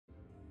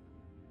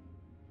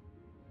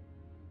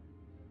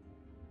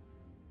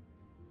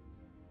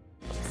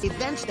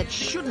Events that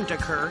shouldn't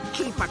occur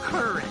keep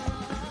occurring.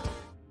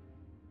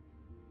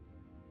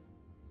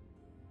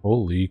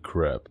 Holy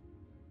crap.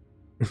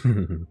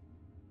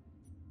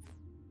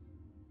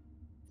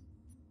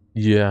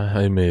 Yeah,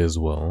 I may as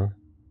well.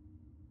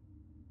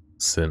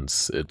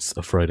 Since it's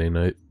a Friday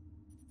night.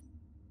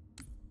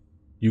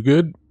 You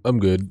good? I'm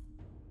good.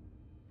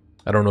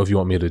 I don't know if you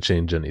want me to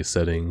change any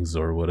settings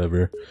or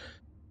whatever.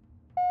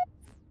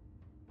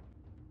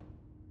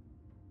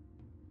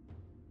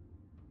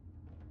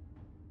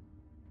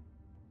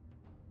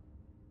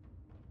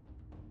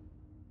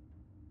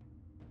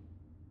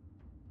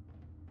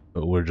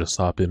 But we're just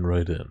hopping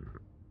right in.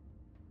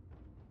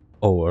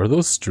 Oh, are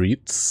those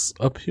streets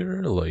up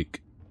here,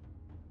 like,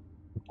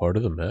 part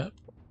of the map?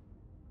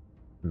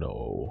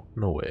 No,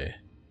 no way.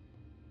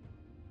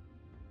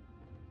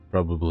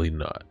 Probably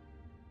not.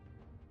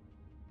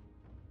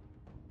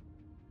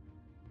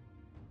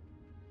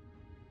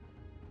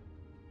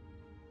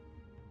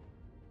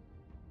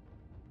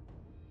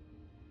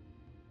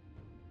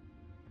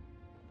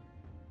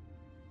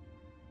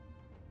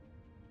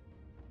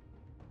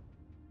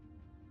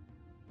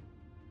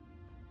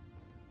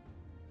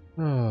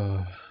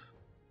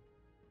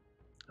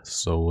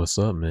 So what's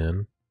up,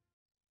 man?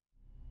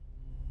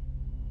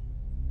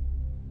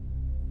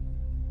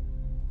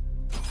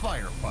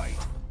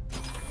 Firefight.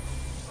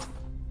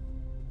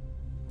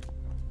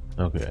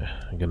 Okay,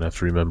 I'm gonna have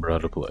to remember how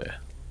to play.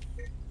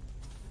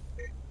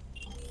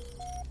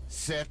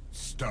 Set,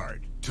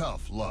 start.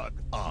 Tough luck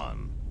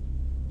on.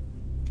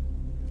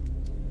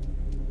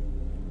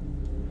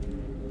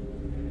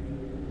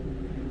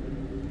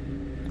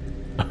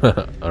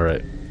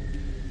 Alright.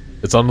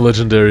 It's on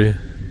legendary.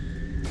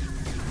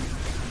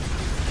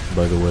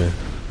 By the way.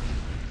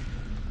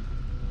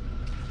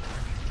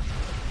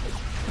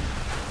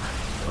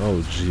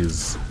 Oh,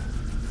 jeez.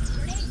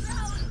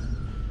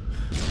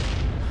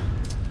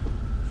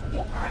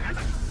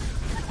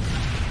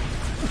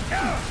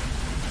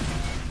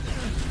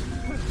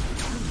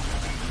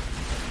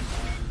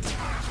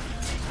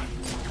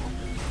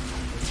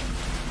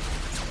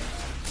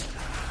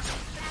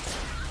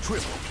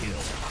 Triple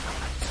kill.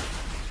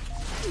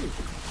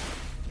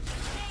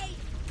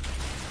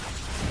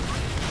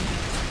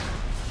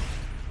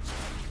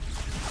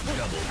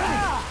 Double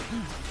kill.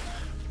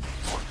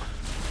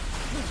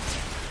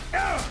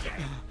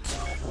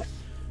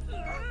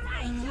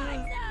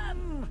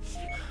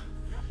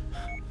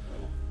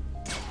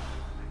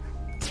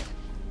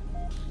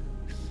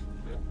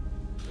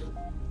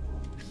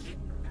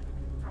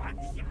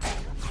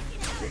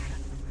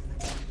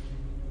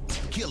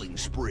 Killing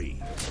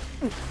spree.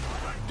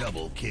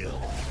 Double kill.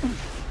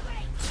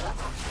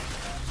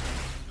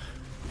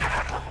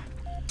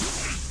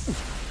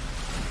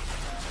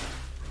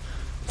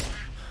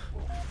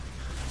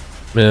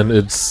 Man,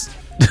 it's...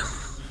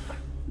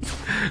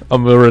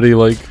 I'm already,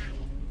 like,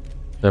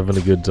 having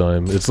a good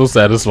time. It's so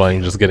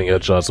satisfying just getting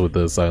headshots with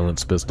the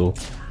silenced pistol.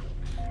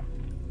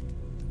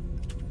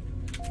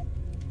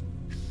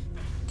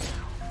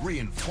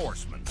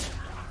 Reinforcement.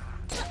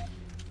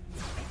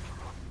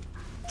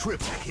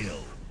 Triple kill.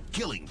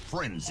 Killing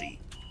frenzy.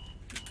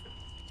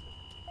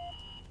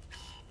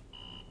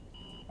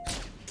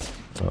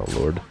 Oh,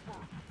 Lord.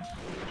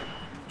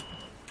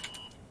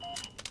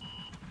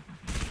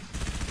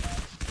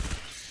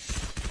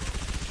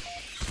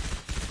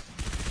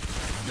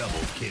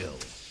 Double kill.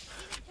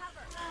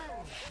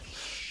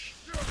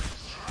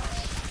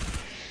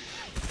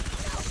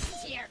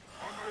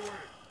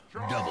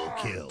 Double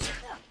kill.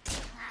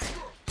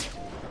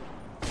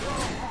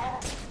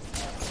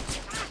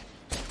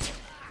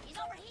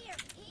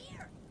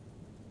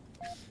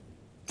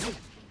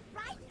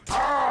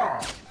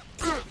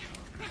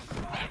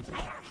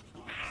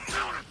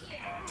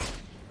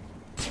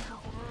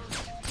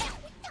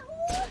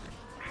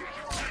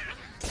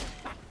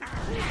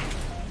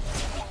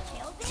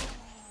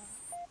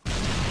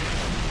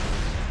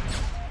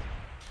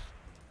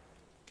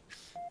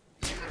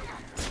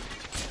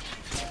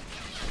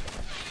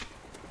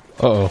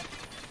 Uh-oh.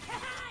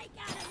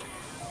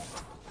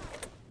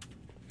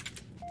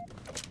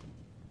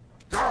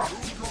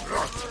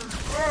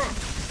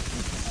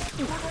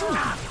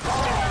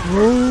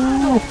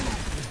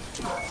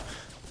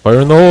 Fire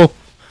in the hole!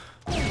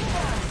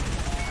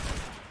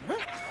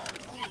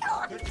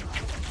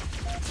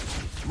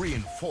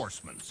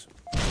 Reinforcements.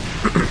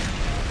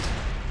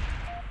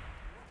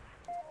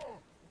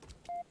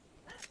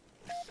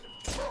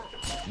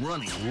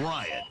 Running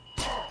riot.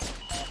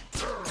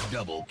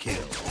 Double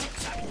kill.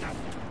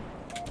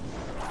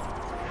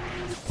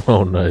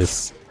 Oh,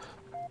 nice.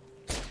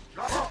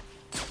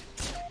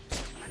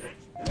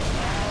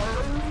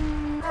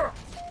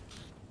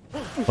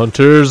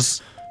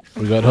 Hunters!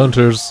 We got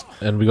hunters,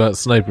 and we got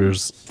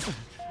snipers.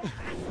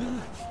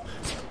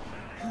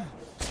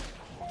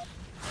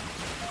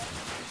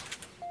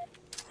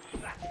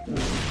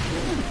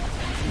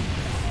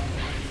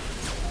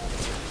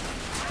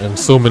 And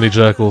so many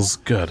jackals.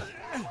 God.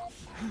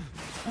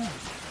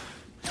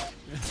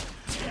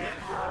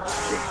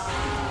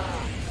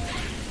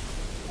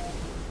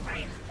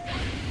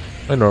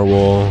 Hi,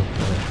 Narwhal.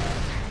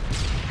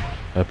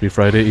 Happy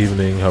Friday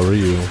evening, how are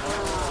you?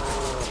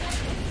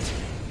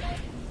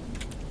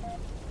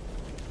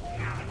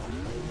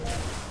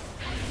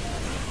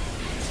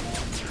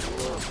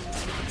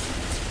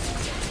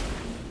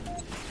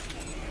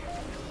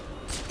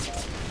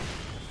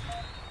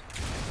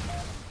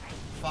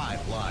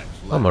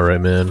 I'm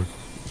alright, man.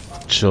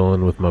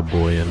 Chilling with my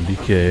boy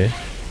NBK.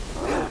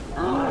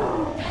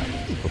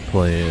 We're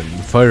playing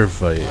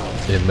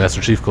Firefight in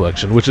Master Chief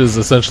Collection, which is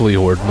essentially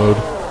Horde mode.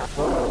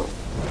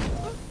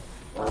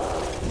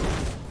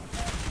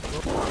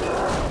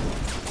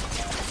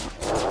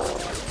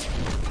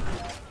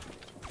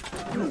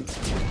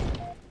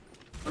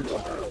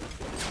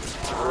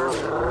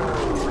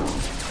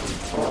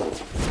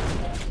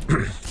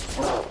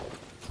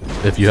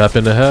 If you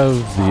happen to have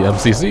the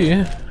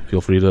MCC, feel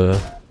free to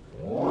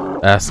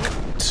ask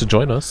to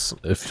join us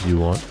if you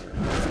want.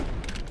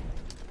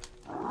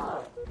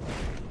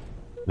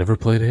 Never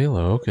played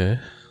Halo, okay.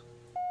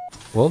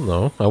 Well,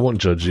 no, I won't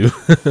judge you.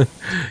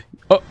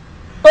 Oh,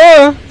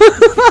 ah!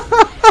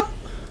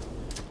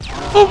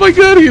 Oh my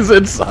god, he's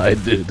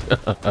inside, dude.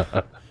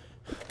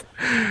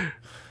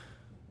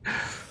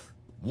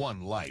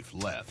 One life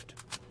left.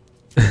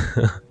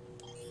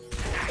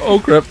 Oh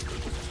crap.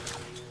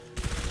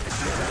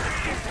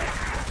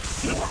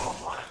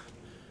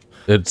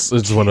 It's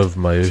one of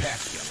my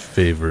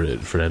favorite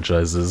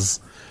franchises.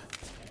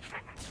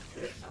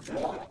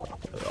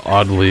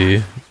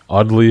 Oddly,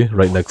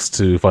 right next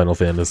to Final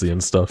Fantasy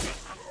and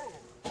stuff.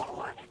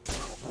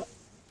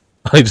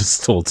 I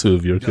just stole 2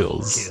 of your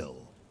kills.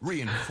 Kill.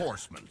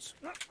 Reinforcements.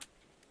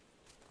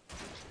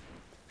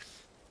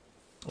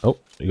 Oh,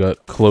 you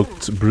got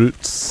cloaked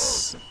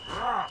brutes.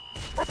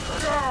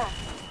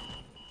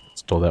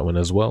 Stole that one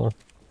as well.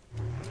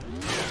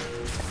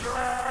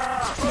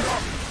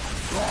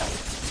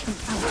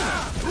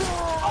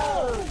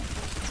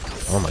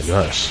 Oh my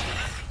gosh.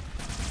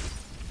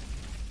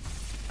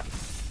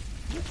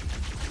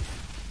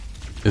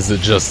 Is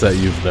it just that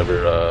you've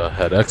never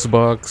had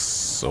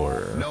Xbox,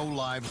 or no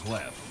lives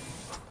left?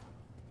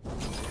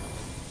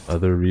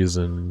 Other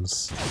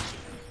reasons?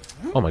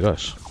 Oh my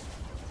gosh.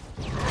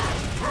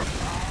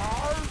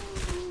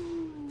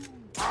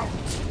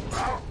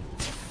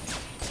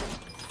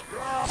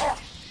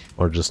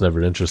 Or just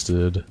never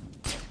interested.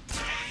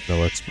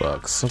 No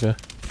Xbox. Okay.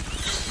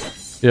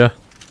 Yeah.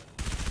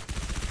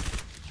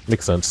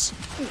 Makes sense.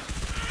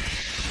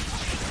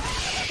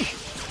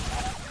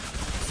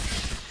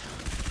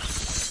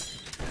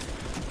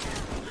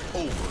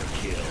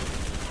 Overkill.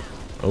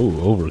 Oh,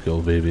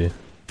 overkill, baby.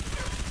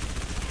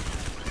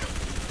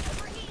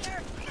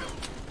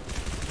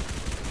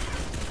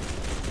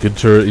 Good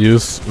turret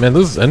use. Man,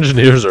 those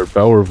engineers are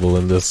powerful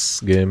in this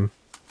game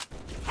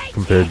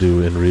compared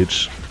to in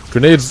Reach.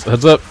 Grenades,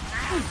 heads up!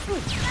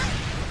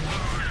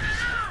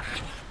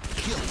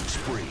 Killing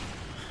spree.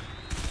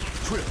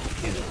 Triple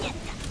kill.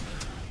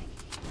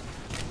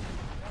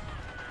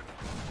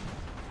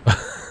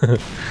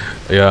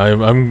 Yeah,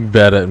 I'm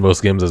bad at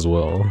most games as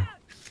well.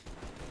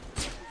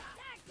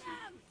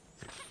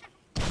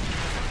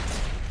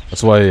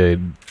 That's why I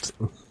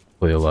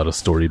play a lot of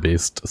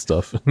story-based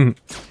stuff.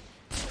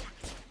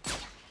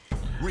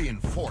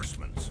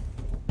 Reinforcements.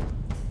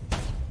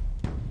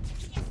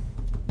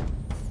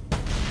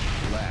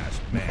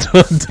 Last man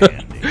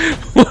standing.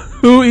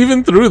 Who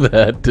even threw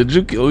that? Did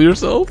you kill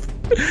yourself?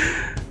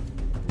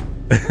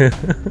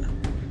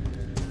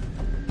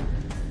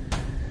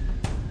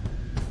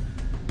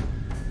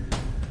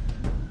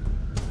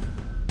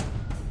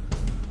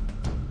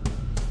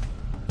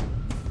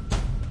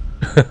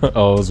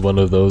 Oh, it was one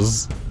of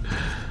those.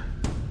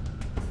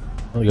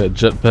 I got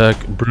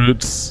jetpack,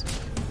 brutes,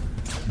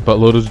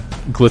 buttload of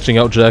glitching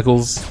out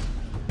jackals.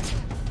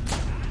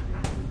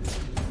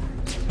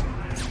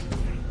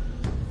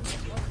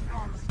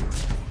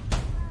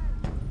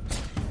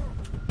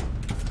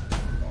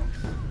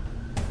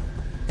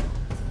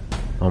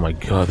 Oh my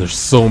god, there's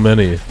so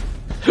many.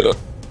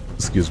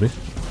 Excuse me.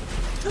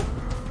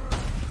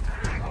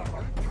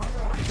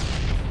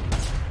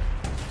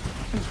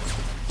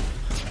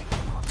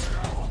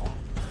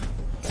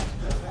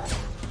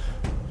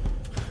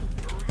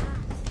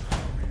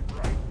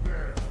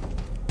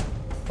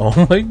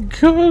 Oh my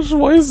gosh,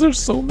 why is there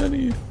so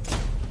many?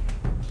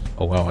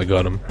 Oh wow, I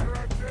got him.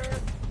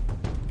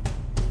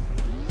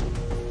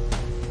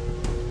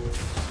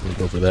 Let me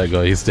go for that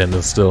guy, he's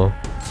standing still.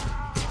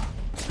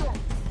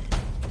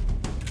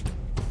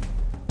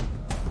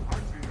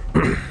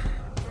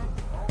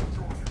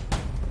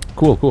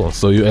 Cool, cool.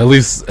 So you at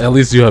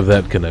least you have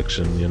that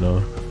connection, you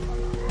know.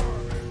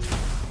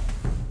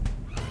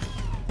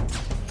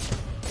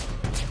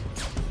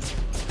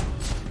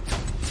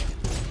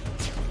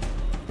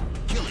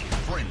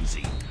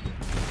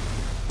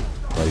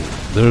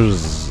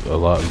 There's a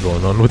lot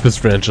going on with this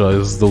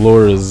franchise. The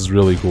lore is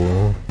really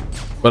cool.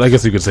 But I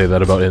guess you could say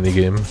that about any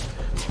game.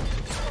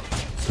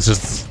 It's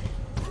just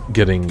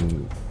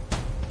getting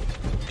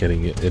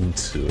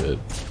into it.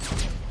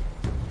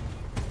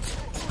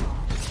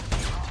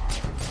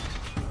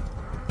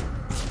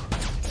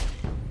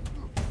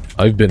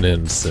 I've been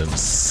in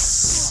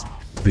since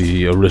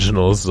the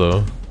originals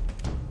though.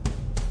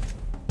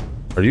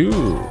 Are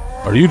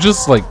you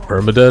just like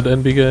permadead,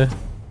 NBK?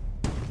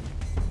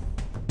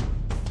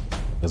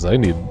 Cause I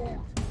need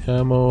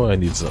ammo, I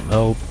need some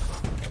help.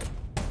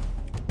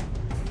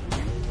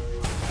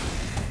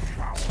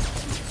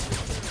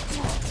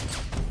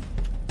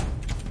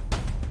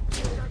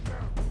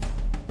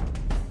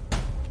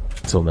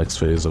 Till next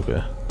phase,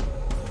 okay.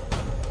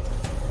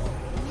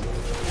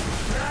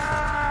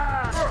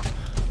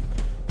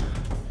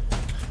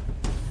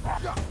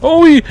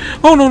 Oh,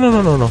 oh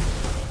no.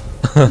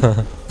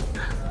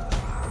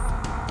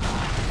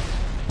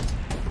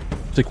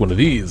 Take one of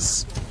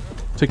these.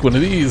 Take one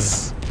of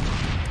these.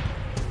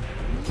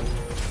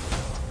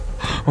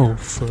 Oh,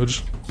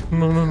 fudge.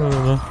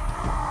 No.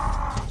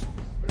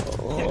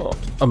 Oh,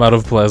 I'm out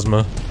of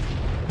plasma.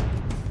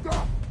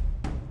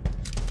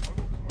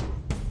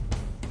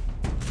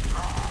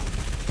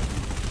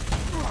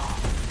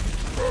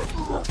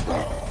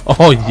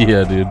 Oh,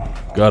 yeah, dude.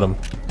 Got him.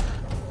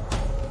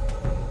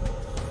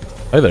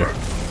 Hi there.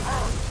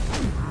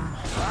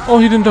 Oh,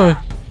 he didn't die.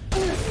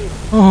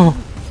 Oh.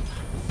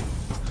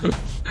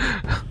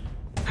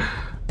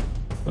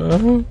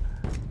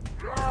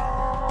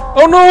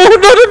 Oh no,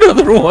 not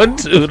another one,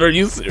 dude. Are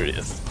you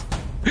serious?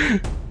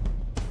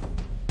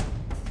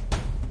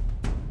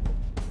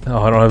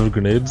 Oh, I don't have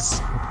grenades.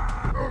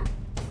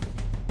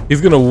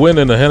 He's gonna win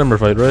in a hammer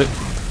fight, right?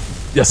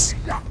 Yes.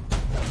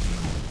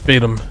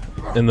 Bait him,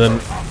 and then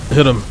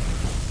hit him.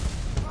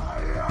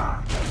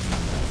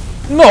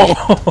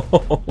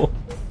 No.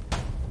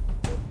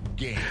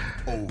 Game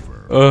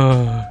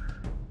over.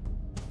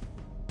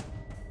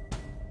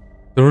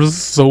 There was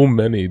so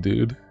many,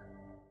 dude.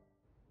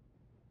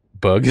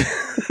 Bug.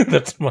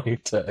 That's my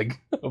tag.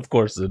 Of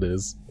course it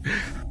is.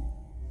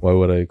 Why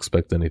would I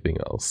expect anything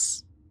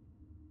else?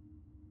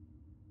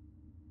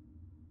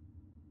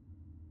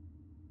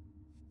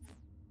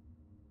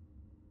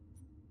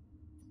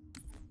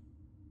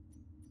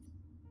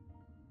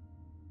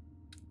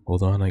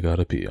 Hold on, I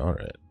gotta pee.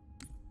 Alright.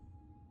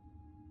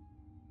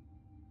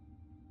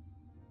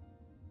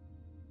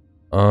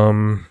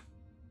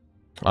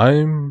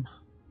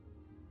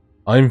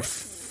 I'm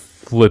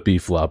flippy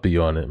floppy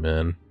on it,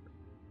 man.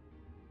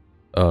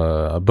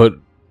 But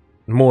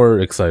more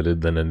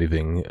excited than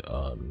anything,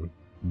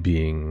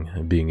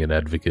 being an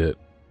advocate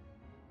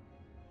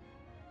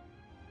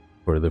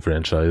for the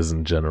franchise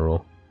in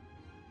general.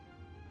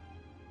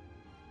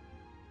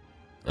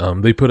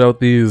 They put out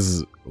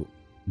these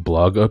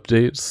blog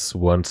updates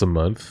once a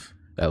month,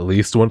 at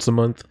least once a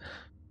month,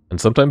 and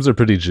sometimes they're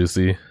pretty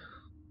juicy.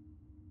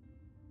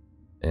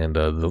 And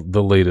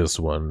the latest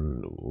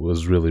one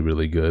was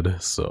really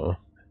good, so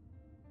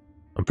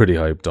I'm pretty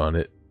hyped on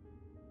it.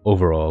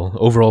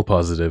 Overall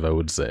positive, I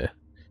would say.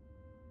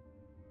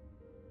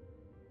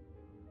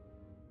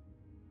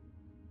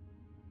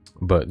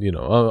 But you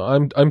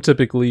know, I'm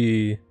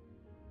typically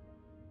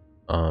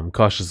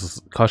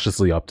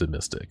cautiously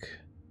optimistic.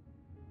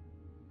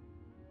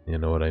 You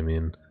know what I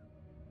mean?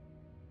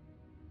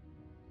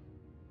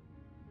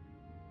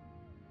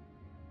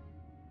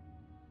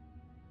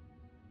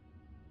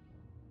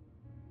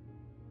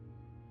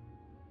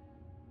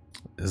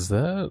 Is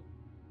that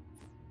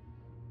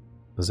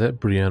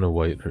Brianna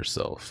White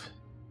herself?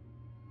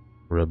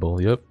 Rebel,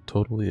 yep,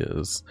 totally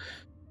is.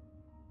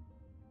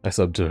 I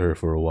subbed to her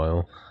for a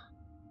while.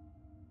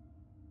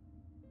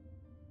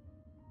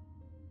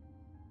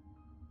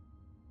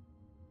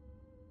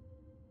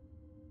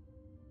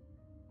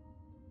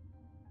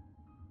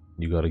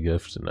 You got a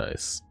gift?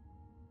 Nice.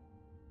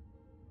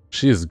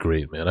 She is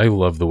great, man. I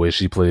love the way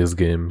she plays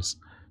games.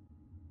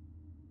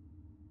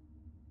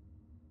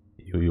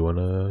 You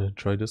wanna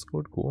try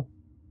Discord? Cool.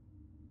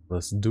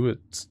 Let's do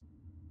it.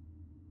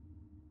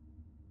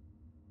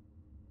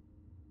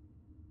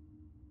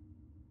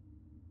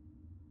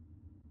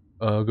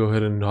 Go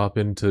ahead and hop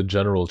into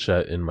general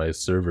chat in my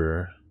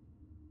server,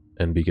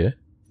 NBK.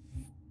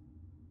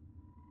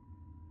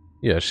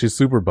 Yeah, she's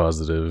super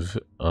positive.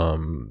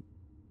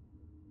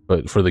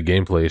 But for the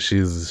gameplay,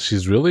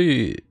 she's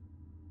really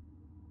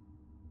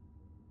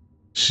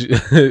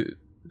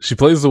she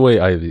plays the way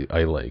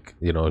I like.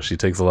 You know, she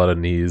takes a lot of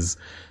knees.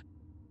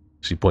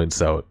 She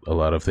points out a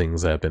lot of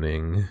things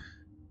happening.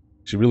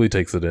 She really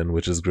takes it in,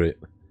 which is great.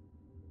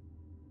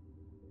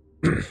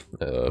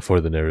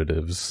 For the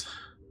narratives.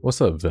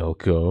 What's up,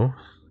 Velco?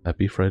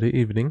 Happy Friday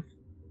evening.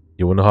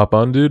 You wanna hop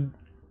on, dude?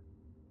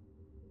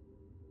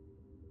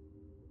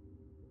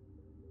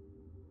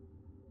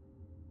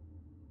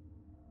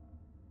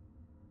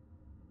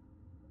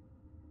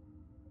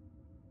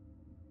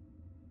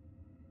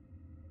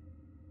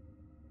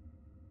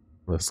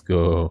 Let's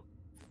go.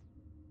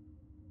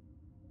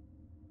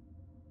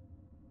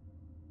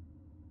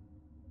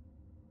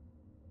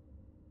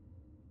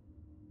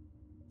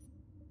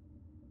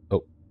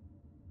 Oh.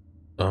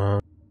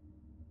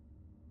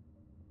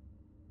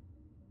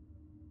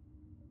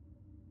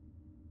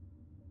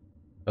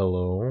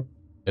 Hello,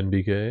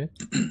 NBK.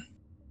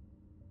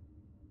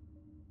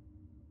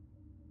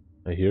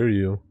 I hear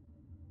you.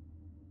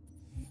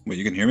 Wait,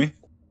 you can hear me?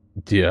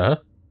 Yeah.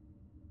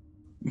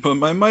 But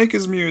my mic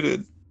is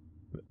muted.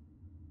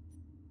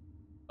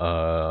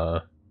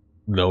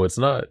 No, it's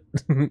not.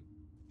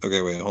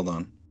 Okay, wait, hold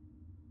on.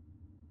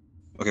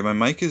 Okay, my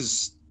mic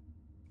is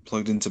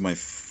plugged into my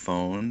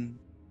phone.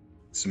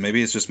 So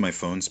maybe it's just my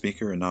phone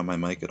speaker and not my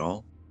mic at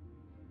all.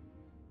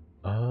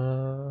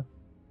 I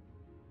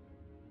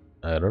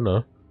don't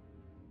know.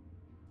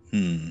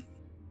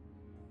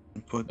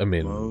 Input I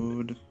mean,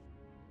 mode.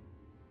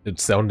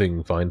 it's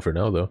sounding fine for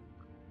now, though.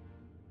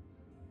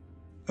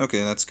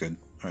 Okay, that's good.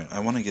 Alright, I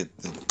want to get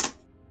the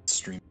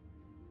stream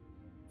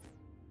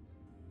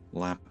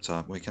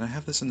laptop. Wait, can I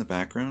have this in the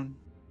background?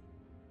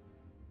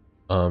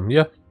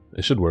 Yeah,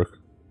 it should work.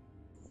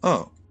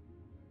 Oh.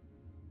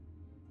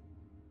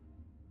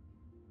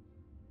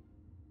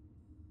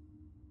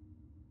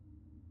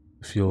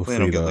 Feel Hopefully I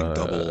free don't to get like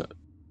double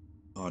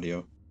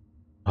audio.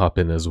 hop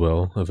in as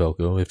well,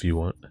 Velko, if you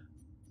want.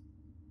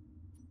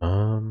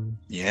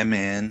 Yeah,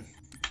 man.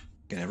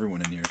 Get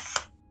everyone in here.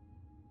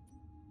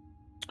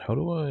 How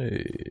do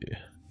I...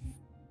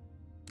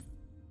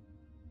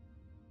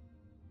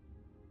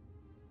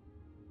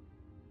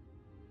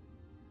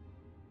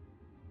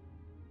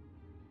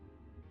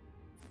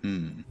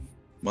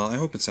 Well, I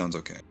hope it sounds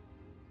okay.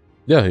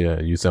 Yeah,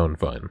 you sound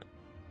fine.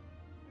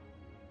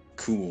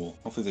 Cool.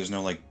 Hopefully there's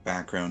no like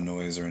background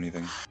noise or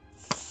anything.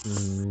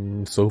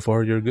 So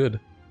far you're good.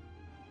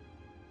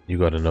 You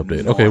got an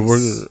update. Nice. Okay,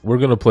 we're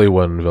gonna play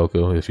one,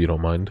 Velko, if you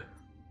don't mind.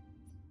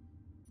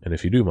 And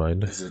if you do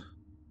mind,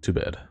 too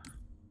bad.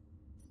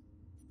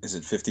 Is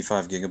it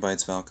 55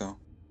 gigabytes, Valco?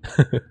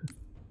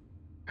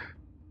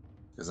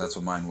 Because that's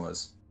what mine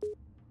was.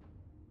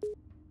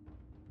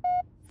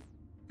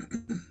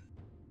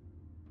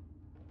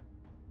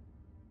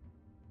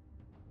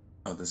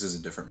 Oh, this is a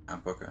different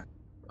map, okay.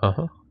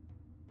 Uh-huh.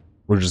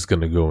 We're just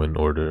gonna go in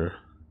order.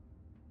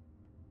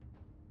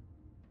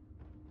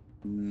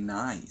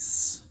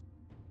 Nice.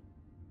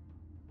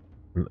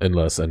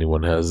 Unless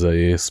anyone has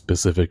a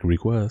specific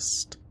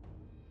request.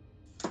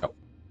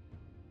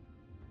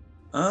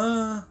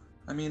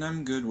 I mean,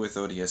 I'm good with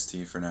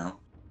ODST for now.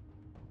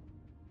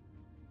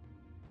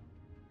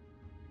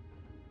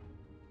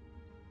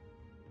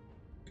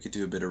 We could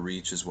do a bit of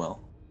reach as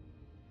well.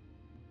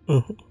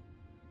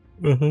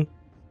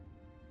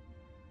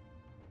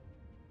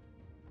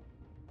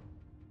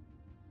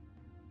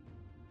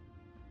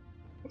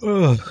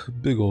 Ugh,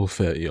 big old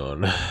fat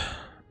yawn.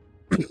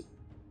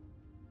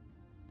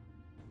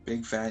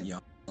 Big fat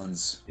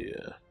yawns.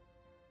 Yeah.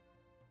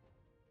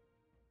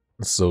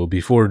 So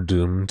before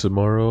Doom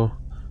tomorrow,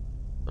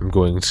 I'm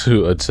going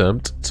to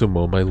attempt to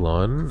mow my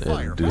lawn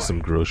and do some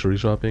grocery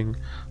shopping.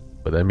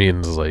 But that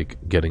means like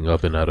getting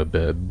up and out of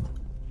bed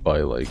by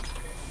like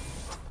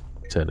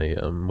 10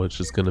 a.m., which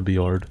is gonna be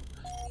hard.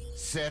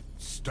 Set,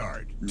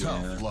 start. Yeah.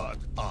 Tough luck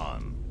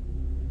on.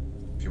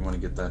 If you want to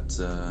get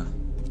that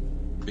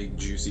big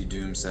juicy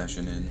Doom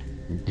session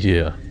in.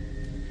 Yeah.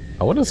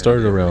 I want to start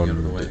get around...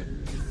 everything out of the way.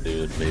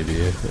 Dude, maybe.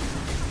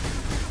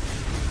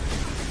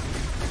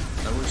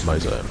 That works My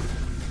for me. time.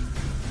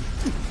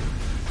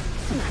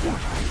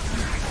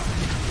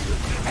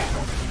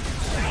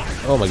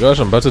 Oh my gosh,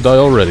 I'm about to die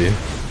already.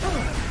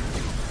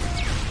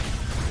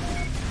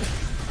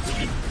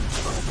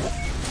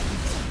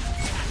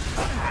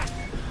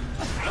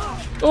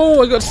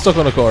 Oh, I got stuck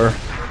on a car.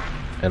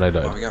 And I Oh,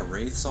 died. we got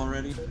wraiths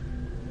already?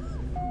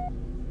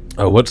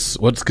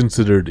 What's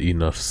considered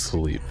enough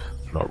sleep,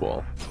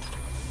 Narwhal?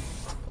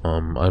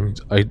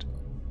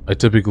 I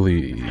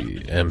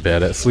typically am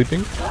bad at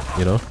sleeping,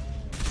 you know?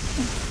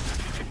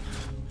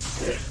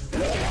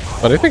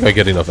 But I think I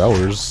get enough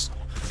hours.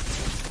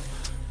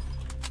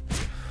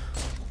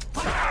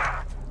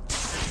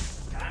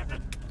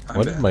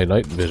 Why did my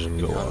night vision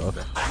go off?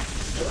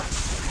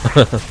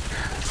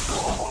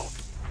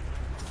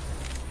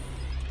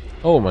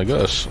 Oh my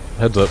gosh,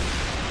 heads up.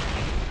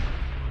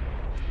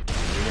 You're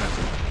gonna have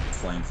to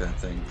flank that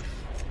thing.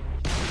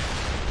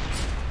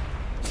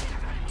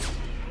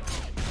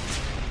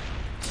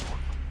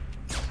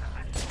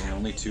 And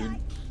only 2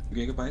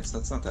 gigabytes?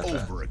 That's not that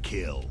bad.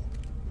 Overkill.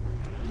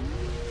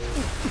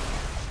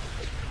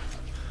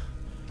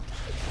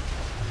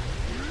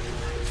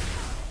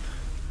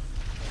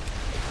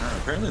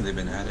 Apparently they've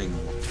been adding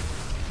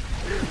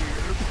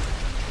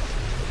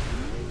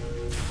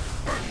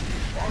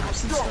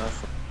maps and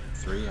stuff.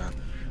 3 on.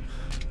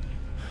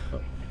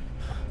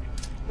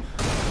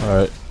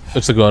 Alright,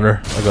 it's a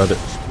gunner. I got it.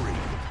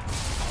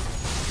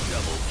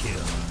 Double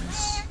kill.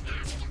 Nice.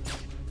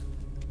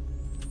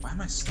 Why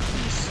am I stuck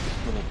in this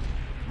little...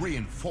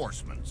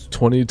 Reinforcements.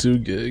 22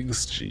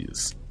 gigs,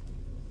 jeez.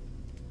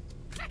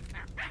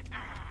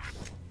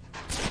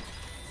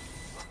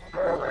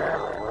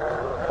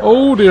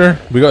 Oh dear,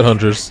 we got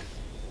hunters.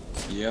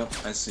 Yep,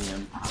 I see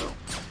him.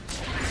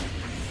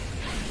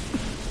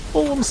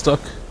 Oh, I'm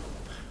stuck.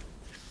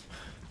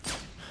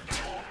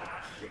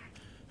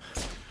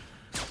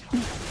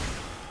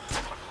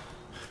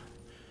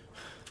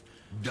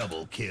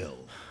 Double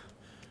kill.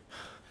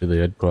 Do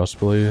they add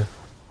crossplay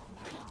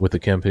with the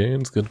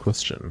campaigns? Good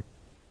question.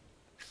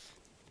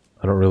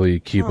 I don't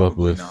really keep up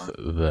Probably with not.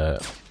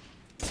 that.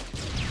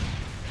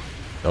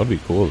 That would be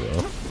cool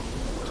though.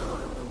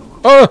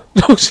 Oh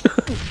no!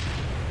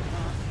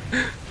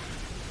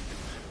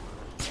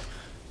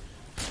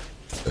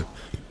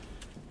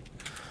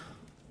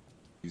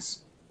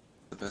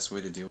 The best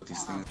way to deal with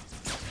these things.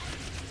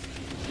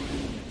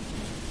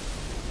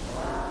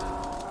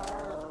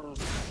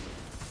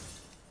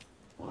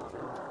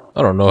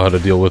 I don't know how to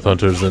deal with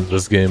hunters in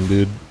this game,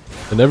 dude.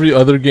 In every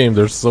other game,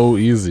 they're so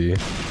easy,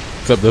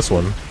 except this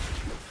one.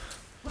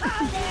 Yeah,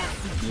 I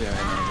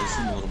know. They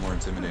seem a little more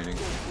intimidating.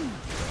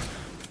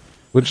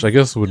 Which I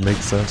guess would make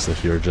sense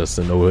if you're just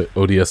an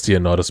ODST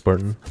and not a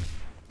Spartan.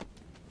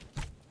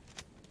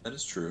 That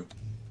is true.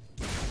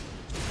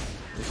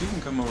 If you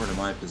can come over to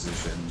my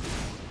position,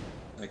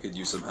 I could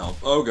use some help.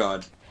 Oh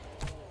god.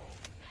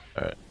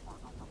 Alright.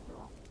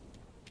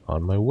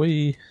 On my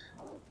way.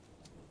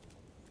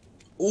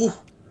 Ooh!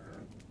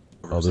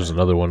 Oh, there's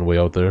another one way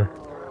out there.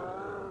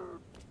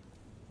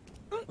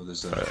 Oh,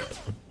 there's a Alright.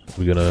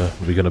 We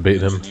gonna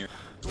bait him. engineer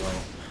as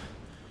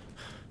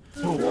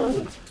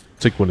well.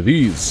 Take one of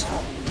these.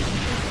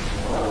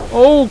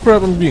 Oh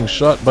crap, I'm being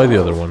shot by the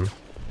other one.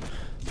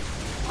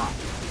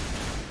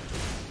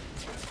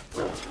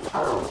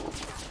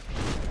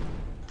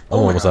 I'm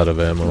almost out of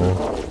ammo.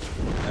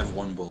 I have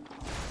one bullet.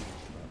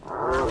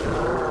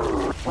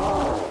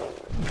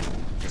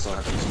 Guess I'll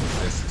have to use my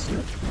fists.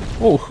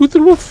 Oh, who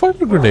threw a fire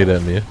grenade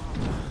at me?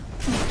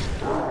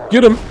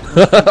 Get him!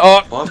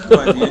 Oh. Bumped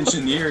by the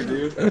engineer,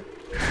 dude.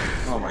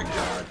 Oh my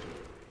god.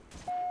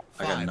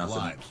 I got 5 nothing.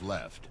 lives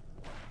left.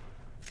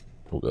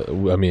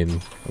 I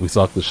mean, we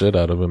socked the shit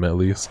out of him at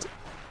least.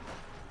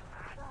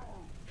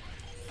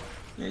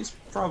 Yeah, he's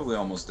probably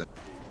almost dead.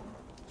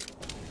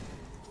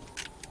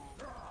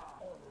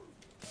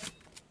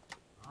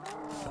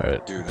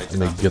 Alright, Dude, I let did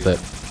me not get that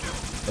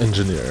believe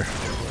engineer.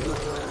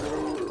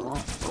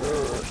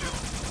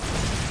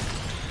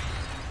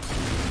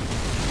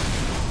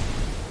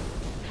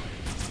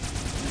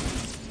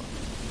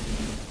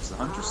 Is the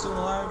hunter still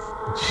alive?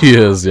 He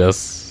is,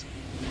 yes.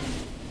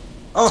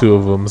 Oh! 2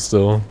 of them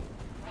still.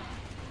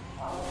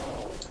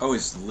 Oh,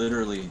 he's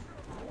literally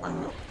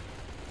on me.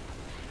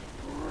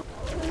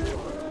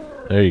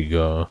 There you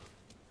go.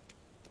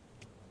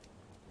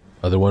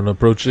 Other one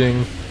approaching.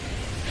 I'm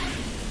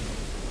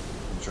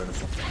trying to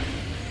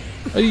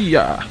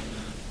Ayya!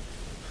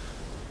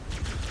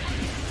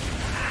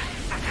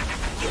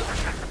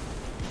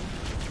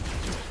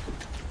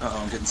 Uh-oh,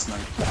 I'm getting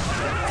sniped.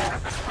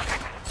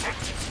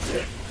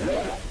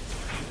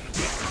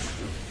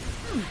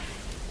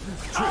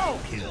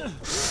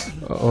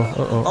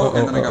 Oh,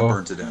 and then I got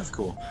burned to death.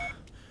 Cool.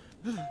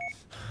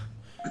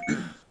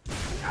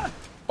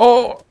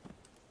 Oh!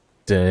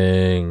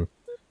 Dang.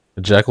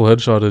 The jackal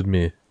headshotted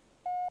me.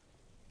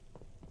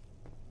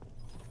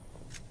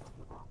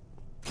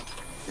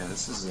 Yeah,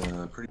 this is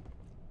pretty...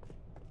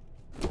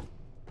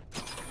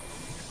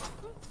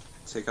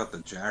 Take out the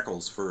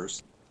jackals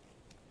first.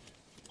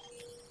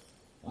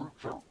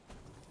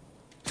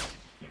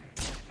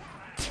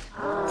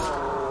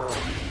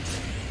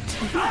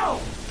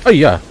 Oh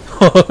yeah.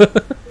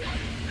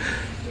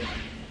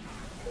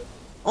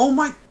 Oh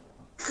my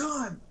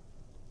god!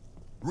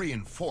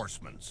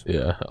 Reinforcements.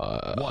 Yeah,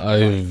 1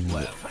 life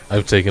left.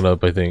 I've taken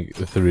up I think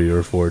 3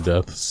 or 4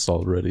 deaths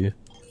already.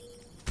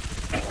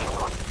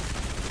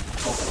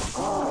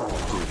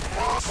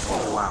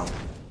 Oh wow.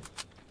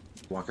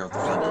 Walk out the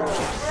front door.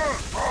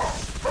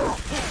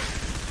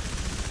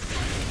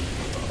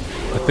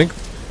 I think,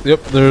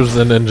 yep, there's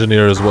an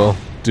engineer as well.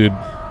 Dude.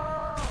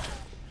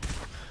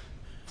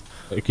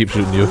 I keep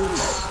shooting you.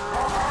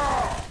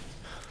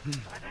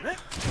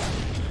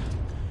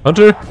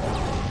 Hunter!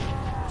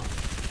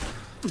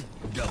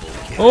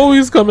 Oh,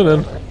 he's coming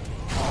in.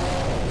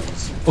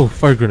 Oh,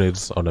 fire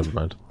grenades. Oh, never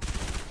mind.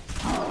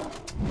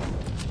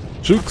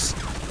 Jukes!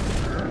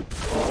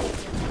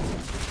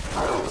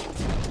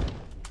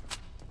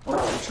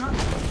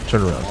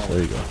 Turn around.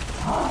 There you go.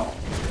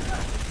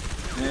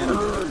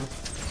 And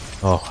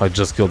Oh, I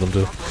just killed them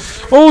too.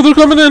 Oh, they're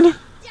coming in!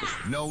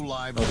 No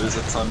lives oh, there's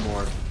a ton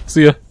more.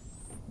 See ya.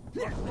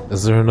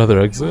 Is there another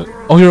exit?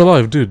 Oh, you're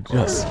alive, dude.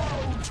 Yes.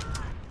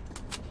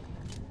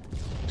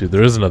 Dude,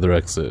 there is another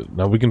exit.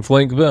 Now we can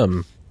flank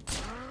them.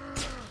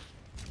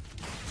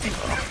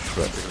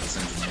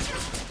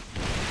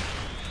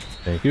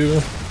 Thank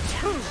you.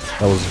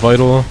 That was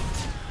vital.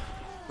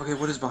 Okay,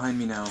 what is behind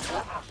me now?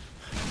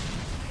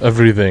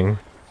 Everything.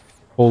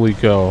 Holy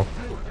cow.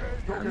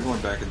 I'm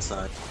going back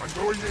inside.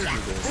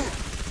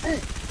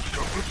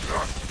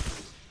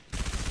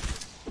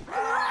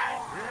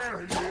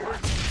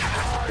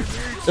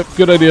 Yep,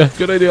 good idea.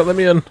 Good idea. Let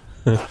me in.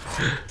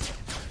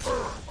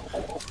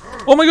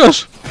 Oh my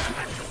gosh!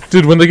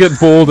 Dude, when they get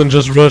bold and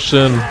just rush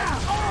in.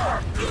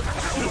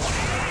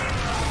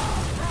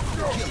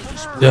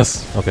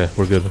 Yes. Okay,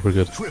 we're good. We're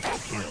good.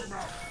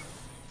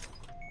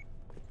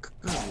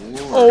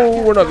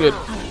 Oh, we're not good.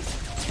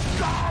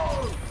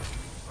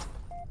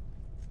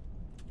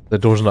 The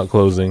door's not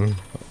closing.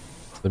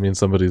 That means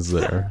somebody's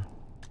there.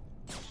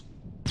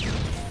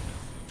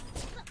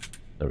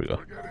 There we go.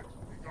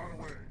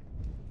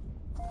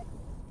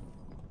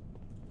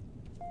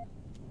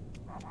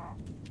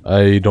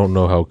 I don't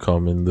know how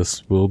common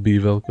this will be,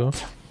 Velko.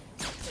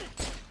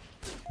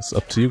 It's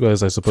up to you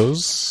guys, I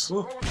suppose.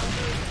 Whoa.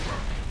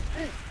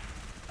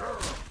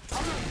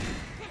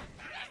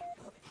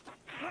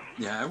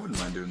 Yeah, I wouldn't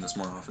mind doing this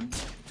more often.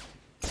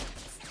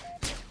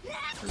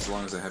 As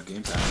long as I have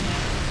Game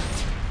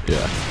Pass.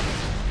 Yeah.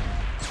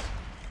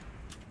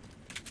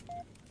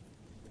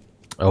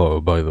 Oh,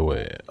 by the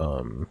way,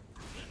 to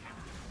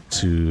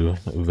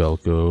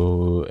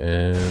Velko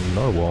and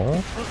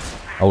Narwhal,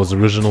 I was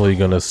originally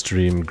gonna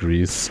stream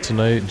Grease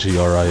tonight,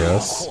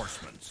 Gris,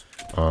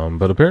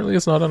 but apparently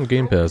it's not on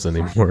Game Pass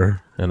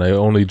anymore, and I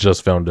only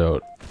just found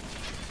out.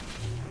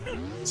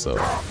 So,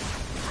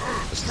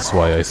 this is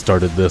why I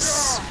started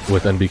this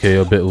with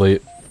NBK a bit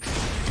late.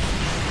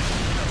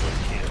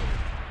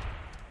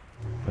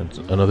 And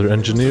another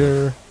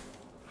engineer.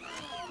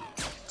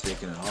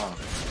 Taking it off.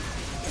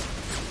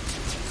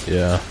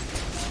 Yeah.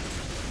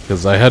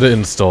 Because I had it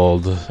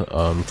installed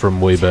from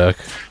way back.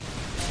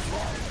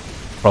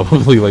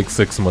 Probably like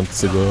 6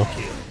 months ago.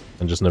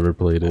 And just never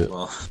played it.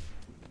 Well,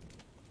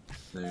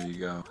 there you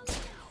go.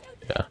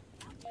 Yeah.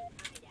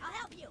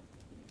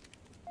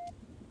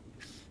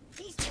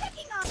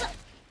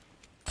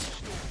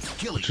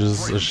 Which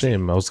is a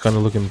shame. I was kind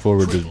of looking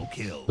forward to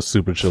a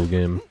super chill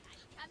game.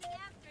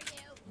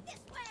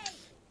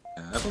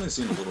 Yeah, I've only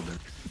seen a little bit.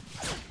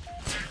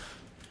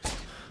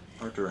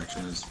 Art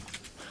direction is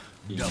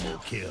double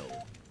kill.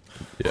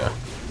 Yeah.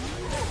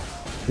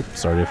 Oops,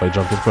 sorry if I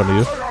jumped in front of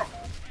you.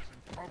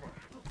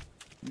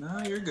 No,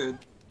 you're good.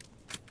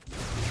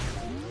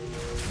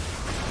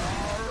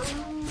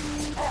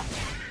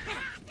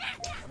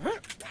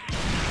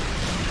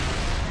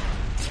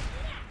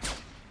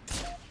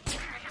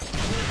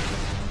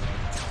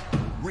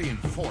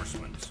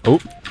 Reinforcements.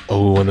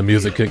 Oh, when the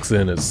music kicks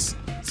in, it's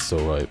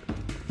so hype.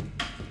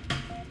 Yeah,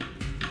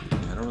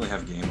 I don't really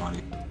have game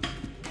audio,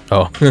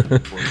 Oh.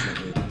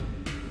 unfortunately.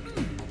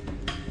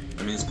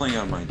 I mean, it's playing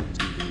on my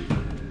TV.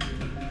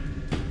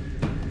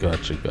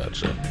 Gotcha.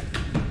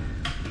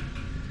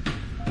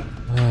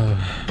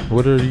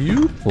 What are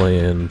you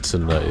playing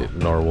tonight,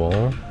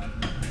 Narwhal?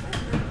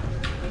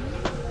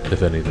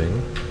 If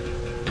anything.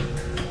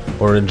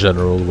 Or in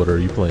general, what are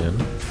you playing?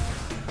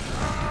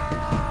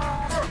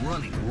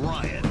 Running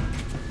riot.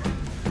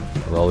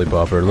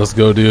 Lollipopper, let's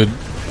go, dude.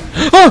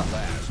 Ah!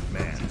 Last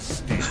man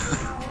standing.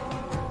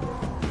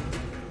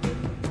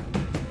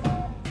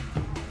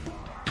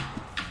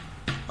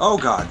 Oh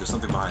god, there's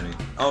something behind me.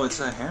 Oh, it's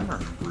a hammer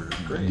brute.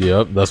 Great.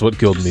 Yep, that's what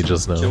killed me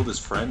just now. Killed his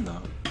friend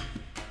though.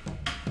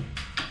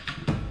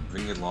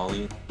 Bring it,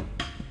 Lolly.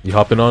 You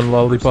hopping on,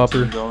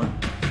 Lollipopper? Going.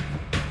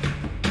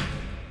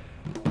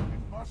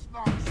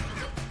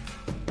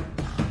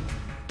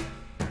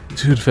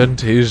 Dude,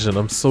 Fantasian,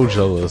 I'm so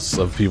jealous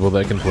of people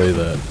that can play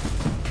that.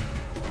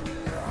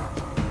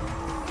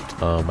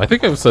 I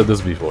think I've said this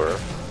before.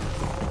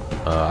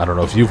 I don't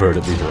know if you've heard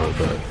it before,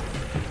 but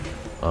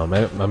I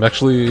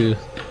actually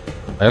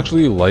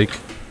like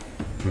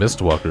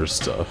Mistwalker's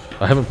stuff.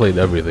 I haven't played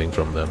everything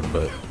from them,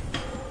 but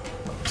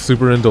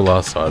super into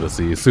Lost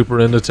Odyssey, super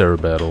into Terra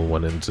Battle,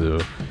 went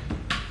into,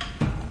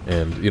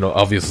 and you know,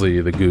 obviously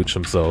the Gooch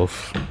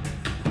himself,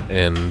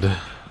 and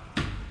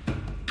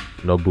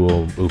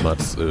Nobuo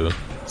Uematsu.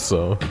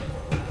 So,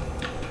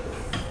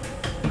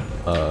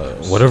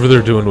 whatever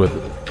they're doing with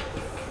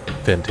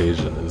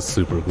Fantasian is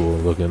super cool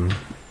looking.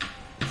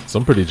 So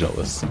I'm pretty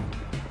jealous.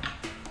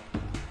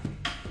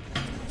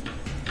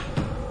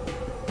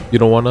 You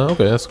don't wanna?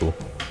 Okay, that's cool.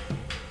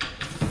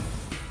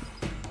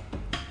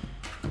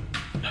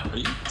 Are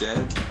you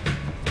dead?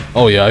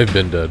 Oh yeah, I've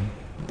been dead.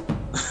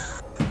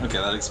 Okay,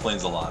 that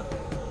explains a lot.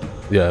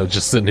 Yeah, I was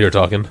just sitting here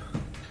talking.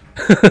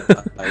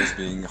 I was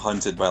being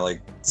hunted by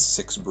like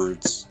 6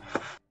 brutes.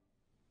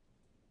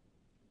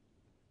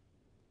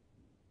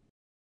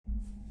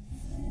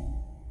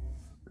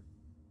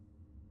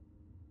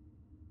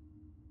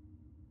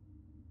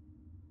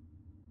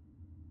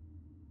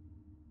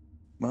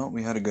 Well,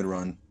 we had a good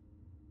run.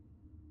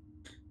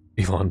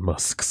 Elon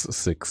Musk's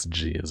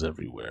 6G is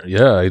everywhere.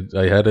 Yeah,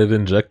 I had it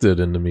injected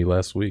into me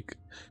last week.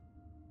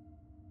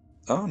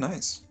 Oh,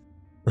 nice.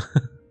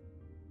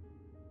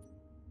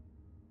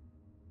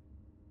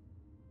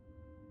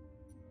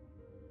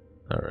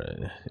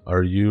 Alright.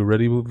 Are you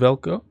ready with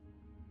Velko?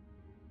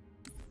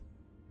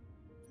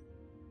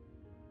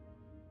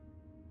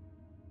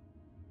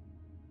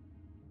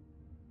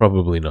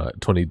 Probably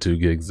not. 22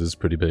 gigs is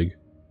pretty big.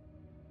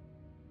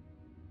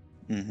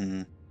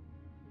 Mm-hmm.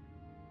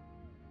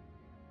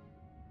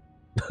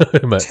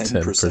 I'm at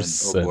 10%.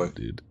 10%, Oh boy.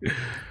 dude.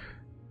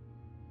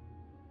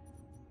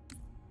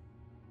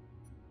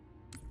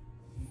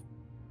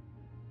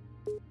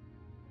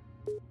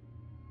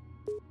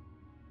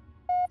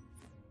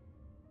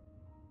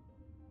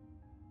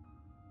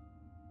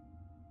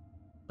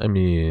 I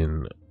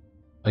mean,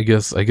 I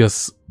guess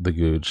the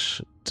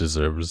Gooch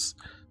deserves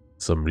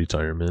some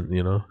retirement,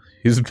 you know?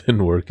 He's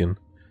been working.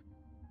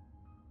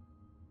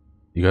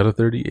 You got a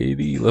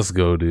 3080? Let's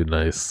go, dude.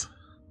 Nice.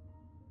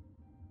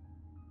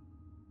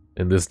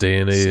 In this day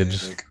and age.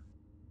 Sick.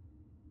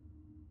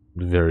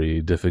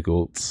 Very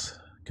difficult.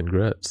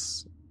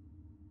 Congrats.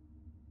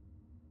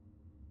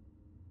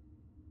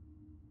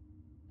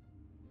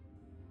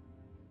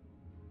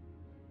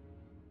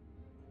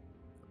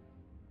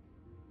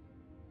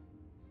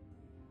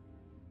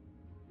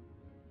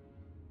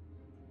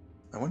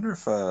 I wonder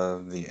if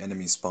the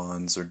enemy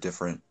spawns are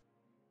different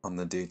on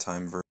the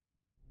daytime version,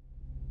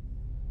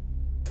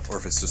 or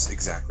if it's just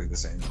exactly the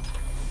same.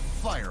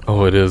 Fire.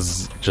 Oh, it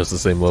is just the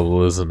same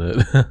level, isn't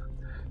it?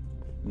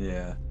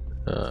 Yeah.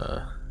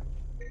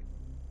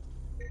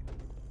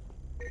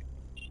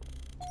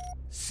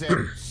 Set.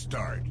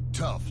 Start.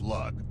 Tough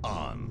luck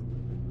on.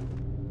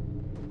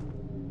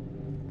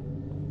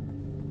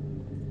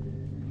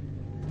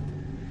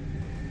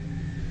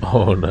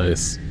 Oh,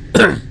 nice.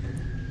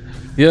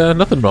 Yeah,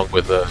 nothing wrong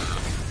with a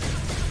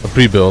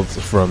pre-built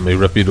from a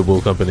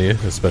reputable company,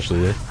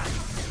 especially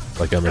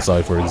like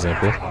MSI, for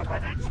example.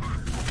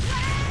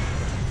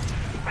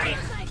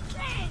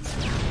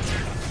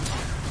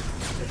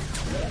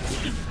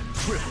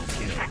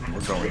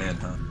 We're going in,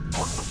 huh?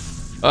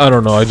 I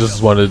don't know, I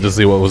just wanted to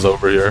see what was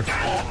over here.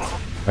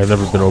 I've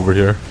never been over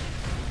here.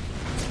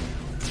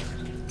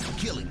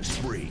 Killing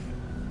spree.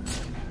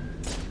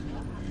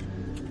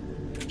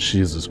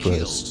 Jesus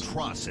Christ.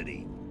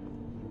 Atrocity.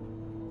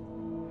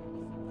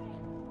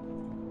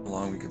 How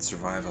long we could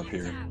survive up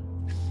here?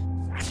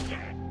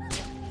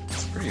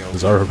 It's pretty open.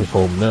 It's our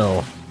home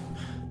now.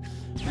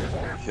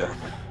 Yeah.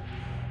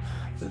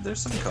 There's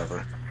some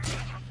cover.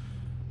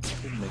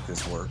 We can make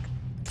this work.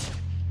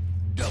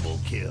 Double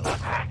kill.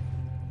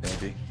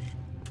 Maybe.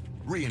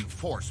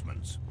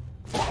 Reinforcements.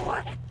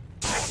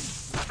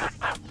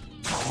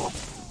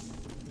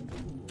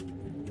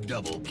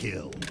 Double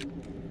kill.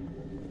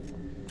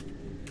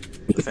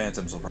 The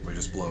phantoms will probably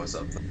just blow us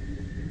up.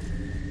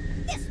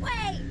 This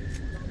way!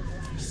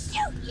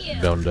 Shoot you!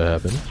 Bound to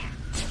happen.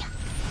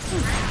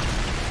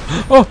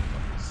 Oh!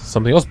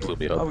 Something else blew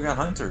me Oh, up. we got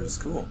hunters.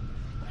 Cool.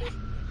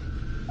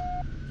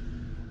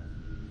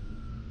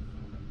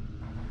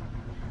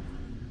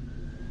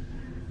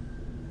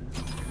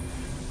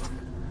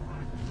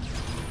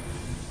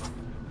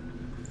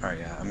 Alright,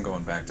 yeah, I'm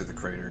going back to the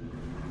crater.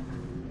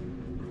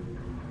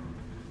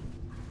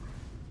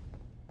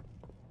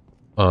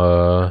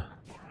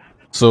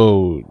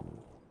 So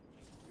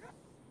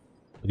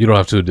you don't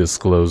have to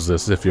disclose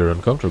this if you're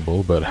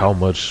uncomfortable, but how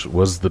much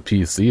was the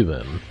PC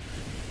then?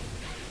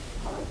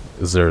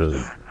 Is there,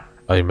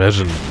 I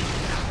imagine,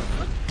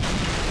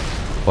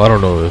 well, I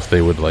don't know if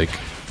they would like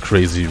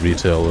crazy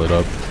retail it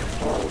up.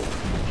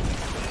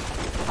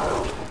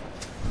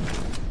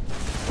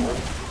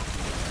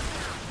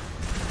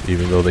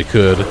 Even though they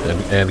could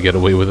and get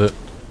away with it.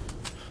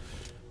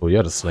 Oh, you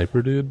had a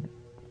sniper, dude?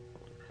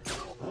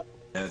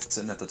 Yeah, it's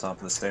sitting at the top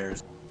of the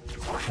stairs.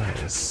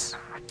 Nice.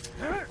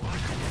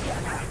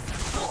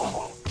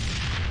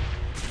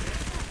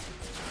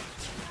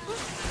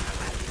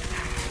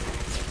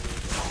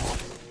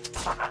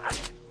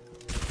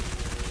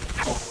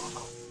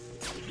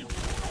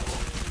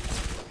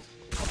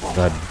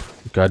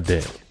 God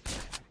damn.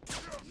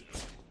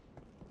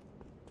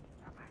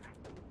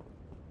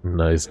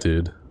 Nice,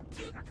 dude.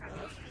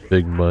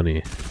 Big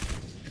money.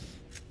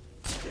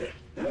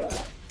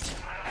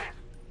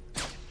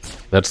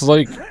 That's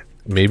like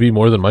maybe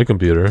more than my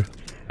computer,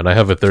 and I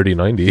have a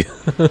 3090.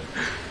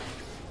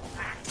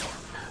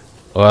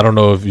 Well, I don't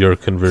know if your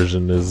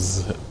conversion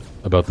is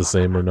about the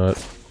same or not.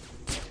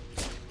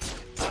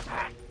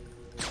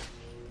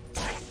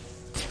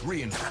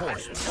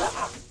 Reinforcements.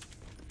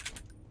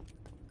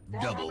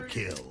 Double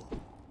kill.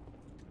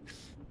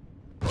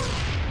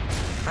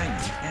 I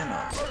need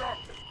ammo.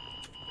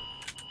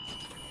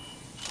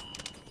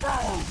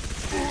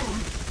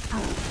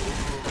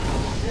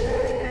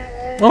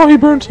 Oh, he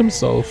burnt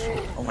himself.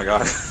 Oh my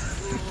god.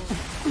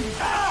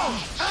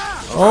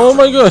 Oh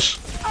my gosh.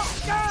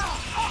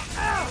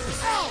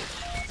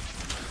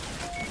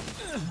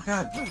 Oh my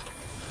god.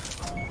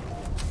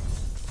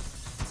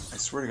 I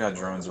swear to god,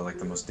 drones are like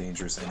the most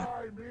dangerous thing.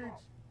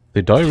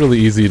 They die really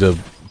easy to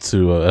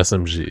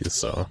SMGs,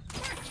 so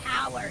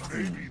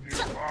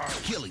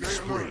Killing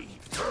spree.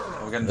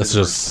 Oh, we got that's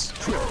invisibles.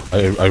 just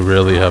I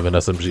rarely have an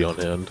SMG on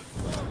hand.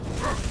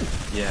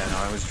 Yeah, no,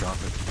 I always drop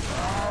it.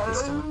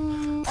 Pistol.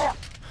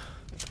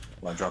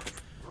 Well, I drop it.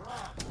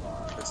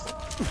 Pistol.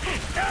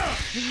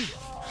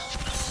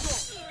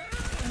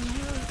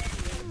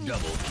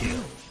 Double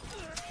kill.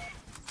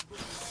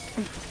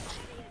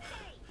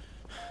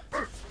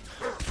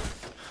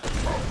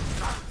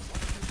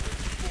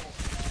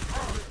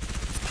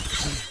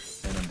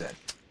 And I'm dead.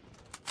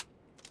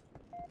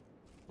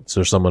 Is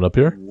there someone up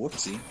here?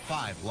 Whoopsie.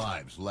 5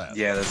 lives left.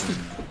 Yeah, that's.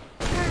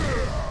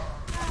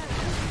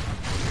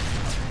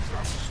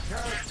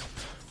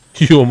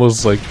 You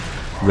almost like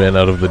ran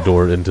out of the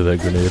door into that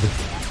grenade.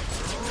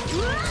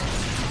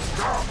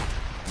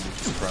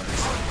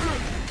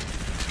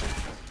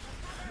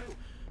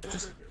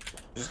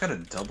 Just got a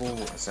double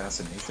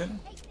assassination?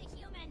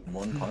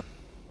 One punch?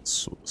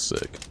 So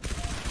sick.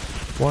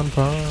 One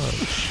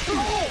punch.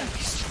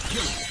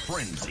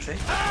 Frenzy. Okay.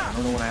 I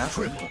don't know what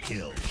happened. Triple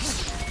kill.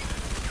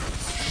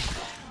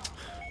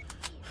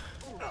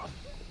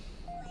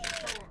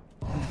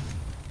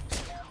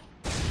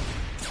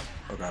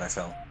 god, I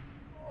fell.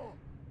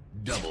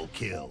 Double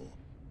kill.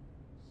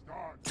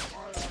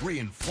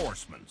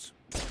 Reinforcements.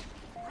 I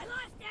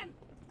lost him.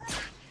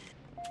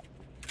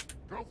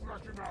 Go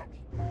flush him out.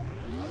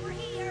 Over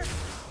here.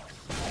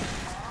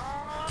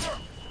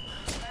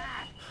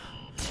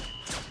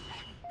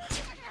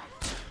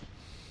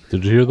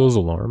 Did you hear those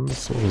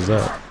alarms? What was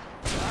that?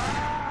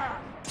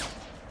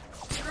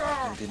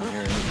 I didn't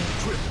hear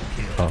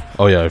anything.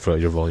 Oh yeah, I forgot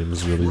your volume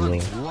is really low.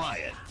 Running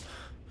riot.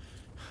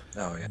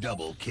 Oh yeah.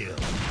 Double kill.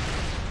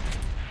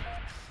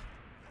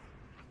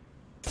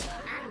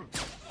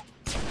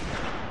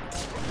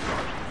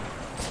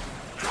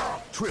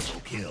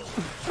 Triple kill.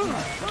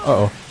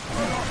 Uh-oh.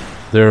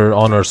 They're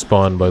on our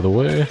spawn, by the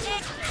way.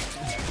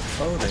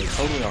 Oh, they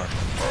totally are.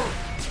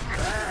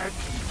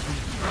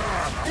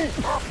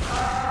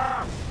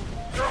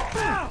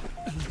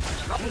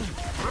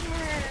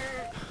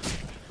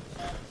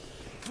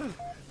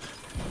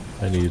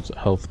 I need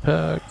health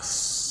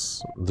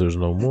packs. There's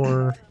no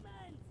more.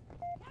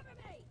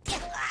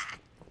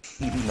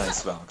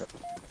 Nice, Valka.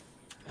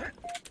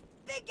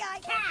 Big guy.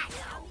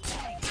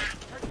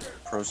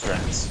 Pro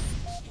strats.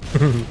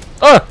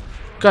 Ah!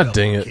 God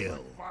dang it. Kill.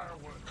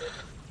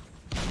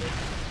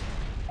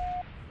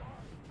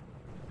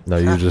 Now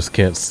you just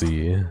can't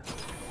see.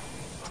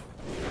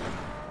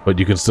 But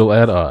you can still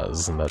add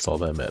Oz, and that's all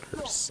that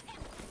matters.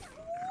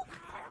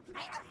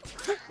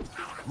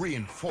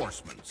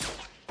 Reinforcements.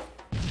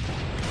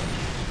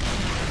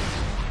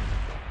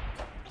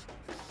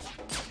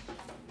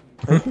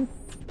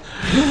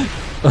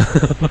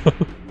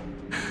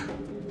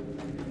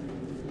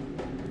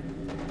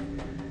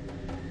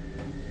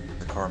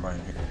 The carbine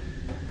here.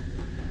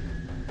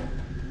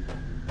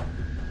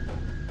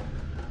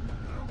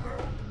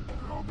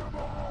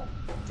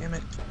 Damn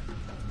it.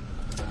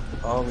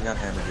 Oh, we got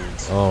hammer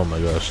dudes. Oh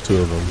my gosh, 2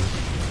 of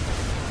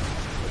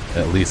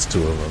them. At least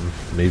 2 of them.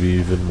 Maybe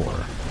even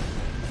more.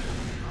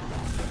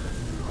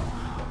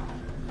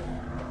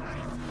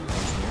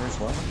 Engineer as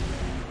well.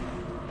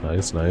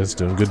 Nice, nice.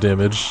 Doing good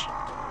damage.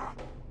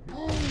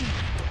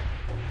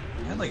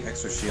 I had like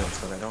extra shields,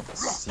 but I don't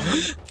see.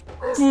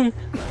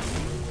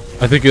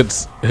 I think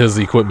it's his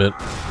equipment.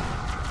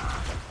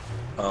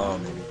 Oh,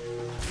 maybe.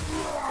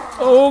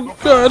 Oh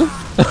god!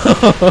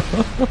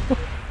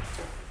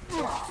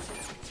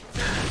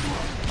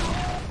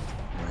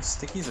 My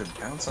stickies are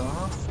bouncing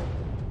off.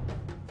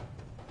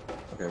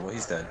 Okay, well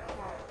he's dead.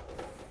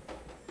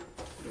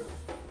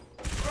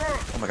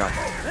 Oh my god.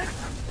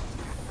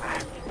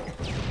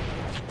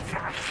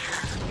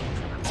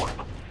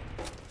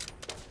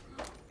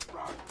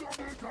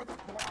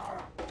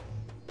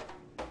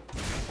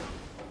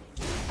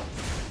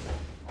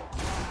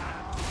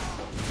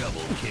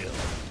 Double kill.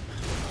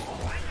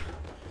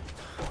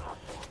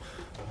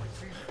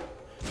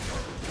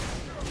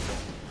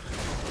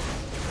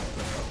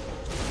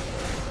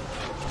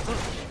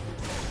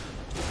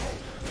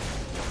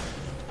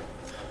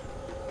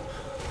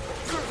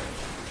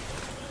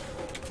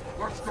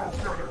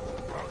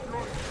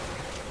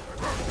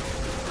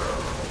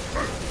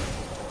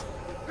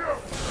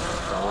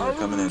 Oh,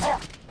 coming in.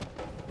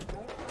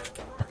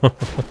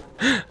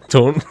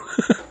 Don't.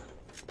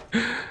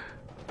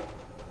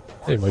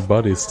 Hey, my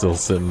body's still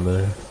sitting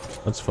there.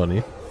 That's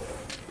funny.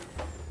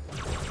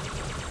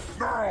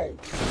 Okay.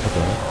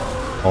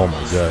 Oh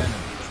my god.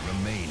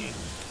 Remaining.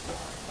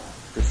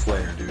 Good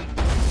flare, dude.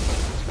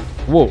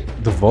 Whoa,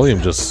 the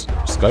volume just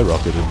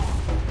skyrocketed.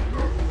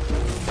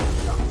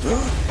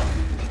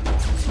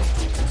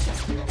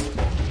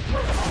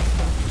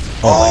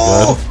 Oh my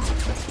god.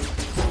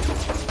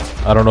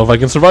 I don't know if I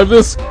can survive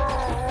this.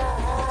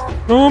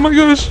 Oh my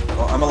gosh.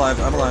 Oh, I'm alive,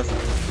 I'm alive.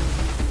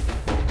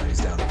 Oh, he's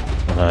down.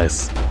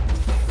 Nice.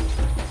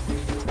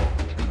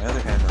 My other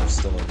hammer is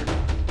still over.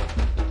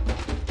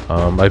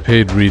 I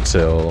paid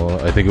retail.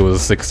 I think it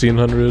was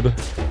 1,600.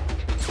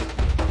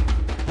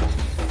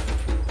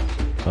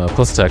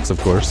 Plus tax, of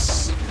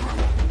course.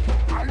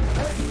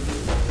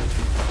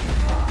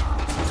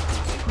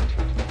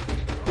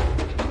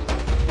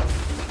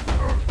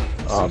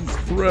 Ah,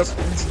 crap.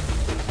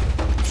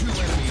 Two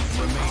enemies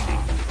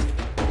remaining.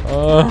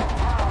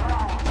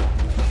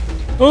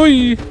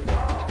 Oi!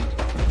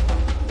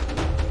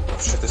 Oh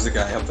shit, there's a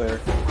guy up there.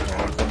 Oh,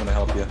 I'm coming to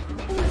help you.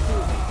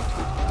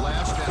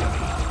 Last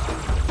enemy.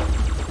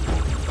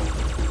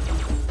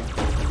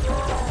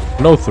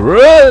 No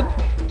threat!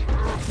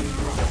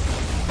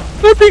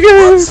 Happy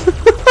guys!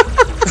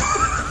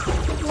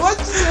 What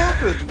just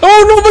happened?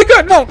 Oh no, my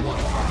god, no!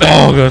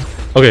 Oh god.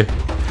 Okay.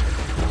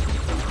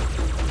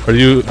 Are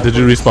you? Did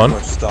you Too respawn?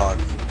 much stock.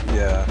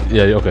 Yeah.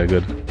 Yeah. Okay.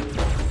 Good.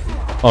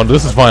 Oh,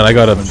 this is fine. I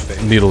got a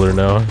needler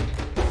now. Into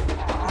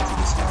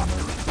this hammer.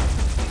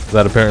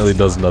 That apparently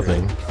does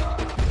nothing.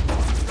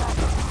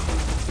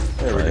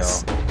 There we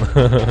Nice. go.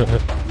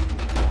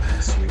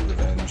 Sweet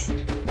revenge.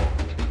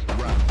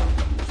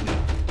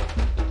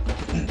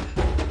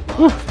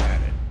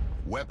 Added.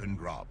 Weapon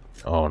drop.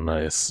 Oh,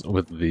 nice.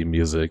 With the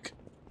music.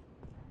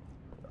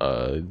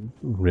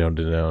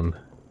 Rounded down.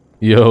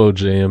 Yo,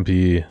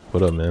 JMP.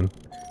 What up, man?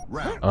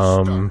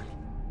 Round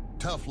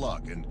Tough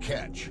luck and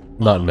catch.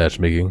 Not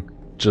matchmaking.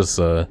 Just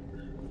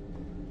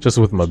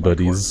with my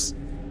buddies.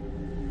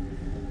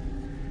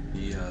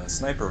 The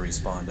sniper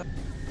respawned.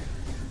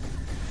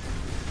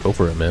 Go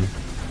for it, man.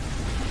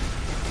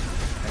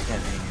 I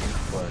can't aim you,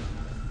 but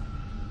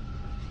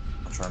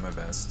I'll try my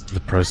best. The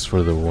price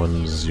for the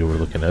ones you were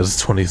looking at is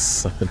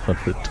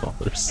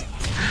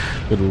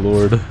 $2,700. Good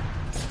lord.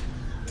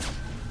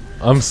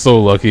 I'm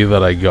so lucky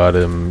that I got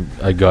him.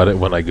 I got it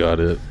when I got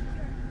it.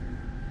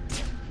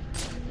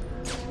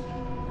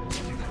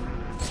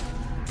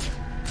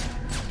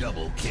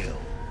 Double kill.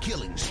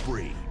 Killing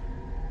spree.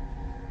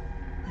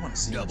 I want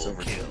to see what's Double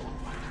over kill.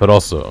 But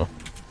also,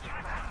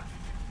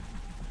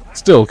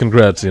 still,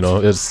 congrats, you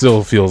know, it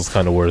still feels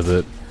kind of worth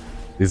it.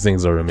 These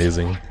things are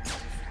amazing.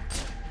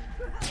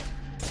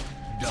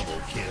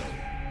 Double kill.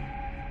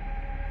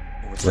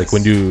 What's Like this?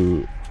 when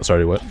you...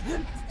 Sorry, what?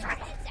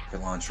 The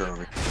launcher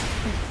over.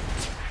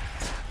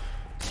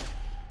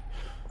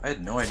 I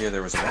had no idea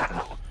there was a weapon.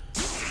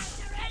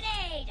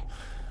 Grenade!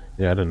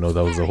 Yeah, I didn't know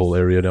that was the whole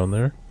area down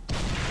there.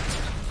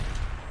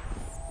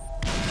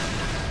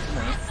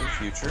 No, for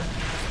future.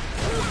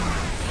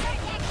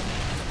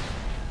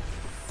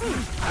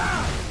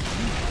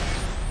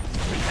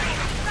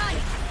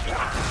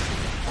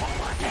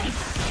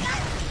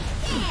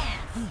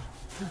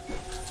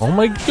 Oh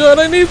my god,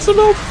 I need some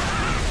help!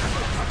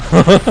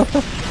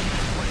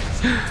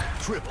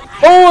 Triple.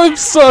 Oh, I'm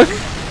stuck!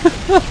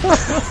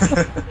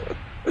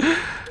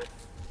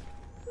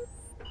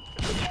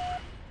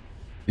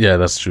 Yeah,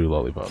 that's true,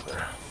 Lollipop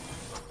there.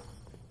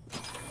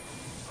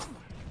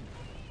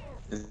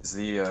 Is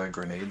the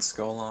grenade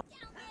skull on?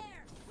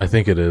 I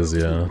think it is,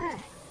 yeah.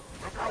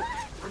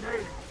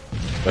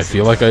 I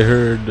feel like I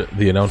heard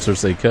the announcer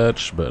say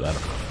catch, but I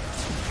don't know.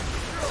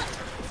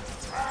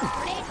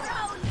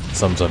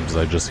 Sometimes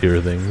I just hear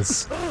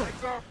things.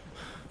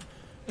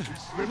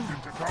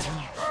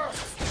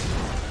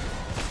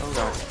 Oh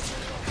god.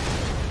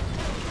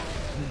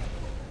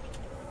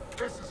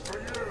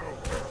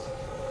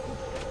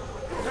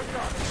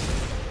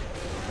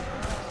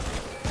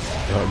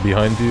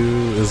 Behind you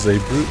is a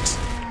brute.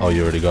 Oh,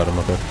 you already got him,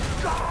 okay.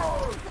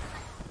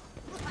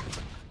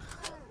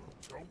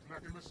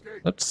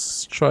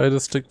 Let's try to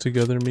stick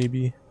together,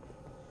 maybe.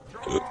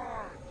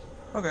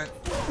 Okay.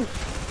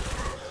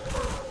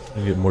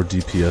 And get more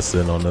DPS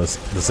in on us.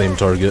 The same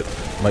target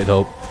might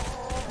help.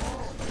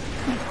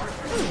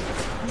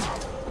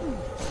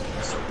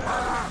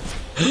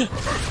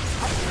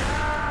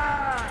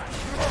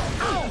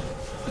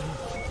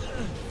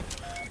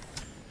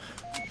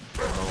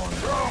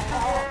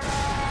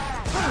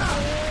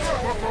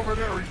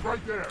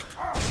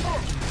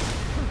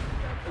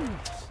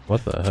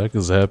 What the heck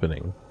is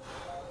happening?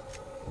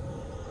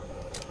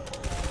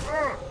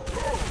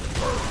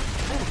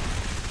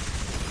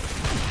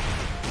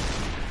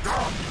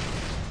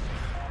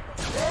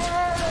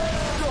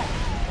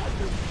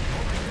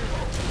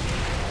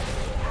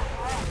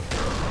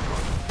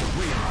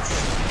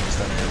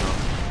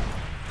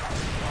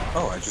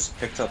 Oh, I just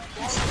picked up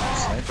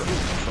sniper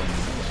from.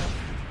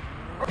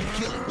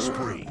 Killing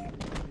spree.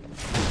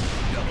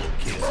 Double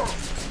kill.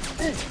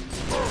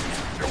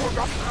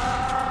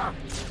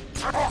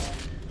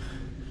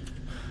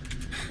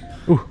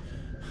 Ooh,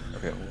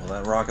 Okay, well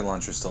that rocket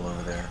launcher's still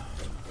over there.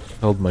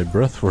 held my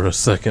breath for a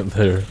second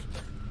there.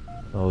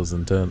 That was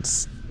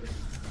intense.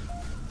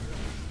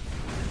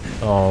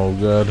 Oh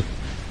god.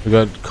 We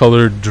got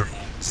colored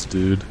drones,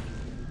 dude.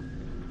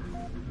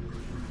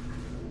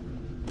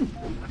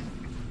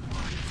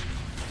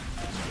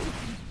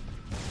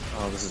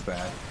 Oh, this is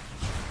bad.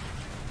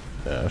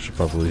 Yeah, I should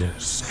probably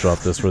just drop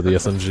this for the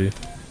SMG.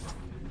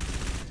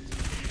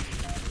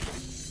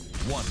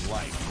 One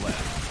life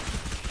left.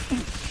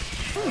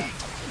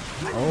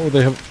 Oh,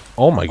 they have...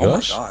 Oh my Oh my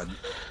gosh. god.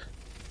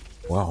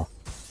 Wow.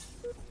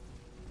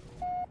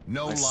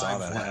 No I saw life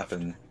that left.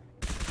 happen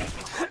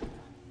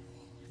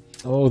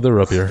Oh, they're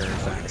up here. very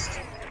fast.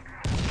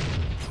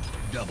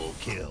 Double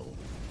kill.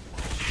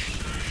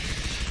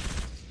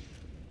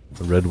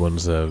 The red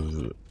ones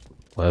have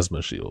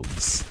plasma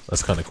shields.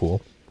 That's kind of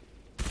cool.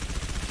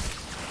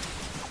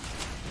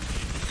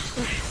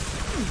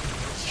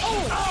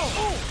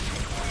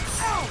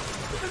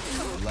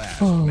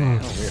 Last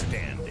man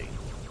standing.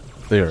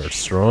 They are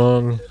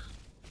strong.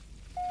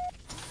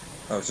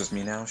 Oh, it's just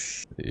me now?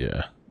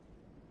 Yeah.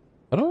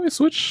 How do I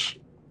switch?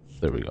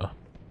 There we go.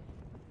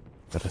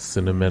 Got a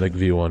cinematic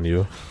view on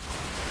you.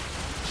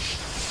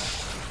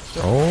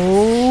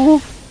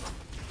 Oh!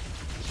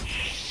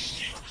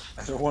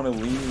 I don't want to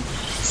leave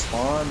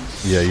spawn.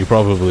 Yeah, you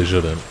probably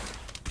shouldn't.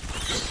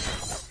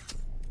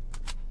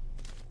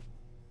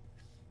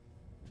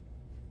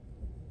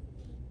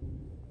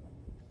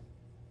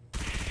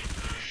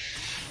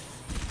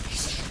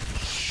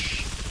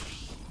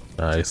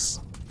 Nice.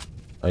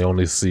 I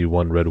only see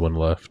one red one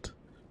left.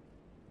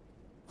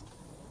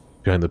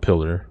 Behind the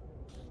pillar.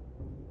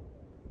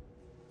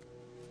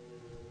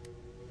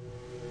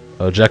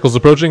 Jackal's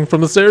approaching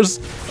from the stairs.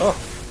 Oh!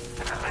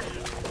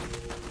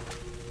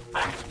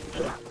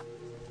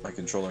 My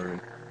controller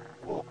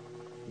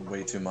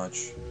way too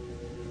much.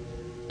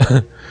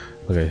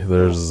 Okay,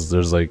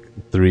 there's like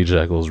 3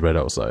 jackals right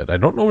outside. I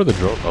don't know where the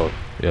drone. Oh,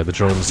 yeah, the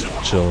drone's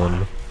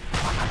chilling.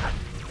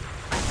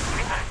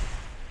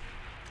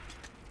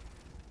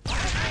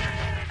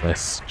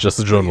 Nice, just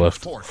the drone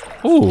left.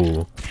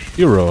 Ooh,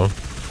 hero.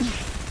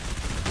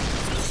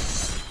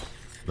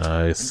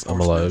 Nice,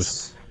 I'm alive.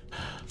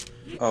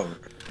 Oh,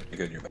 you're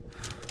good, you're back.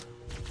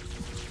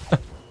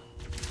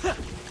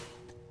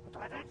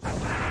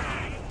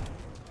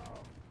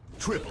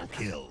 Triple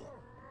kill.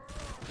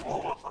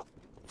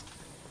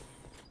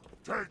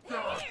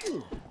 Get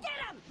him!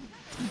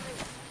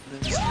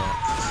 This is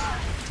not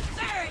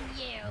Burn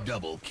you!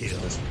 Double kill.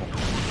 this point.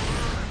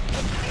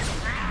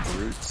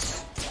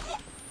 Brutes.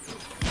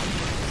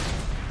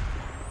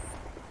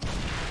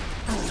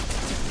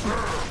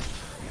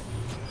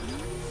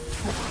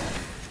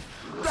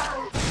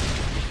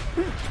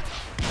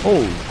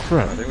 Oh I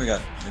crap! think we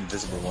got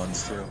invisible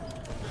ones too.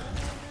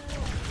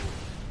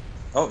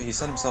 Oh, he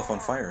set himself on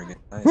fire again.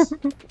 Nice.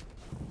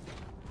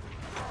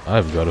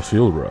 I've got a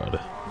field rod.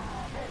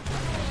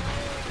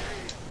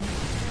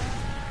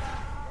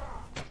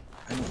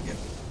 I need to get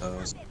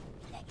those.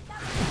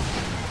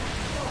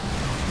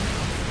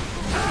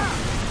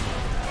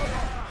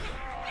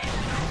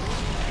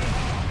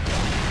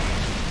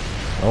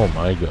 Oh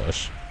my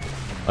gosh,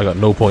 I got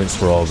no points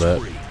for all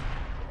that.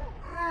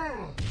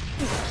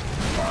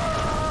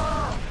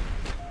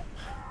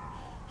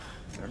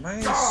 Are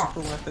my super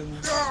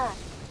weapons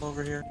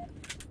over here?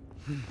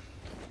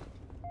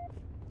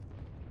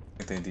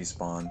 I think they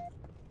despawn.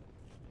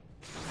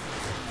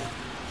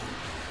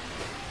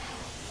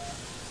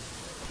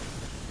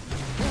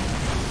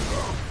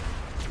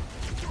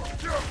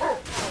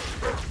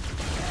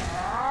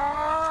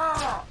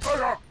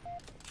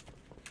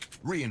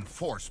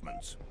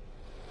 Reinforcements.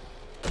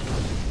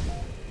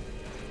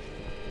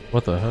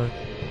 What the heck?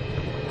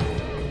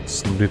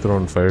 Somebody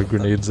throwing fire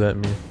grenades at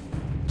me?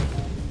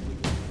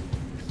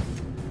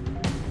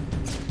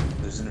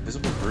 There's an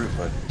invisible group,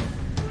 but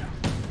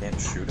can't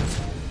shoot it.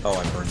 Oh,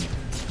 I burned.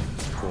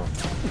 Cool.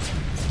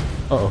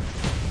 Uh oh.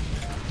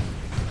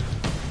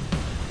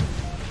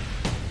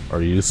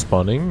 Are you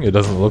spawning? It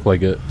doesn't look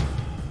like it.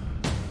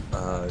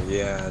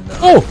 Yeah, no,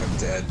 Oh! I think I'm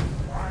dead.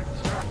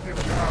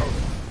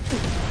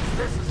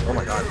 Oh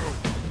my god.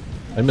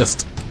 I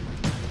missed.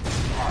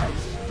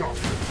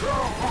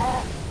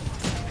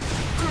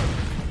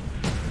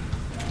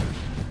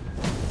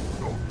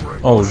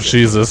 Oh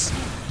Jesus.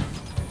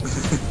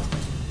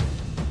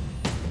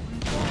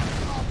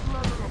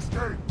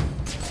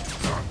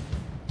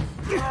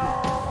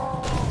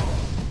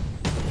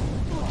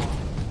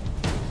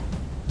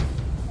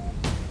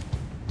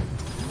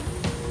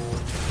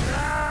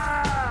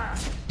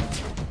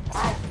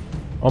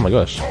 Oh my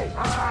gosh.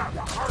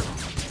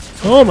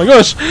 Oh my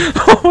gosh.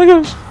 Oh my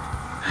gosh.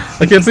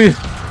 I can't see.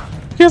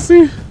 I can't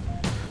see.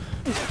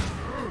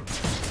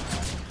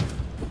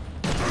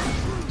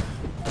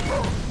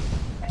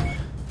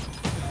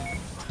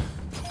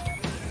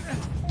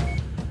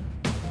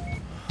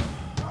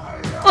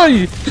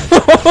 Ay.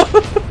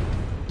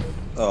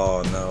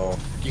 Oh no.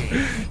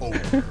 Game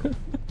over.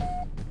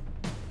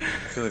 I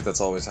feel like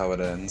that's always how it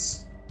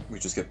ends. We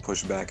just get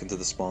pushed back into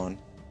the spawn.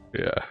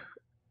 Yeah.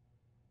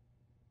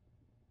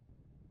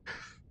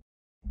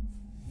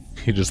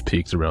 He just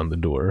peeked around the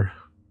door.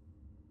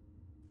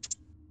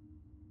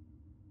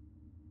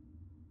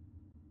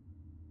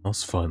 That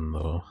was fun,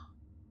 though.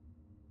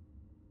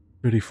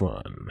 Pretty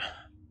fun.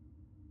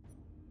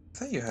 I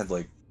thought you had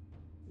like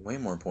way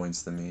more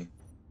points than me.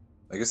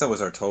 I guess that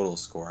was our total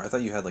score. I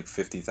thought you had like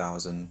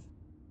 50,000.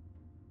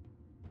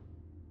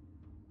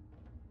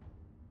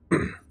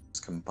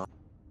 Combined.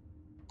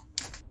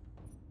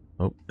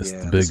 Oh, it's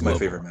Yeah, the this big is my level.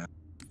 favorite map.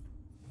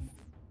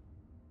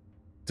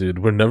 Dude,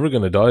 we're never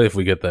gonna die if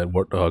we get that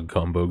warthog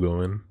combo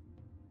going.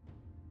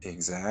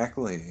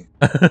 Exactly.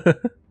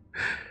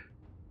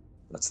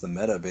 That's the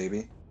meta,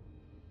 baby.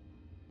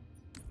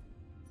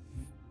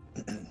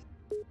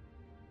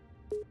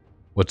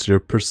 What's your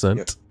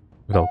percent,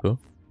 Velko?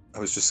 I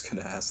was just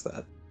gonna ask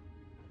that.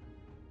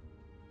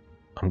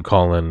 I'm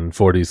calling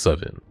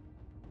 47.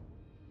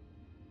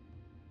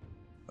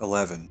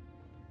 11.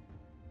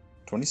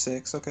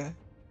 26, okay.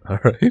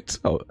 Alright,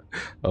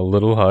 a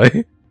little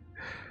high.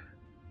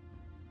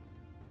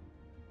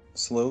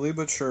 Slowly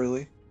but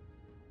surely.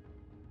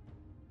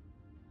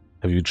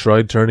 Have you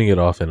tried turning it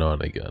off and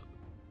on again?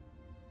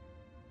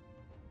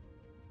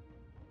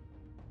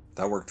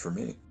 That worked for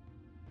me.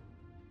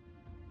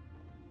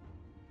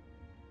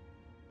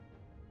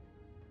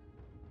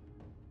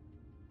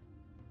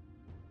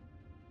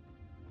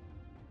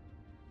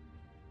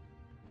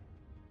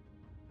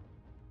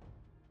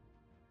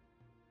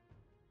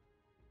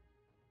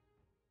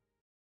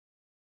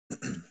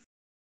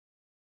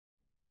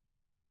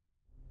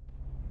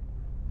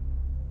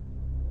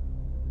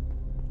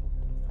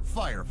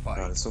 Firefight.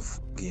 God, it's so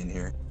foggy in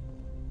here.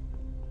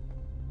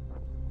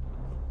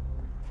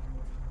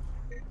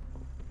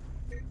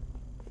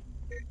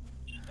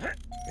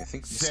 I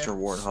think Set, Mr.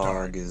 Warthog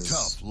start, is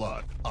tough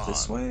luck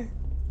this on. way.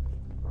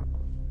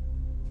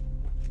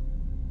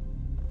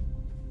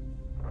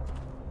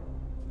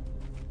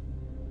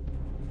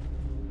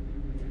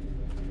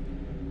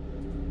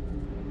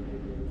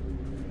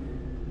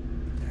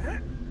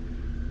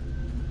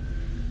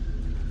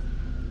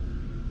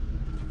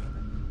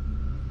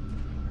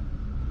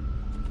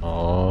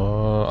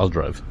 I'll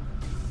drive.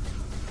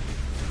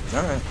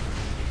 Alright.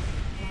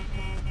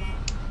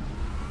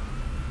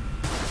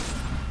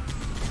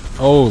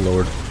 Oh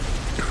lord.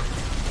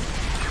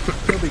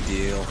 No big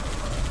deal.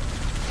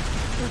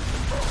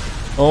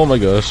 Oh my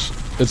gosh.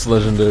 It's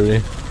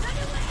legendary.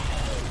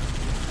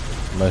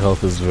 My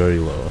health is very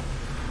low.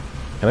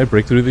 Can I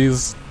break through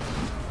these?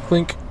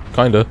 Clink.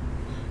 Kinda.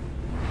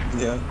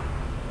 Yeah.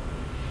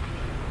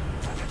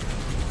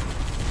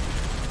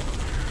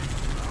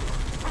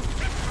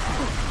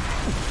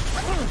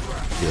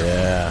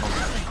 Yeah.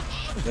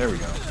 There we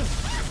go.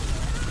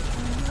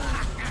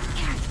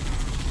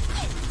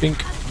 Pink.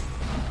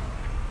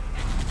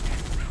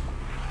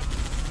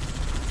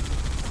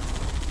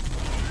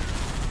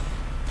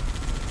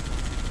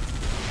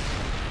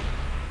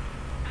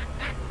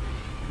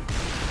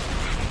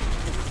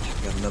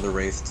 Got another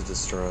wraith to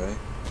destroy.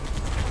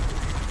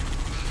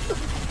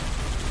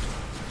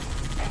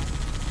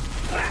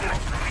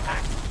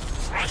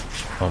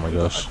 Oh my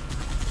gosh.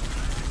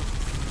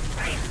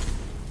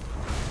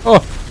 Oh!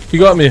 He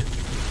got me!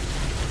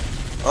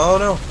 Oh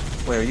no!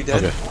 Wait, are you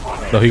dead?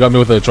 Okay. No, he got me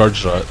with a charge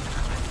shot.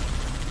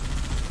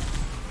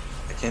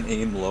 I can't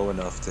aim low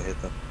enough to hit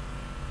them.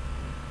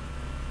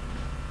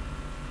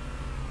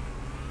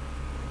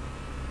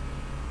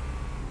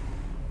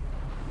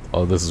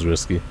 Oh, this is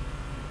risky.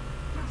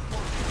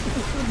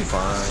 It'll be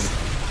fine.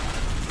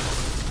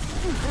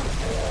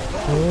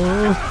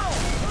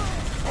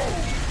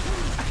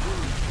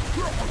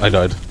 I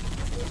died.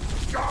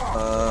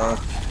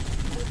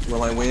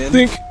 Will I win?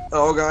 Think.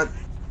 Oh god.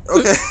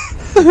 Okay.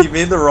 You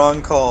made the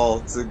wrong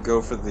call to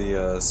go for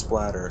the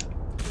splatter.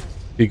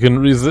 He couldn't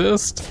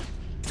resist.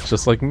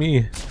 Just like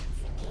me.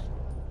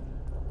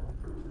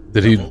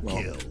 Did he...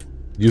 Kill.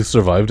 You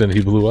survived and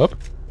he blew up?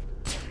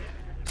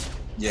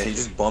 Yeah, he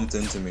just bumped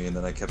into me and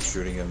then I kept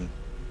shooting him.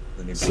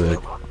 Then he blew Sick.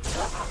 up.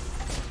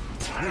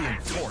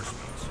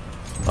 Reinforcements.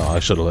 Oh, I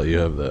should have let you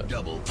have that.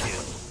 Double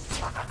kill.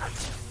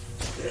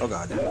 Oh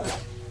god.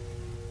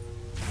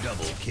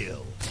 Double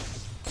kill.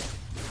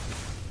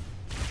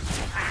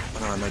 Oh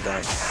no, I might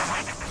die.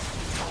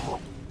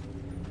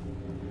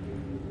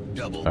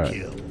 Double Alright.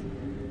 kill.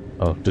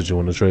 Oh, did you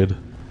want to trade?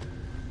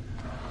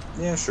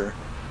 Yeah, sure.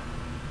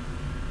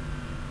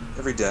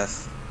 Every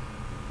death.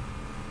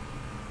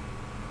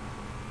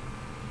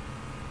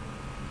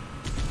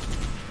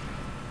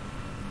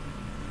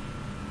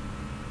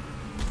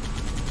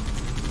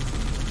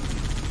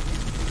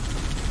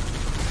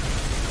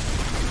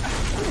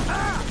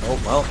 Oh,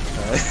 well.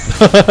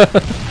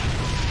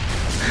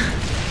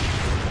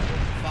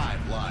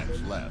 5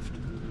 lives left.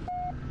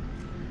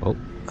 Well,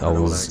 I don't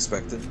know what I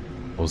expected.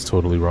 I was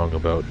totally wrong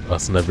about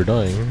us never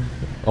dying.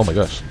 Oh my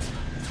gosh.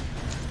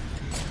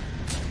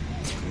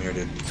 Come here,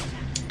 dude.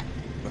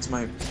 What's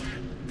my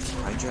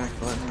hijack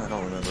button? I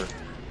don't remember.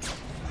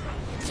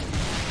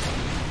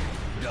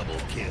 Double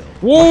kill.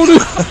 Whoa,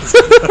 dude!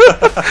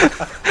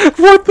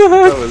 What the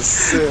That heck? was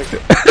sick.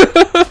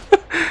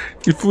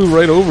 He flew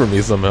right over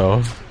me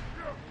somehow.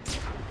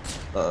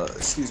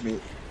 Excuse me.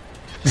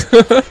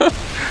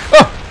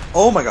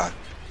 Oh my god.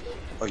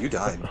 Oh, you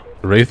died.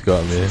 Wraith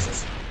got me.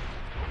 Jesus.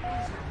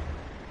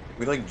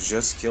 We like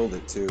just killed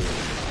it too.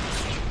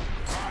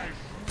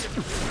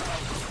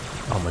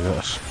 Oh my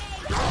gosh.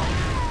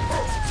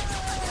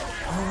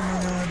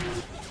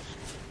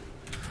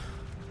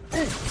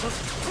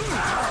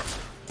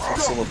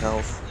 Full of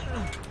health.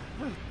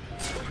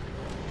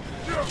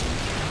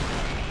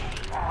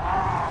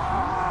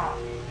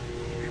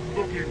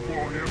 Looking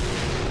for him.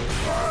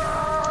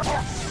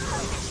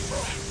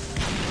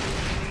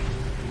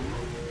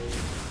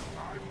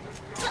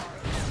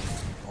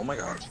 Oh my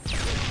god.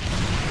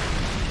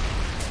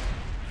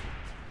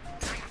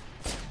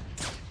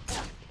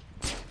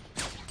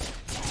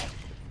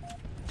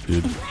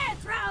 Dude.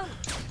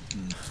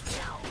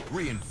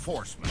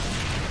 Reinforcement.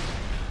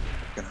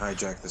 I can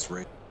hijack this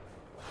raid.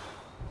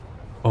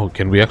 Oh,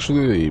 can we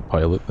actually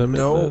pilot them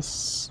No. in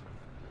this?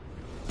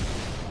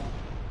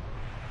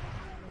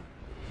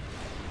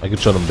 I could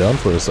shut them down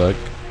for a sec.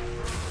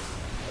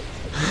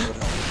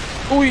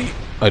 Oi!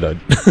 I died.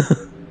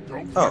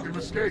 Don't Oh. let him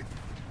escape.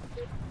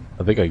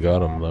 I think I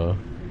got him though.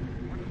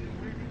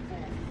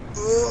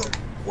 Ugh,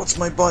 what's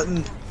my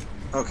button?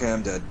 Okay,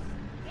 I'm dead.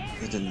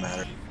 It didn't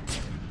matter.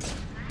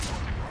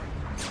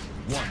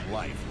 1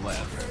 life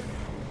left.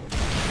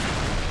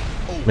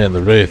 Man,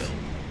 the Wraith.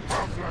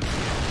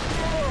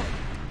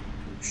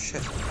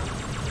 Shit.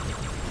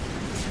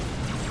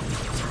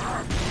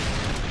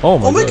 Oh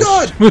my, Oh my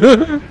gosh.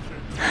 god!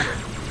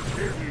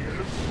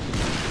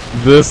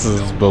 This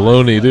is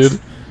baloney, dude.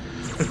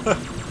 Alright,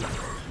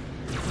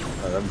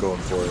 I'm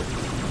going for it.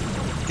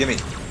 Gimme. Oh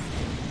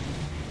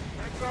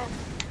my god,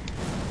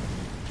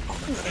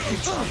 I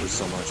hate choppers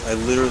so much. I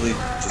literally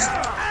just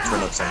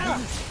turn upside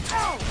down.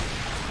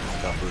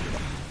 Got booted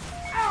up.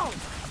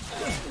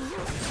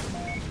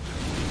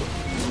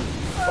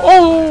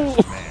 Oh!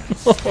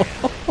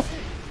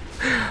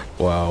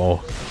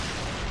 Wow.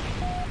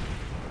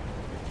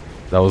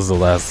 That was the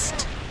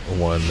last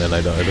one, and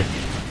I died.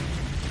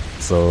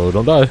 So,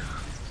 don't die.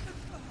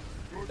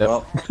 Yep.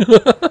 Well,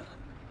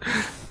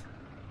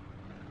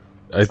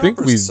 I think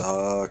Choppers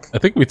suck. I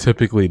think we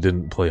typically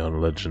didn't play on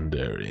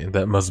legendary.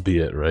 That must be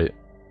it, right?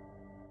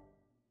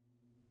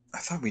 I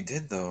thought we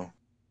did though.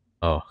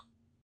 Oh,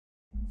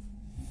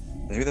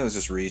 Maybe that was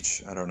just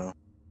reach. I don't know.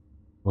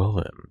 well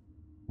then,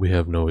 we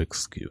have no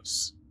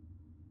excuse.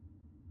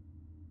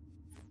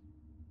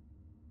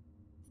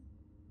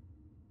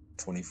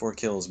 24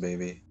 kills,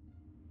 baby.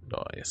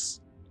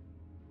 Nice.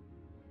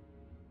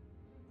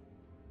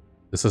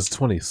 It says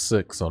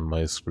 26 on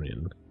my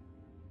screen.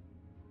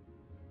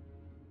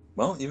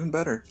 Well, even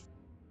better.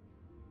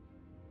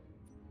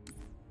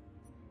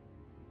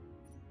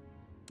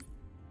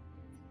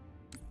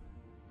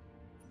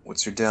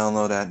 What's your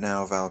download at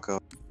now, Valco?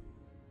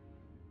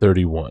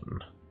 31.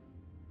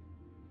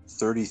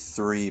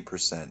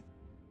 33%.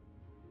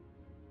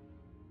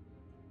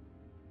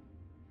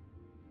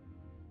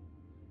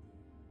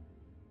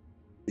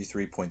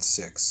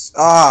 33.6.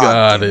 Ah,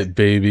 Got damn it,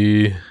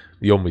 baby.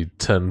 You owe me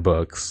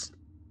 $10.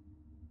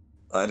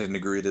 I didn't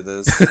agree to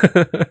this.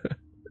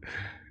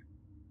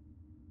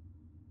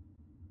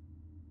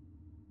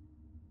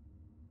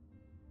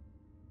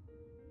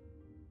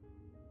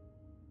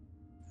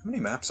 How many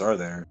maps are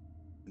there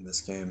in this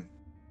game?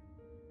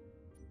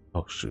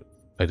 Oh shoot,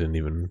 I didn't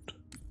even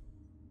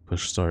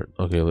push start.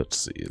 Okay, let's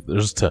see.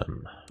 There's 10.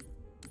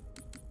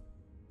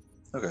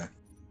 Okay. Are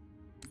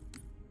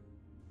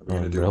we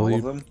gonna do all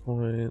of them?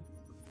 Point.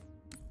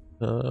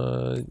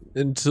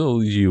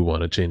 Until you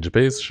want to change the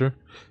pace, sure.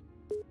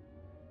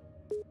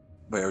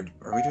 Wait,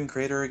 are we doing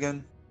crater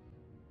again?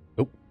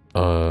 No.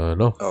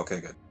 Oh,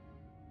 okay, good.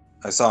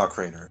 I saw a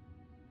crater,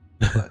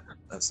 but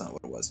that's not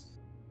what it was.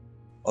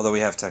 Although we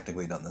have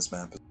technically done this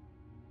map.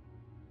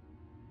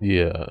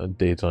 Yeah,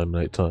 daytime,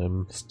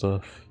 nighttime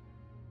stuff.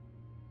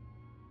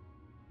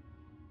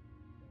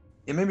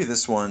 Yeah, maybe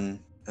this one,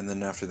 and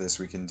then after this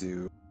we can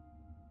do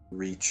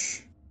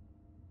reach.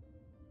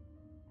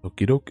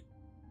 Okie doke.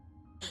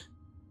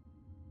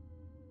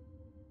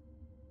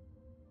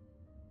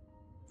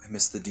 I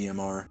missed the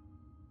DMR.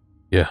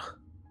 Yeah.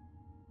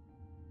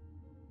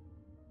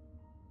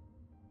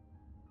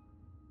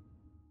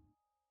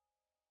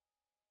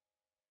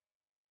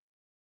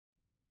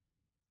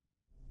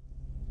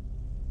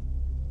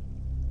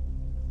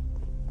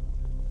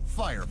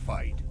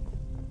 Firefight.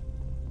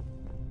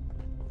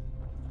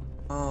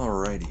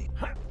 Alrighty.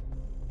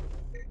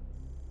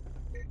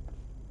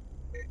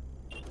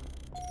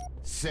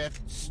 Set,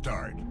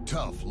 start.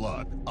 Tough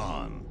luck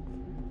on.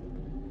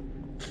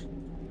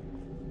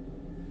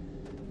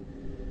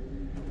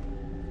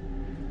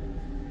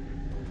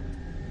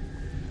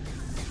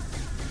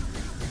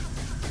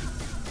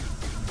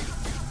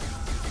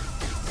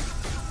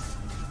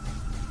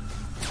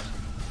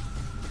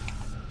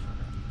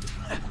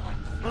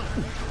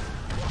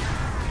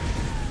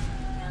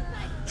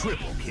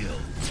 Triple kill.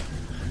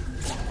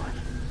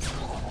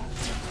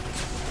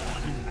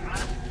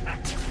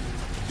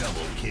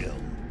 Double kill.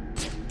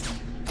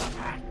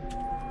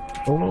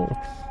 Oh no.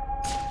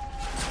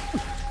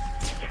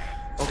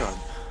 Oh god.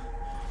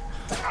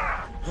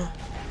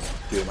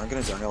 Dude, am I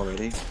gonna die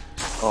already?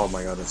 Oh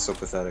my god, that's so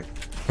pathetic.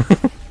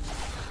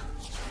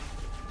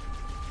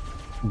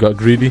 Got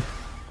greedy?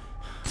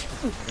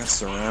 I got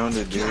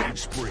surrounded, dude.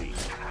 Spree.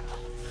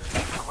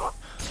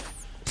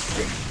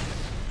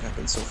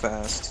 Happened so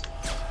fast.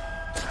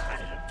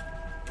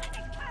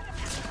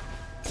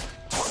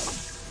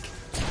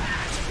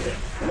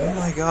 Oh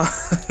my god.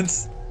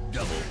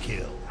 Double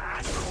kill.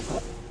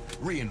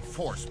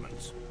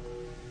 Reinforcements.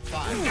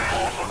 5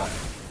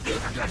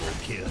 left. Double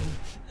kill.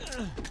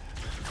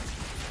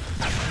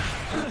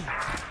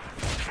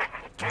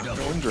 Double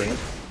Going great.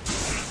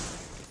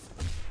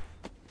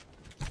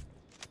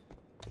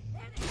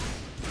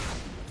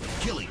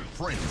 killing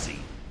frenzy.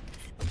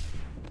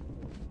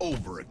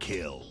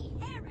 Overkill.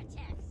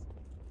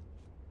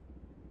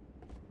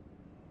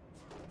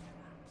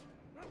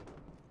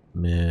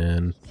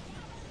 Man.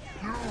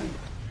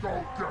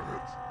 Don't get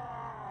it.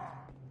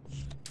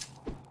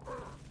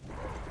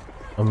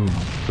 I'm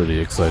pretty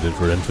excited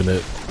for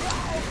Infinite.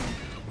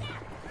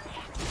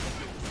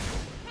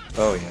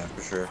 Oh yeah,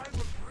 for sure.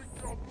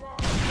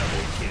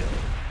 Double kill.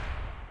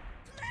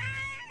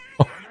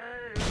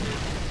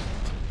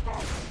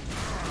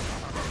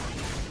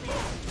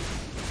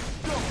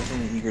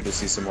 I'm eager to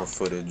see some more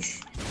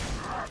footage.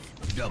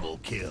 Double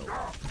kill.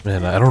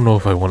 Man, I don't know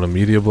if I want a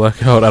media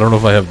blackout. I don't know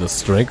if I have the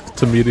strength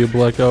to media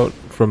blackout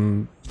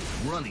from...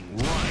 Running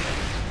riot.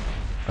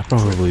 I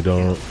probably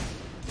don't.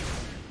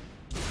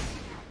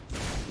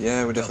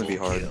 Yeah, it would definitely be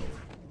Double hard. kill.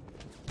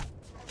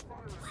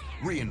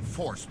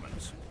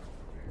 Reinforcements.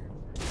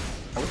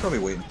 I would probably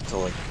wait until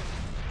like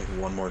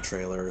one more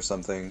trailer or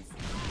something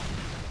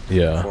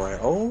Yeah, before I.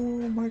 Oh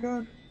my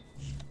god.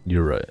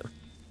 you're right.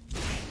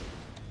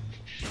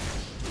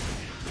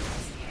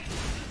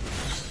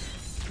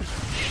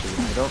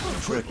 I don't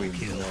think we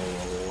know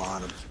a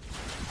lot of.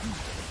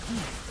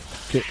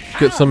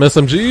 Get some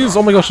SMGs?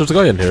 Oh my gosh, there's a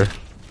guy in here.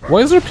 Why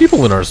is there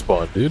people in our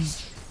spawn, dude?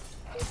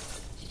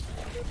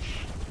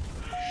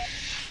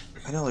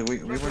 I know, like we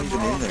weren't even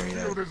in there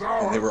yet,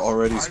 and they were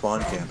already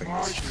spawn camping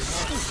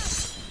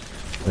us.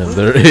 And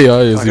their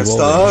AI is I got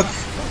evolving.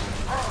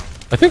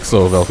 stuck. I think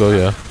so, Velko,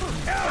 yeah.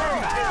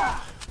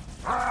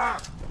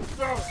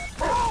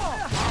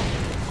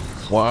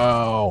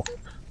 Wow.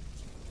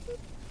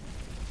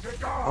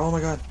 Oh my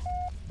god.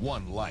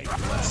 One life That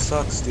left.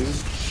 sucks, dude.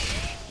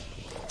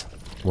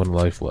 One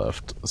life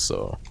left,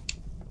 so...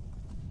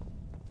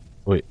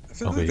 Wait, I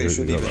feel okay, like they you're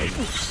shouldn't even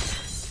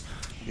alive.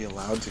 be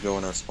allowed to go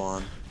in our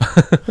spawn.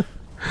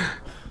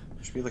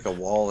 Should be like a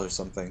wall or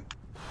something.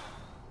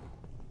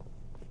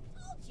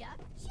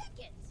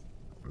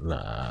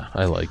 Nah,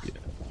 I like it.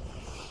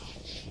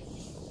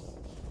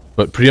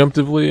 But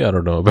preemptively, I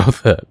don't know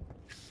about that.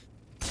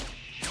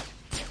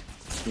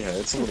 Yeah,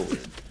 it's a little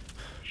weird.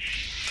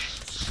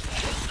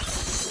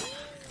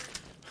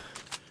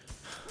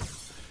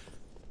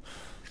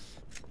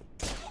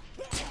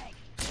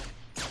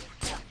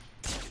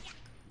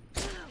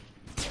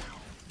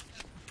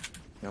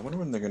 Yeah, I wonder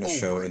when they're gonna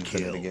show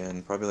Infinite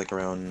again. Probably like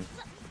around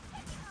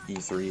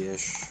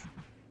E3-ish.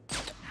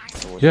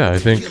 Yeah, I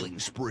think Killing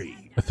spree.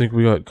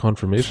 we got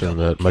confirmation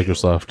that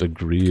Microsoft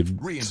agreed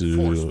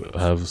to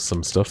have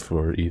some stuff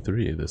for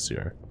E3 this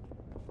year.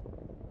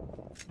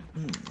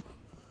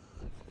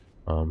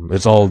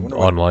 It's all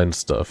online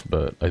stuff,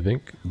 but I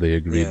think they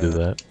agreed to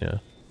that. Yeah.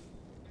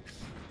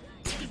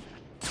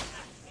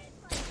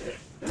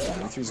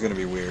 E3's gonna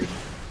be weird.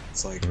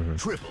 It's like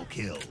Triple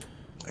kill.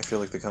 I feel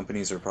like the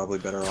companies are probably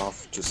better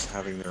off just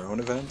having their own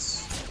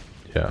events.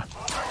 Yeah.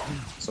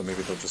 So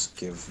maybe they'll just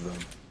give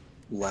the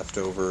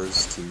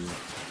leftovers to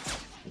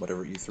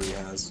whatever E3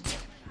 has.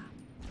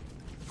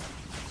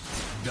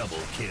 Double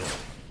kill.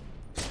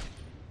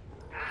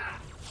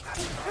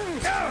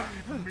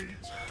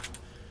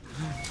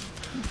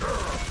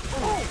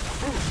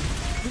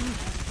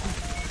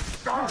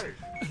 Die!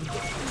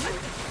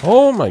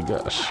 Oh my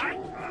gosh.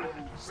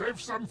 Save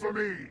some for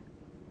me!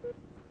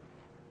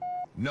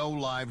 No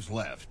lives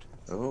left.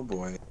 Oh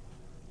boy.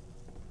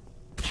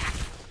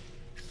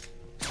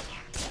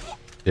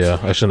 Yeah,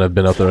 I shouldn't have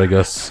been up there, I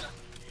guess.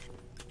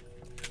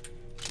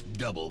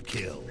 Double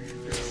kill.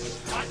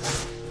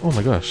 Oh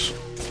my gosh.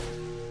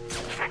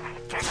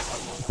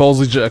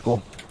 Ballsy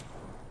Jackal.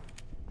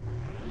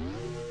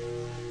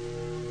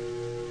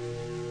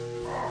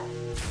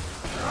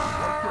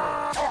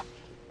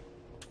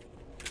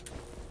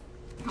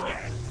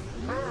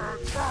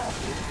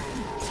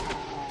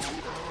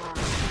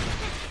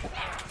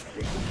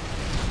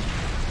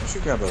 I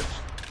should grab a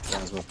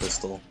plasma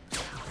pistol.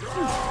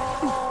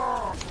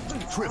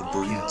 Triple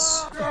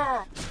Boots.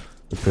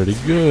 They're pretty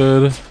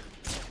good.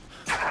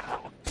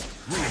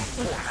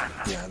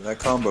 Yeah, that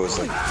combo is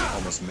like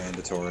almost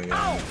mandatory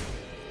on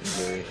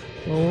very.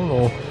 Oh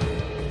no.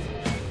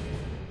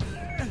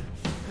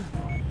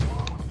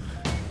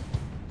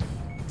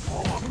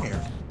 Come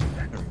here.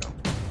 There we go.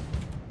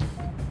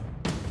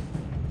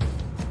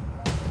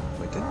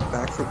 Wait, didn't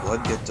Back for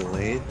Blood get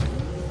delayed?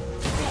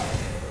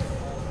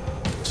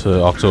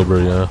 To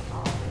October, yeah.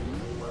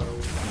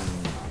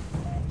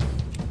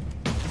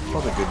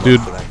 Probably good Dude.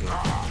 luck for that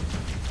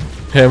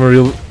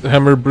game.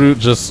 Hammer Brute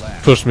just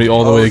pushed me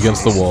all the way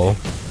against the wall.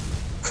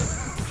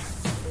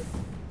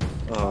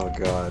 Oh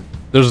god.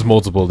 There's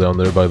multiple down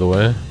there, by the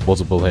way.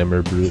 Multiple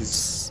Hammer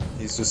Brutes.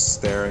 He's just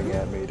staring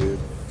at me, dude.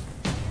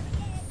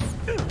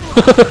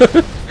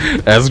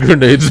 As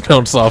grenades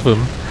bounce off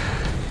him.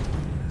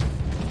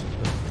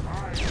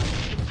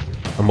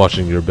 I'm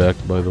watching your back,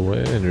 by the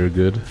way, and you're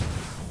good.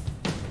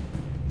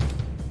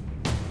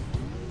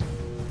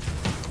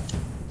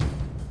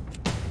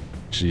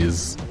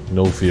 Jeez,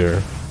 no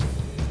fear.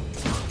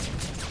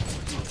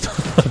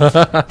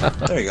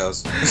 There he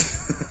goes.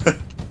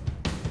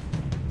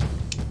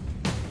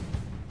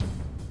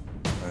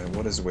 Alright,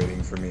 what is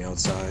waiting for me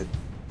outside?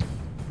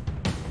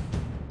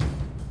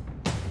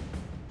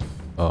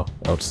 Oh,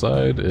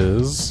 outside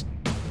is...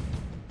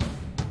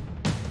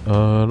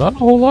 not a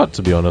whole lot,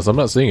 to be honest. I'm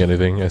not seeing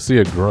anything. I see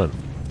a grunt.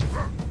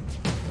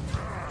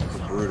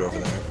 The brood over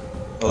there.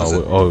 Oh, is it?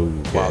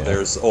 okay. Wow,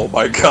 there's... Oh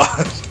my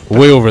god!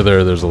 Way over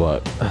there's a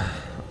lot.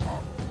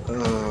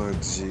 Oh,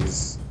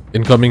 jeez.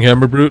 Incoming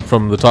Hammer Brute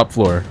from the top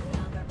floor.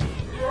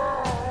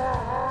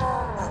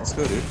 Let's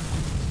go, dude.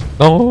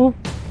 Oh!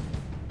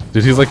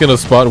 Dude, he's like in a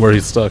spot where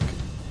he's stuck.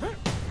 Well,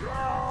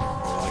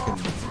 I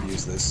can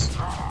use this.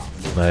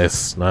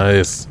 Nice,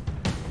 nice.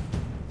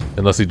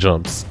 Unless he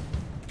jumps.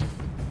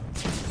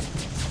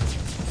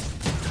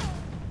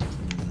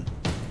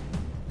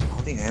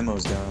 All the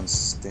ammo's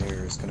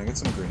downstairs. Can I get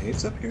some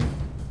grenades up here?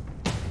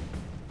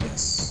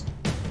 Yes.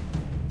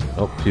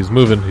 Oh, he's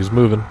moving, he's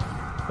moving.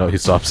 No, he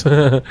stops.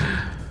 Oh,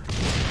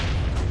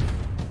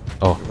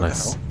 What the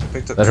nice. hell? I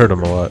picked up That two hurt him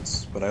a lot.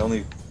 grenades, but I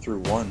only threw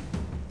one.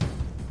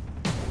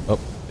 Oh,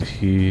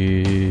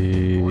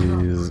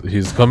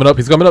 he's coming up,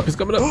 he's coming up, he's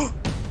coming up!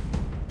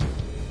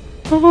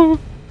 Oh.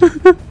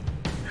 What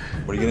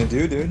are you gonna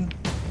do, dude?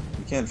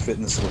 You can't fit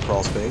in this little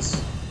crawl space.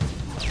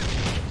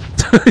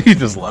 He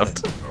just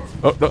left.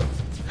 Oh, no.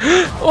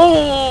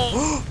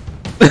 Oh!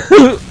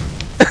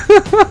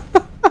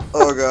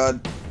 Oh god.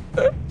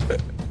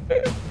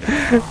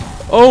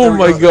 Oh we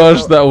my go.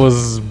 gosh, that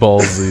was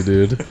ballsy,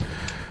 dude.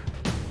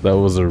 That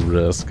was a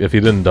risk. If he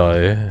didn't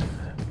die,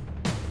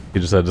 he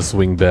just had to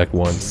swing back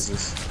once.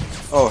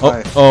 Jesus. Oh,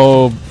 hi.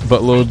 Oh,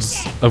 buttloads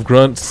of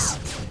grunts.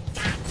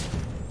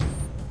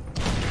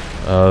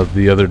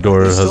 The other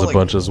door There's has still, a like-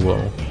 bunch as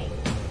well.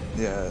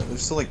 Yeah,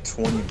 there's still like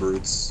 20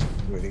 brutes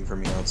waiting for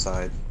me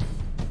outside.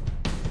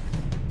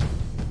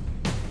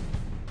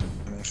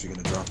 I'm actually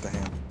gonna drop the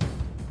ham.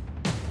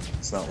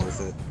 It's not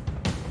worth it.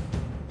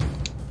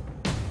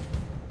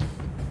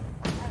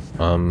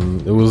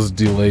 It was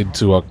delayed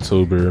to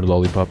October,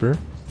 Lollipopper.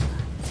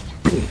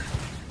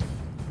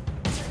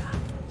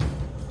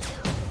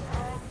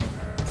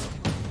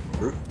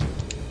 Brute?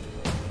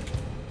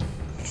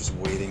 They're just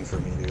waiting for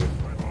me, dude.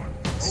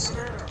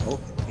 Oh,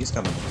 he's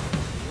coming.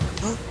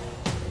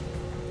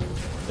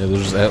 Yeah,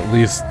 there's at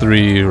least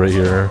 3 right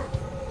here.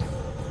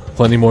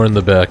 Plenty more in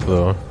the back,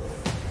 though.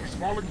 He's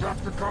falling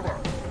back to cover.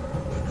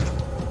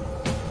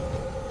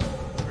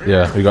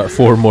 Yeah, we got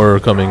 4 more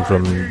coming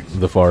from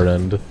the far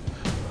end.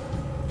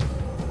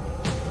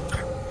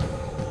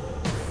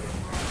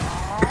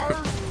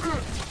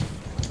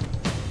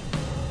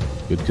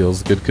 Good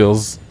kills, good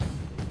kills.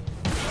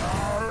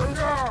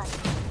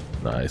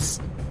 Nice.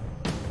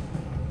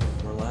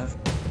 We're alive.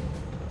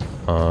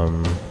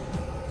 I'm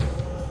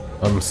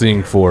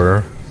seeing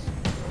 4.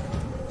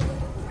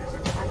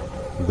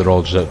 They're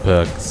all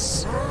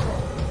jetpacks.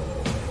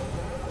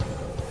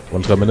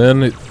 One's coming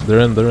in. They're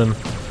in. They're in.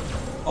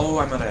 Oh,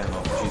 I'm out of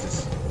ammo.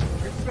 Jesus.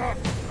 It's not.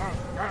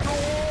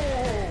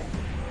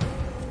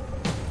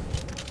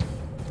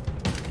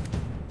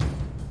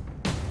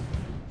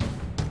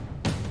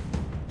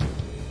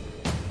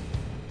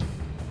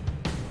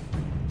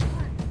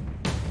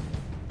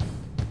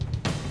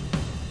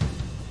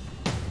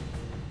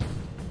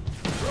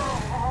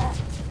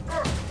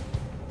 No!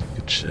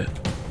 Good shit.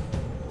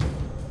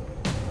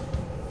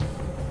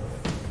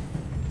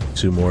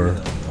 2 more.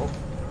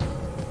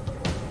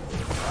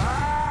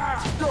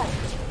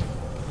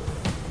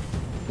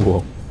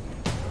 Whoa.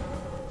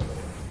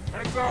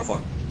 Heads Oh, up!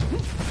 fuck.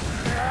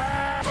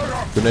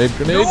 Grenade,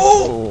 grenade! No!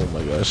 Oh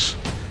my gosh.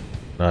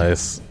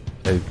 Nice.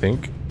 I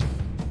think.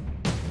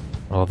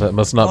 Oh, that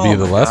must not be Oh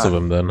the my last God. of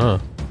them then, huh?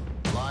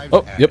 Live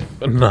Oh, yep.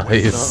 action.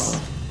 Nice.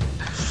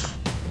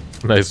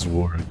 Nice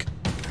work.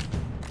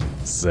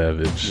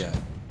 Savage. Yeah.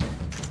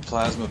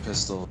 Plasma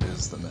pistol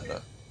is the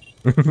meta.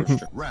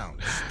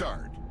 Round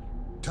start.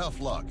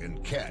 Tough luck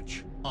and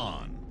catch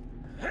on.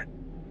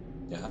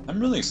 Yeah, I'm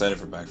really excited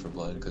for Back 4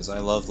 Blood because I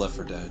love Left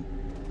 4 Dead.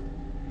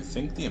 I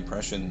think the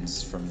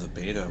impressions from the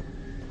beta were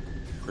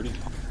pretty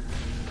from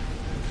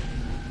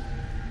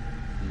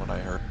what I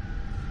heard.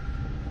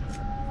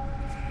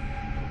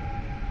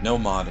 No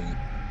modding.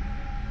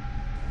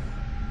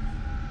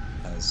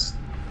 As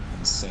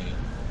insane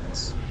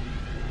as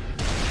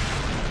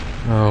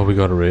Oh, we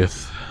got a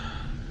Wraith.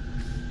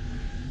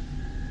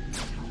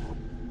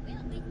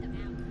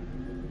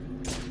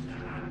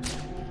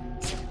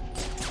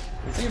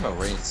 the thing about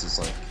Wraiths is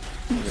like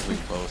if we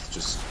both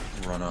just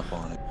run up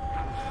on it.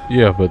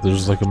 Yeah, but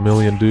there's like a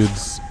million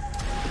dudes.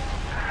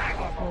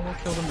 Well, we'll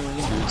kill the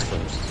million dudes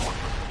first.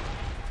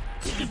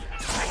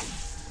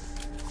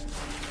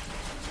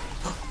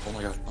 Oh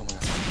my god, oh my god.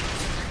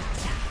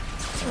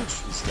 Oh,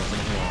 she's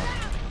definitely on.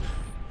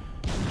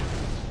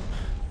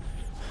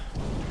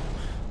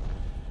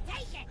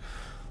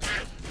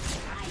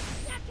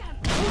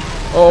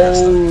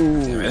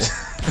 Oh! Damn it.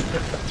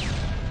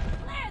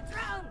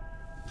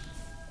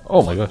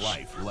 Oh my gosh.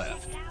 Life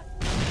left.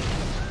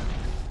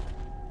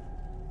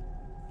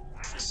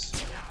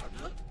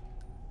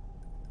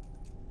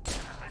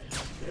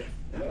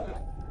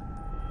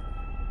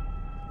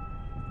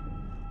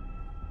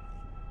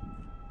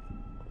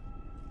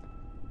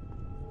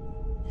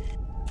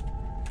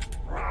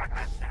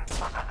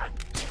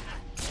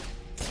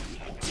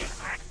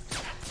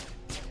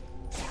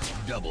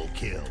 Double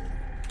kill.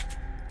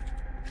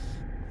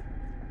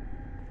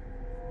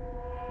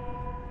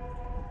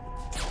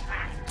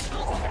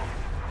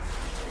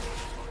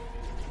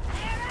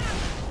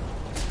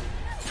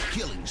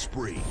 Killing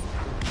spree.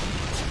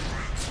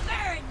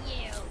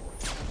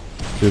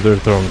 Dude, they're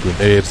throwing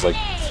grenades like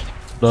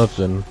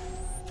nothing.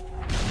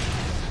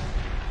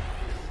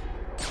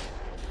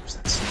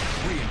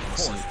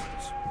 Reinforcements.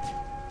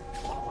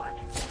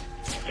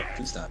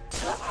 Please die.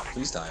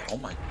 Please die. Oh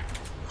my.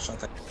 I shot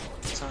that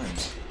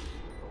times.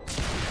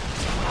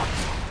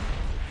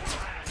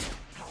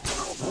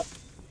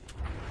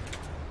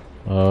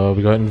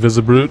 We got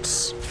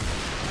Invisibrutes.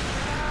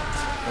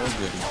 Oh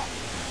goody.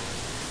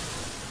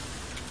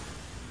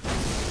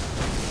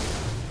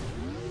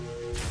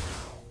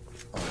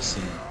 Oh, I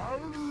see him.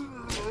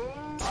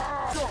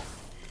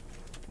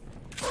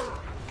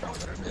 Oh,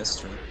 that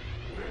missed me.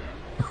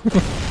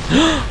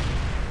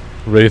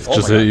 Wraith Oh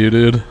just my hit God. you,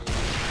 dude.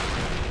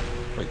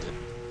 Wait,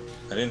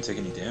 I didn't take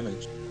any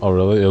damage. Oh,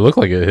 really? It looked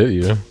like it hit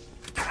you.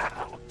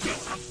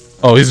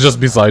 Oh, he's just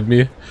beside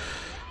me.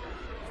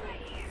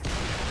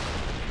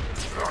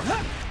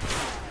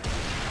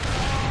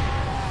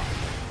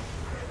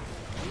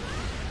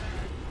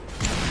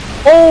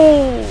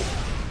 Oh!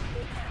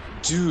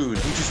 Dude,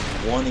 he just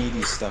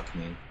 180 stuck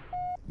me.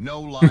 No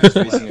lies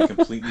Facing a left.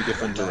 completely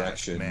different Last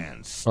direction. man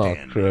Oh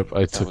standing. crap! I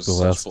That took was the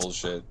such last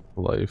bullshit.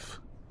 life.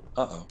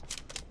 Uh-oh.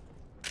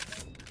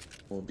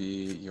 Will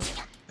be your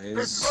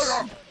It's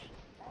eyes. lit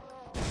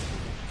up!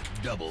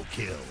 Double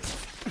kill.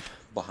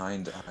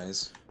 Behind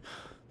eyes.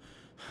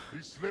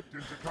 He slipped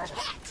into cover.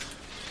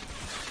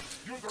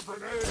 Use a There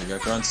grenade! you go,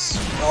 grunts.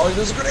 Oh,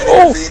 there's a grenade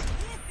at your feet!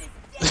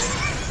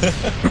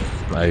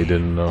 I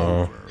didn't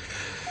know.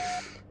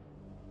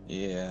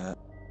 Yeah.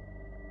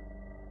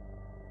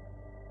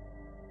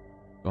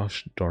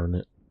 Gosh darn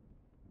it!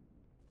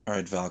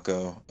 Alright,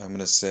 Valko. I'm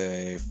gonna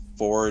say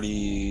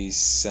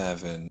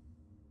 47%.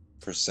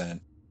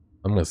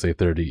 I'm gonna say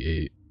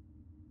 38.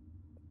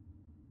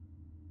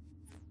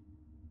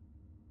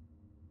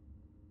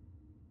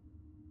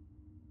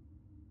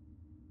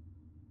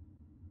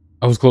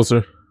 I was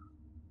closer.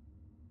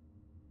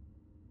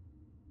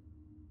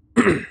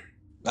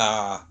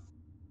 Ah.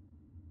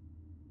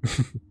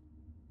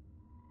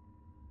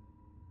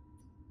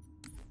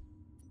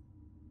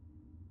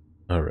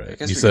 All I right.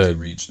 guess You we can said do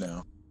reach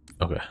now.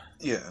 okay.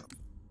 Yeah.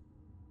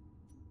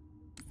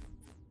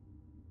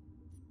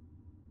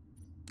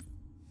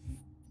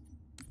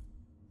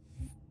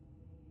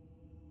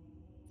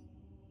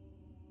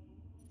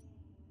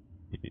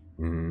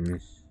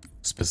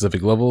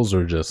 Specific levels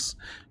or just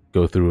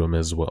go through them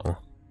as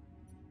well?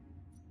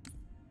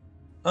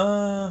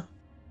 I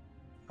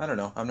don't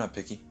know. I'm not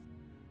picky.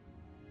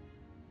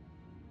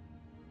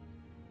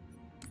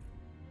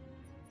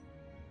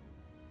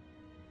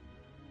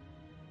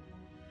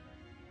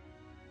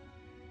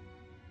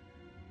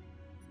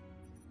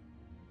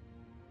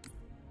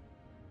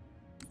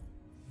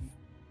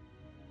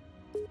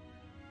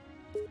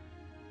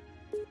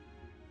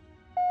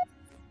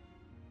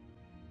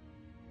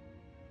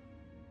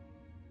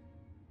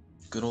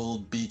 Good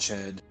old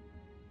beachhead.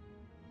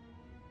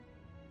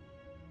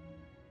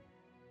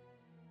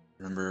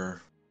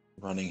 Remember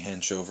running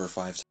hench over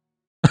 5 times?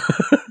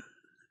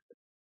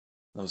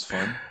 That was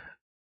fun.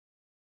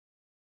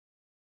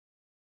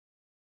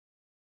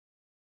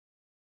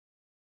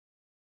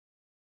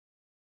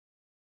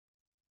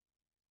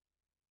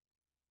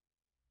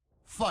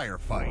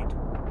 Firefight.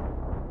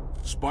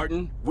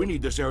 Spartan, we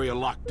need this area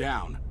locked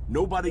down.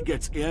 Nobody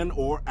gets in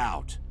or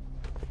out.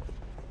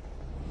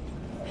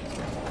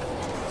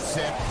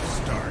 Set.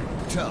 Start.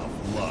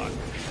 Tough luck.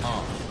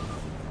 On.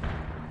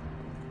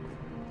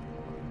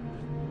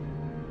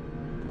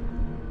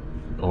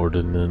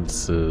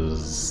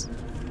 Ordinances.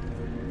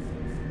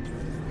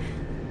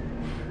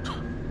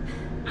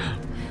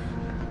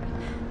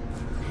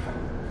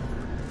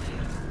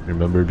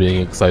 Remember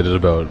being excited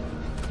about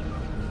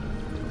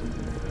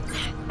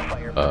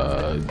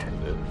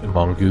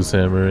mongoose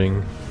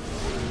hammering,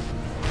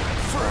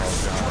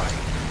 First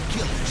strike.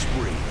 Killing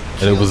spree.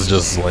 and it was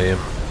just lame.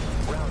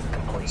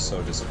 I was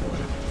so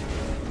disappointed.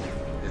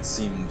 It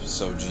seemed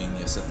so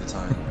genius at the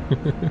time.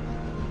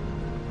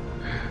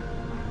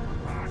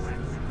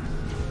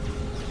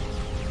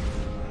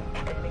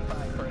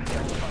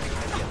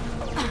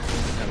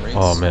 And rates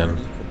Oh, man.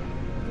 already-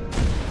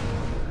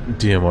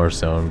 DMR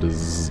sound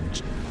is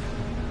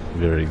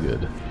very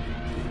good.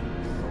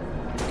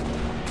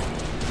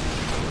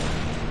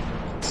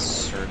 It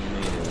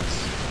certainly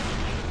is.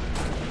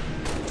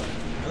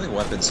 I think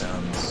weapon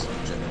sounds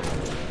in general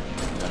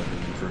got a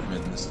big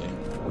improvement in this game.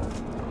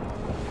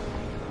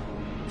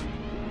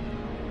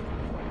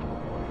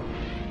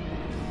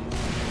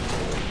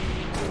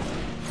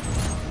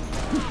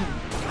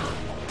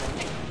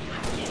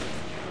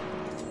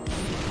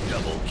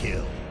 Double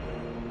kill.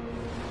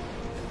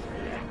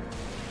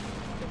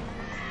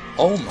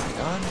 Oh my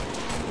god.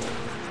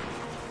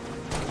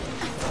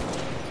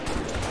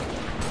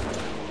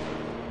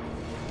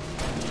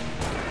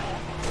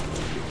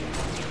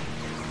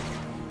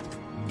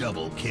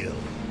 Double kill.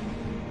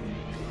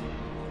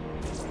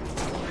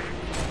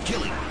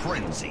 Killing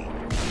frenzy.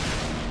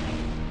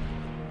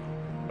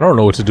 I don't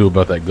know what to do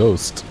about that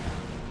ghost.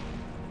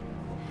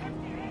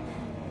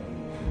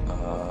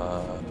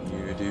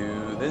 You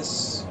do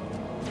this.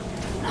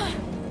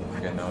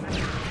 Okay, no,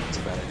 it's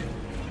a bad idea.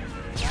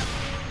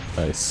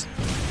 Nice.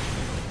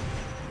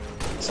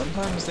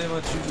 Sometimes they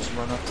let you just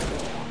run up to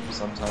them.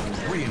 Sometimes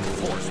they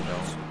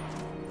Reinforcements.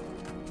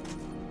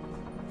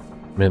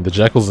 Man, the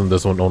jackals in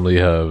this one only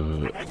have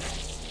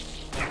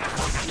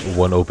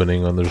one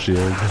opening on their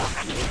shield.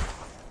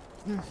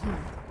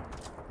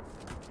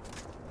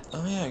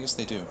 Oh yeah, I guess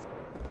they do.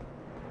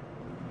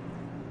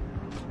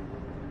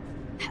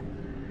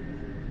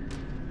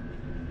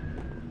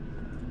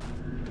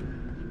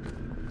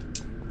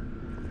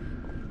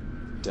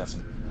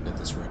 Definitely get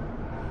this right.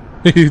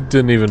 He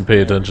didn't even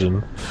pay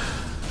attention.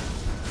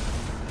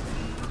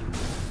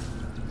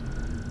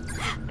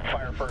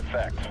 Fire for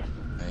effect.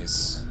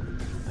 Nice.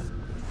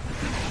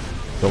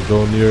 Don't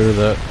go near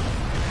that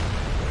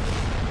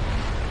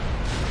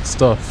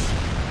stuff.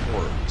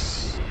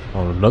 Works.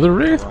 Oh, another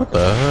wraith? What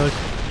the heck?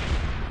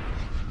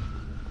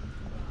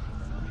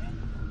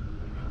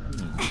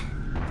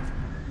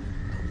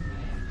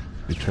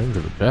 Return to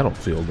the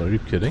battlefield, are you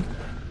kidding?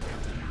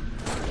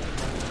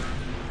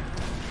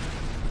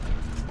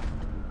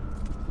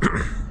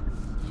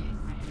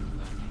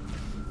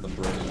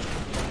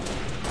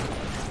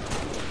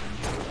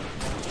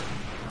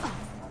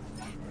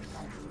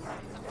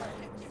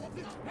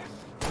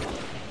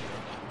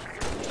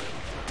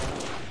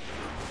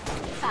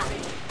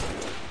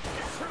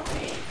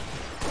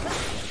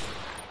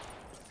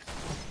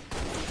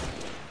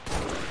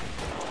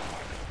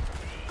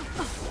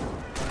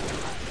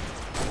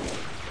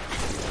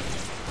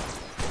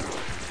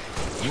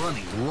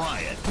 running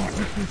riot.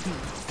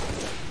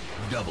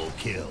 Double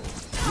kill.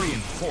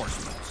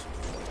 Reinforcements.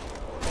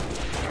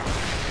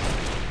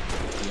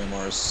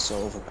 DMR is so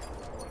overpowered.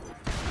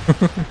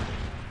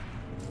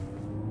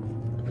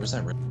 Where's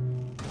that?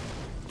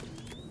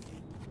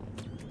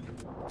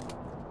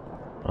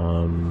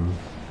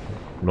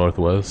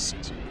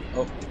 Northwest.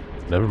 Oh,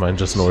 Never mind,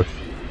 just north.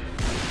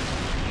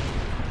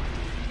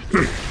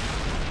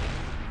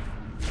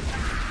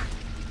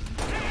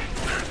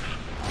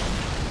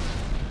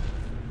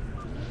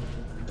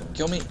 don't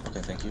kill me.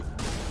 Okay, thank you.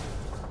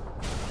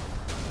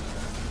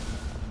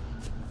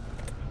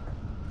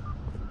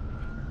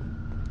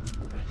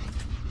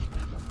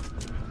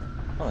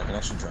 Oh, I can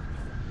actually drop.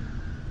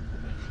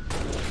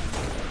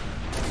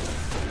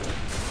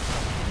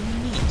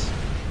 Neat.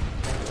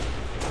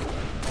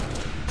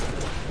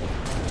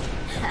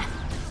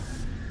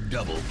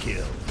 Double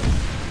kill.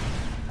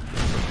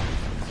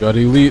 Got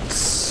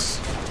elites.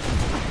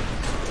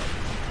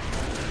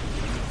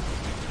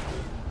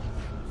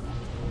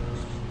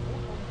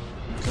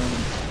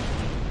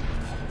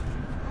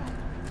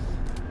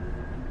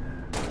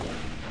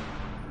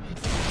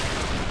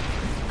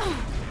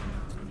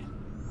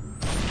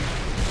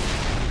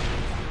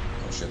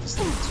 Oh shit, this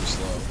thing is too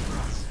slow.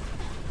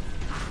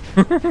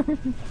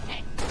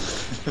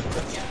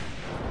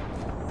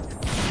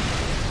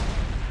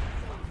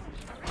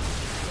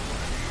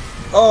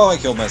 Oh, I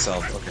killed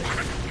myself. Okay.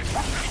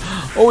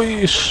 Oh,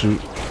 shoot.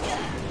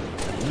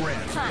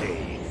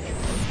 Rampage.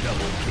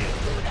 Double kill.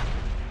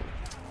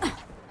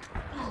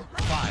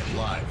 5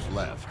 lives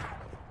left.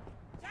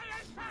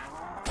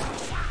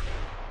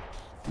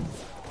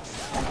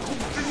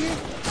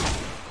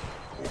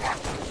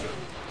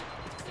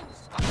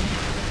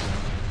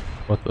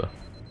 What the?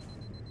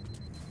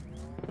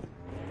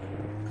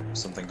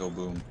 Something go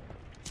boom.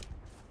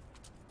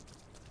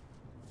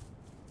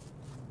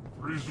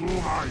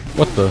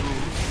 What the?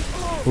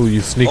 Oh,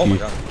 you sneaky. Oh my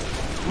god.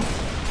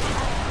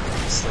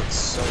 It's like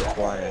so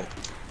quiet.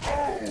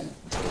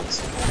 Until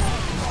it's...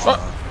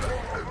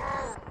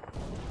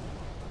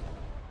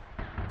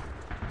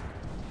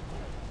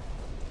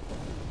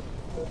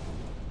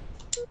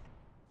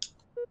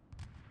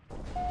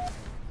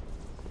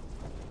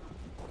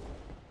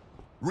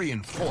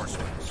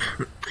 Reinforcements.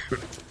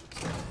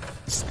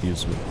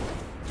 Excuse me.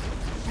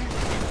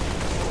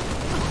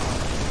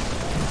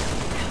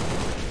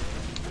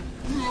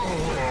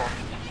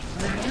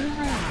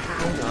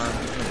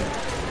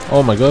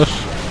 Oh my gosh.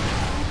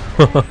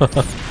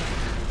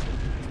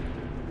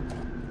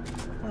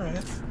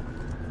 Alright.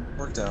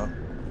 Worked out.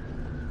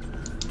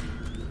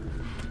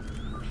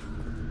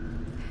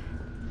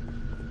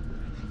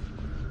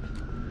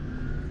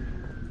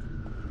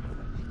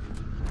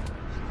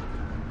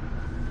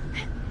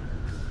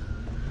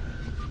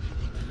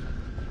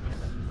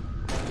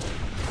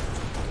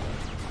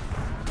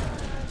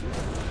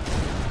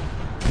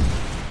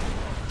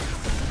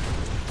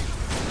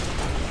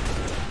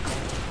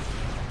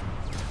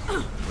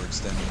 We're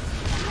extending.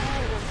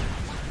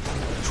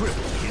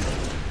 Triple kill.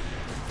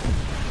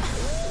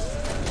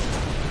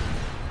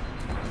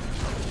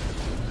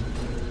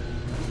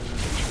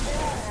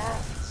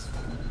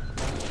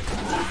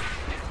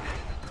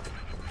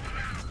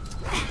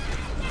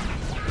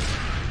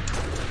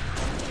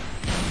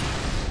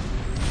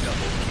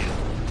 Double kill.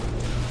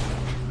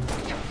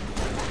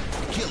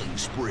 Killing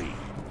spree.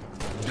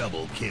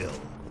 Double kill.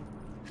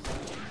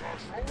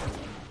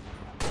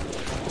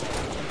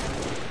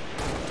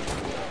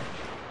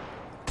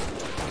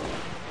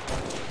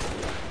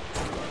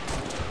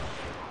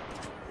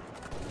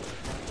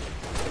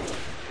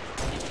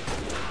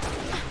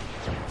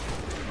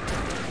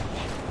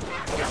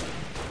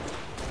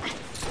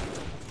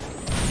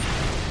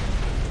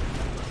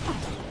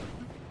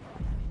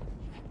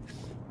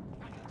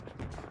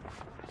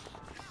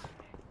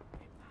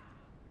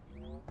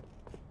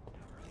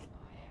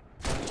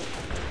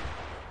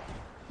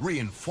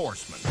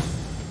 Reinforcements.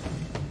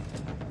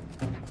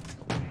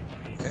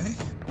 Okay.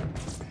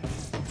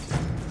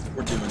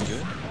 We're doing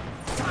good.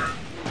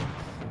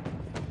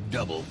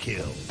 Double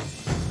kill.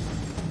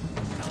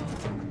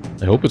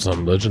 I hope it's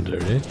on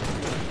legendary.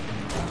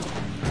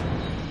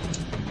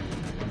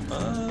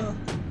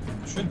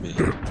 Should be.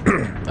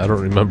 I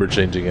don't remember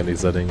changing any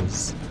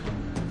settings.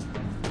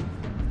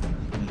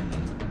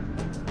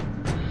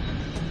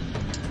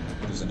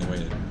 If there's any way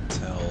to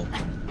tell.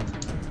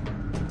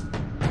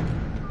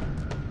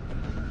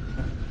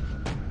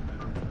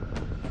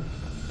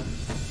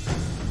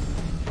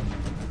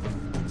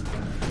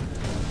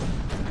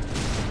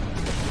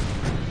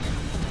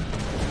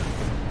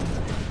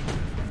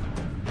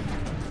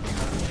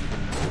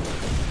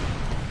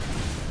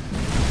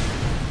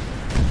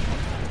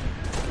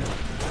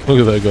 Look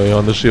at that guy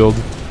on the shield.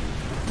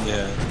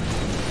 Yeah.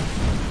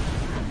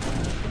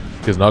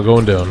 He's not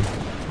going down.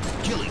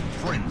 Killing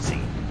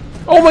frenzy.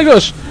 Oh my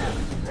gosh!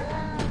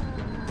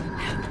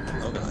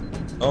 Oh god.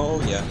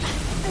 Oh yeah.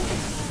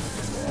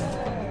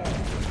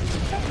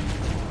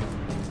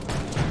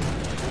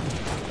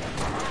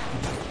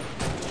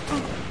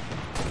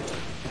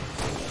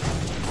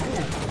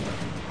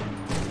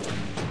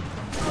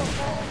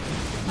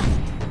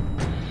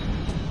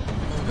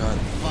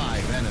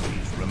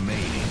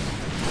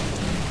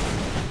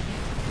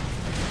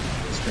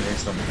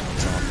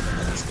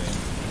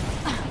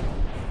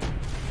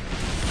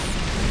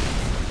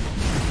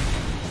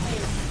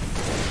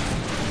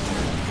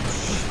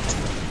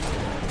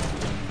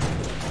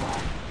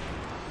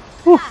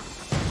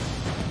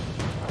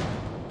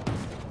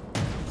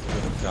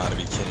 Gotta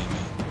be kidding me.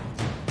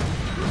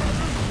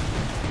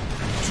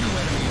 2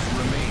 enemies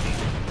remaining.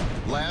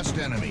 Last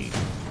enemy.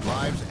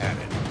 Lives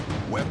added.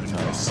 Weapon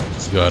Nice.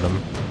 Got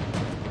him.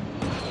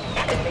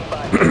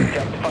 Drop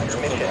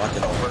the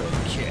rocket over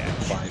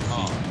catch. 5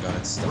 feet and got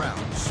it stuck.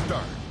 Round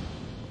start.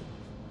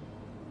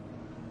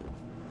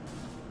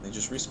 They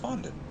just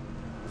respawned it.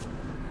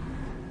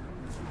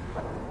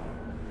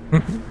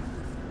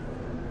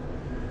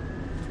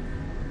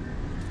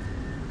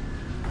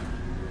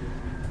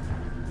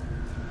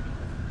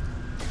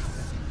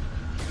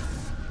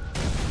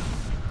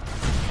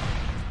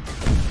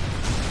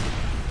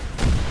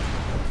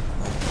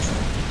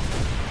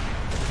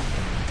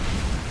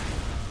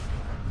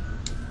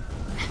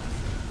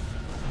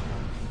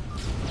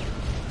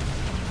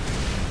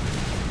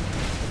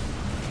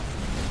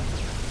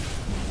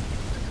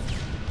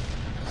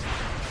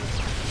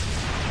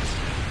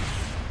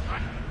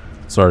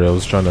 Sorry, I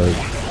was trying to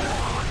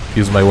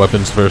use my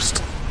weapons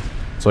first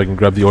so I can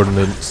grab the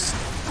ordnance.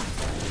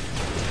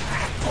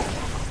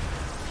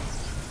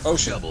 Oh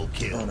shit. Double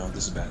kill. Oh no,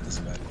 this is bad, this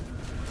is bad.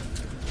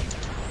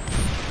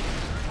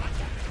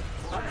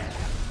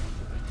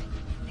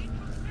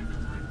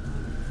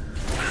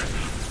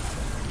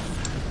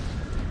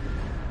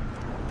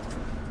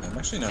 I'm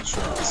actually not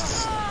sure if this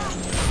is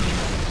legendary.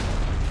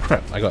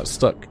 Crap, I got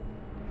stuck.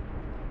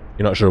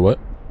 You're not sure what?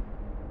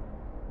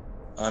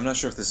 I'm not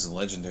sure if this is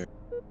legendary.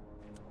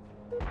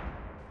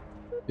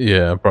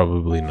 Yeah,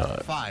 probably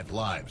not. 5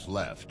 lives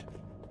left.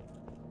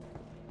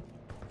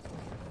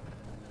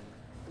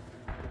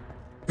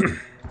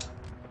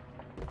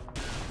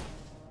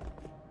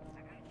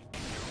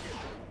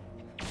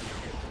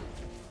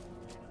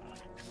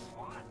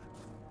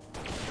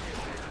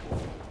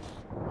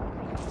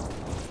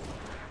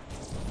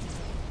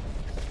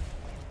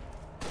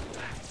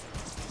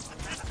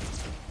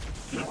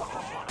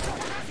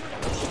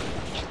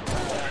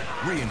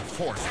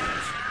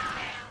 Reinforcements.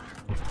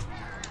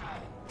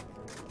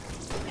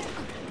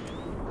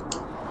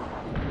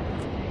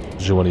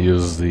 Did you want to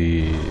use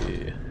the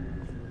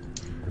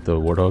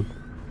warthog?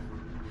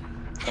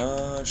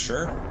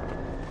 Sure.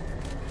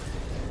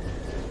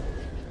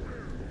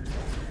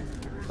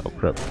 Oh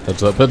crap!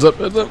 Heads up! Heads up!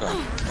 Heads up!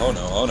 Okay. Oh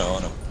no! Oh no! Oh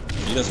no!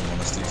 He doesn't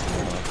want us to use the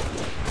warlock.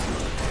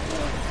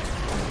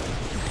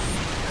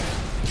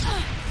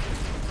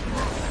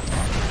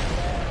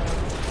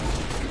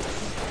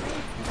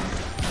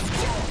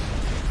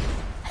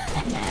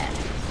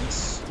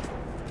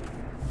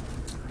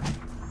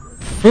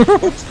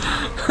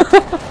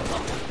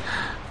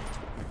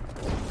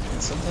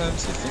 And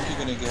sometimes you think you're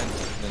gonna get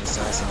an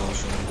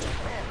assassination, it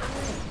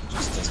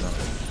just does not.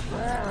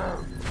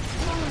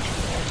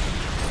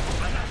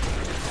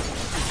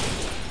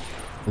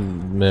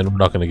 Man, we're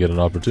not gonna get an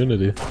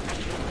opportunity.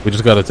 We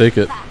just gotta take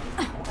it.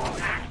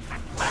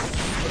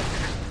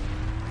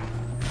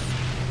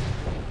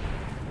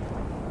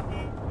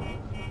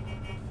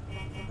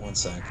 One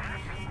sec.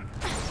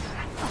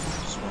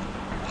 Just want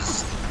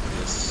this.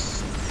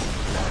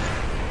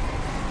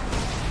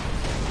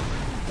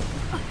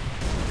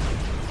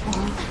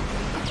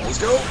 Let's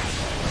go!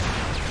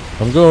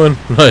 I'm going.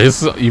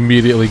 Nice.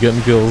 Immediately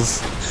getting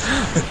kills.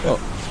 Oh.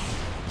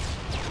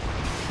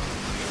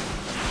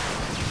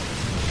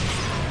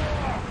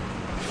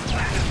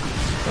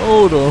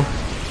 Oh no.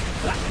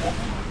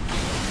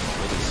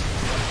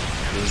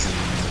 What is in the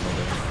middle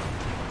there?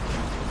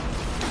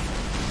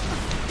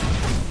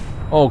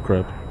 Oh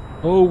crap.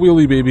 Oh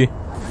wheelie baby.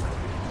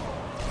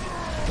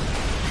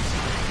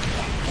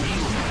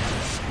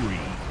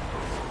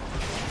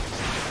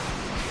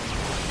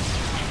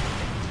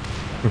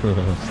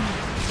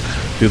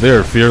 Dude, they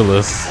are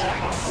fearless.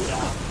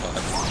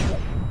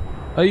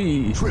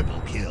 Aye.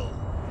 Triple kill.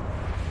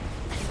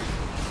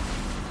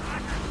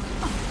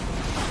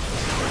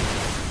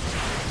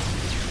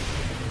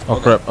 Oh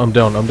crap, I'm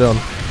down, I'm down.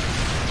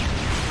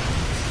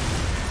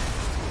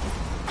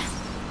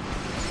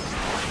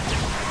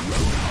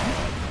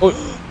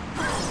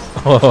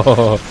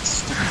 Oh.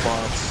 Stupid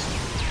bots.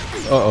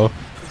 Uh-oh.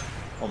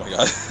 Oh my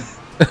god.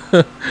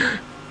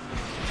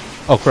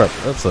 Oh crap,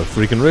 that's a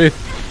freaking wraith.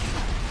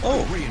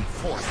 Oh!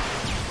 Reinforcement.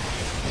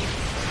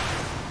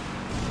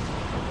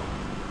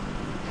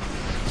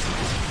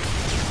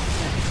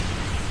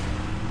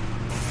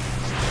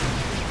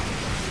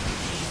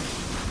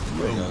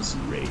 There he goes.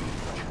 Rage.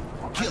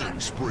 Killing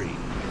spree.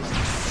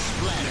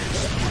 Splatter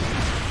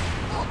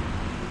spree.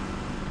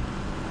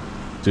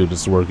 Dude,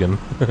 it's working.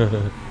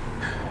 It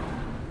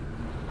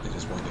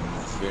is working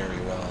very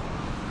well.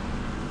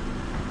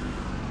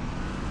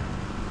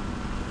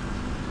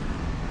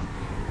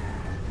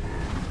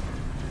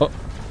 Oh.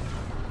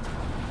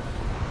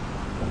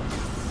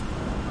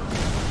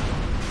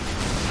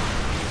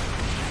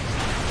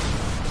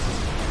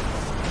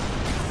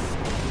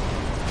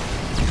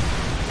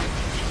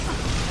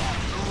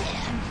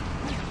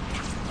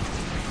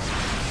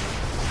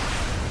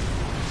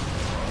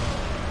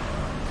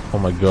 Oh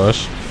my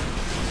gosh.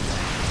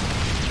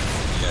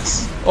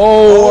 Yes.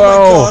 Oh,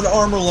 wow. My god,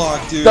 armor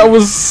lock, dude. That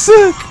was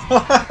sick!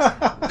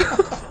 That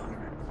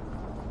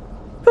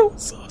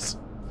was awesome.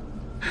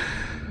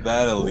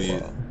 That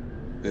elite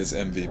is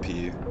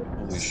MVP.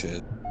 Holy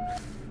shit.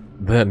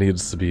 That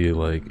needs to be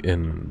like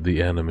in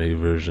the anime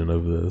version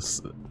of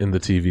this, in the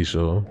TV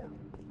show.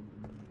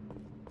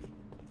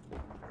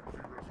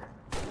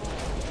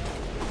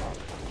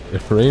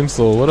 If Rain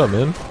Soul, what up,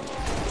 man?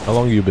 How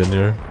long you been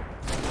here?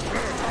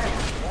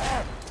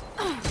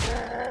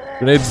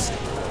 Grenades.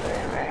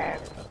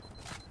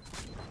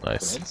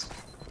 Nice. Grenades?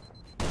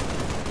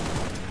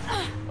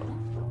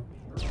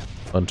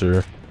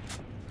 Hunter.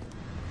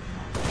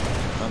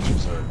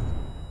 Hunters are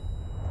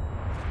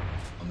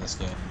on this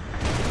game.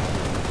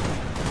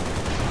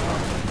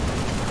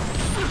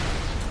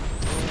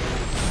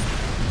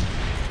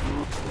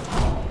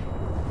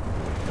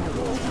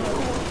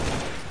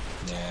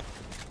 Yeah.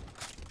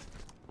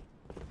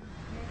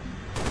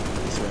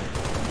 This way.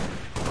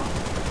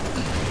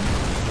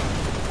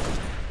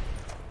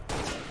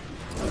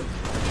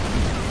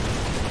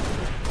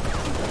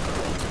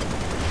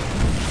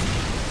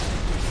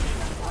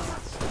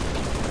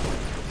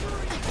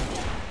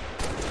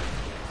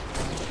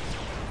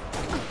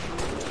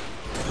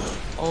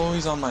 Oh,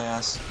 he's on my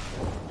ass.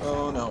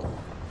 Oh no.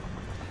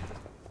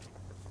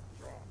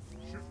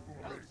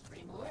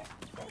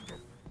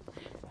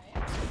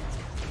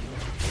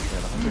 Yeah,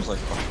 the hunter's like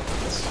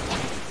fucking this.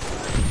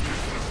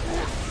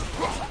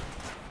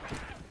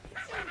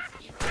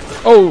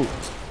 Oh!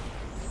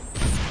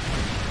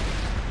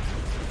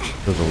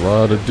 There's a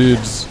lot of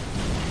dudes.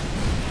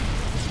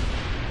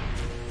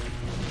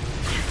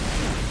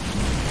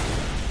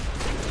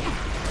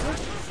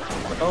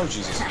 Oh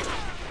Jesus.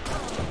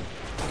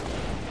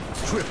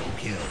 Triple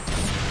kill.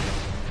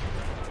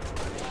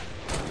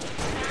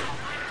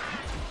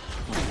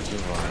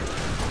 Too hard.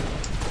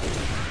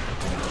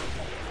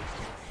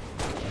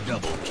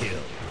 Double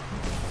kill.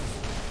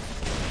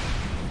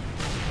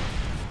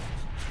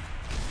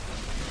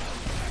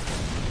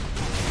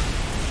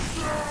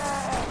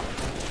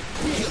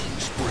 Killing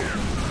spree.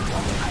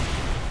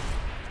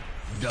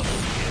 Double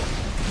kill.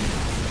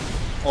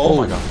 Oh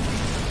my god.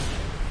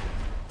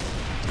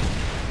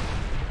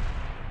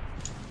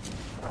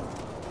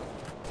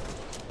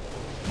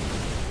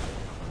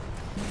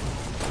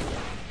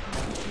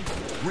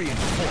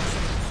 Reinforcements.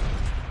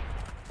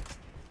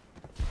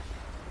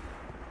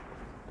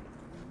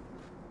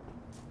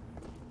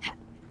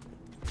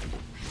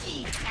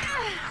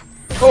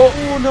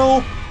 Oh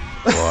no!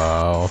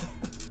 Wow.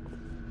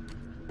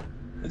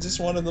 I just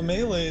wanted the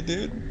melee,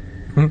 dude.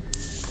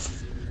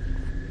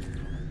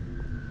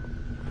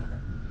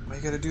 Why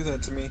you gotta do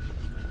that to me?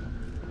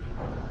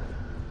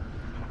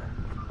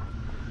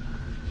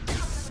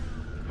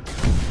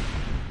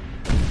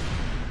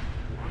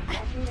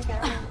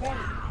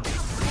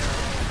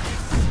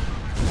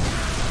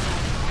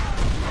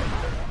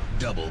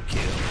 Double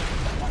kill.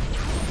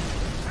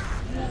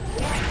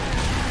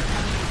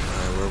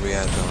 Where are we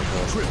at,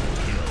 Donko? Triple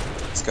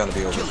kill. It's gotta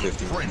be over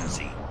 50 right now.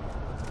 Frenzy.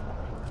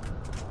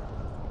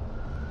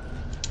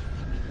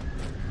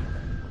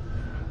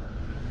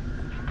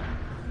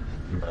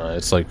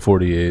 It's like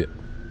 48.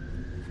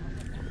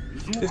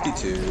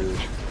 52.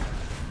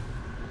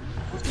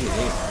 58,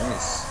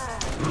 nice.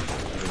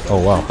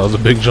 Oh wow, that was a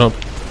big jump.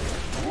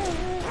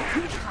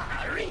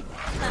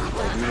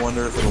 I do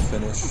wonder if it'll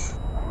finish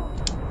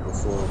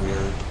before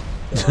we're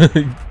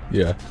done.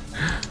 Yeah.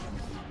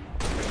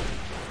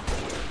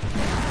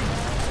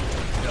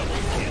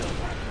 Double kill.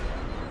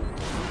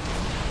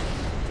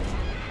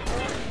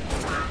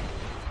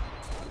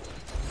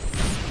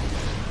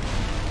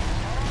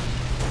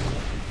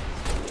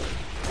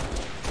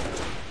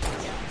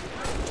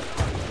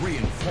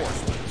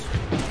 Reinforcements.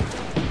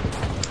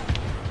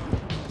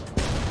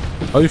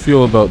 How do you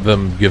feel about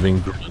them giving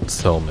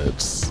grunts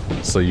helmets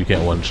so you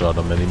can't one-shot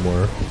them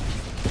anymore?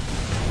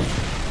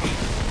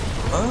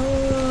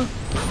 Oh,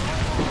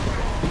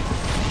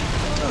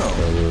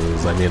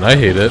 'Cause, I mean, I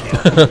hate it.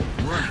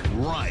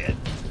 Running riot.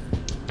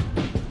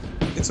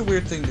 it's a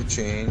weird thing to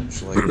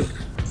change, like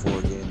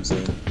 4 games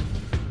in.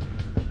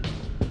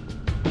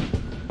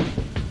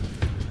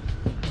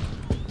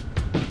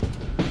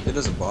 It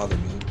doesn't bother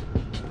me.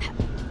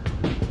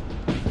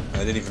 I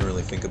didn't even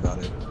really think about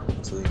it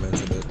until you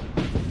mentioned it.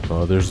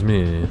 Bothers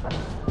me.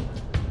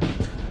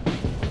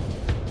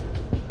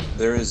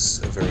 There is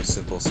a very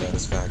simple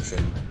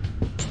satisfaction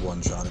to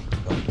one-shotting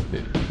them,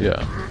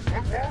 Yeah.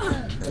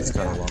 and it's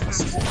kind of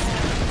lost.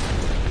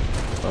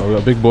 Oh, we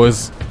got big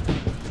boys.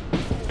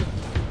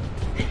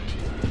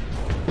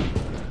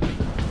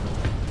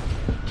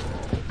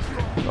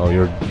 Oh,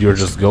 you're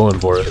just going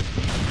for it.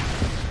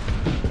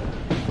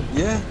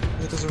 Yeah,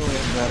 it doesn't really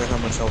matter how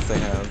much health they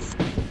have.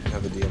 You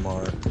have a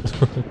DMR.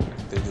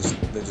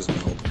 they just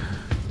melt.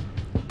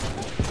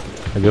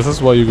 I guess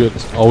that's why you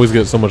always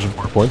get so much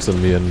more points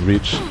than me and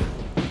reach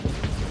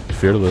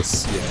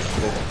fearless. Yeah,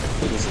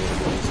 it is a little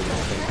bit easier, I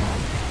think.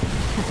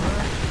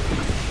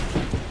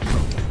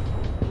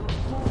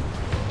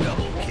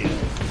 Double kill.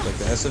 Like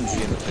the SMG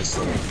and the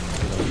pistol, the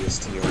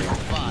EST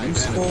are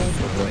useful,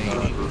 but they're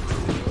not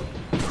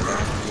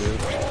that good.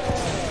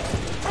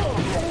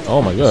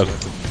 Oh my So god. you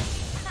have to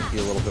be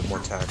a little bit more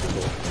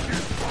tactical.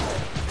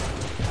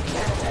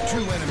 2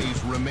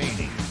 enemies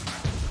remaining.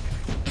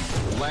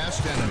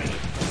 Last enemy.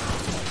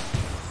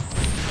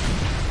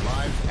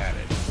 Lives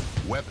added.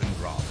 Weapon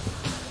drop.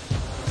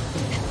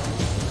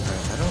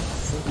 I don't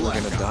think we're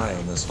gonna die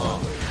on this one.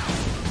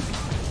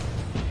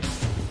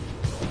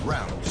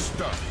 Round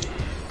start.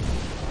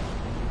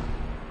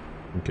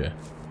 Okay.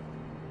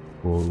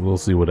 We'll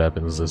see what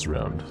happens this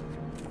round.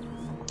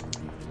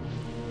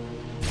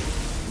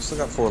 We still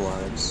got 4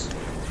 lives.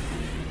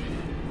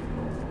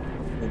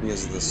 Maybe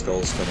as the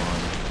skulls come on,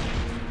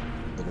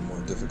 a little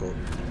more difficult.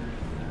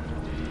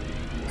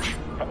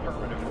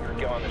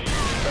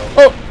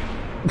 Oh!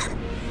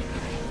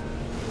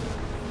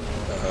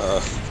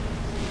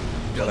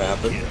 What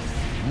happened?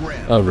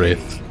 A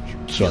wraith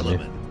shot me.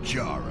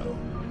 Jaro.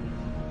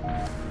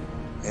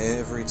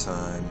 Every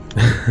time.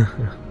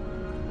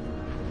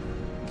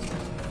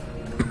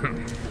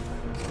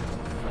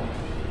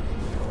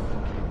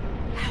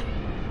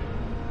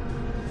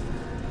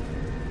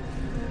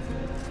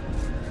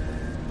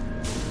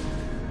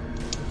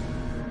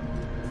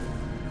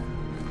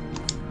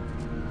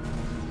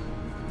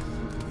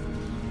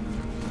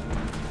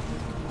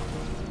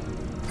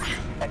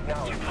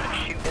 Acknowledge.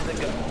 Shoot in the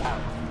go.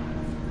 Out.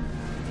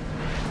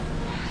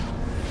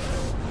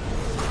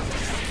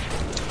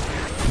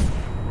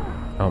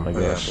 Oh my Oh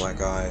yeah, gosh.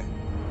 black eye.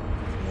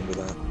 Remember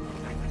that.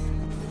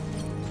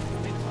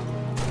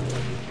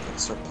 Gotta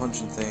start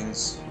punching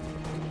things.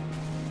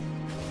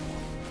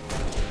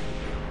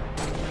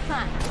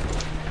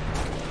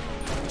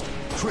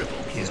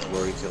 Triple These kill.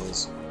 glory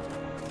kills.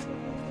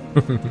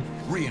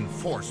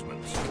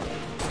 Reinforcements.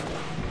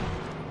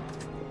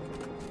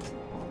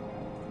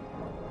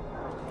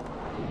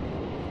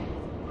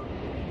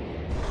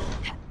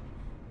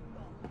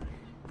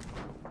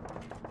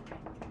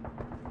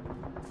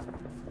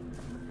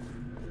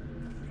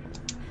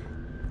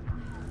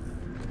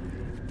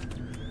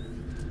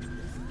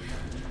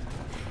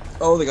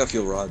 Oh, they got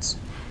fuel rods.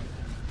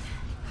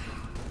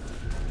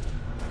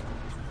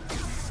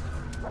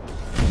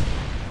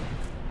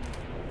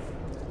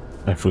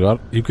 I forgot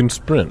you can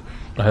sprint.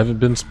 I haven't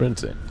been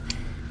sprinting.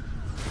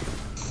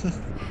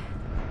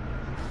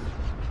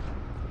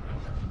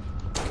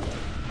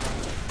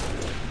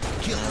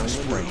 Killing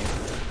spree.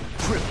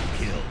 Triple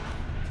kill.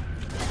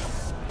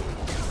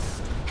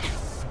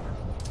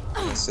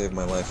 I saved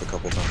my life a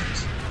couple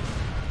times.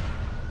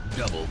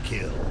 Double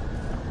kill.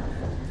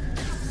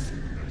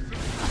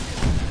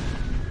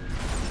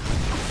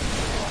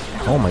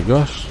 Oh my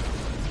gosh.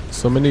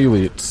 So many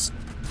elites.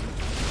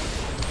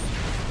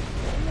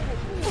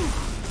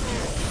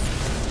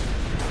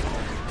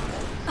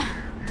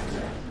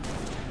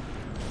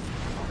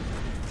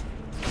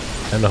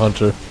 And a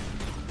hunter.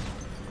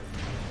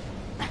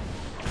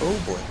 Oh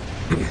boy.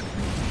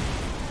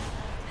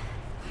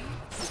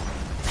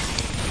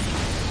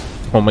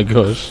 Oh my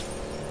gosh.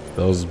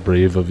 That was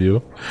brave of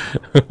you.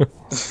 Yeah,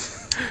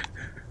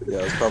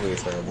 it was probably a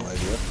terrible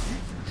idea.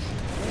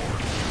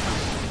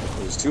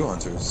 There's 2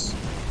 hunters.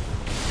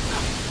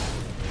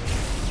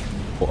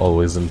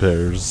 Always in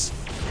pairs.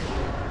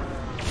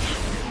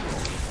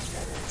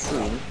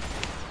 True.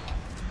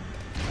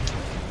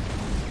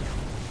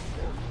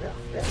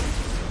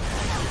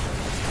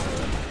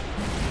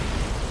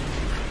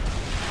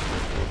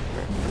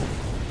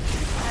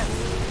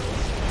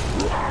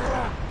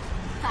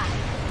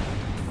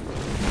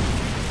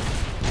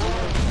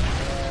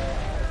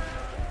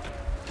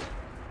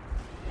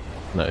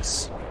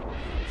 Nice.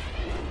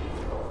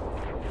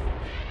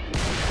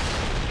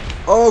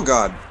 Oh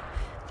god!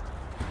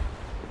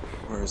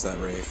 Where is that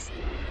wraith?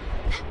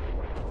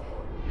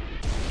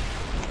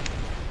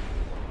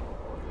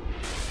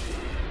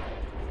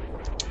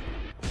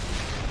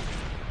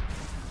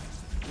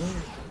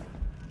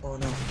 Oh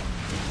no.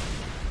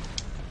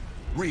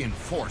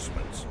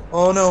 Reinforcements.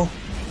 Oh no!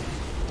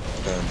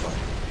 Okay, I'm fine.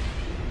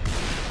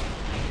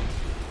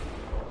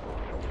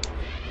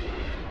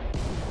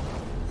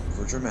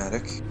 Over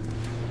dramatic.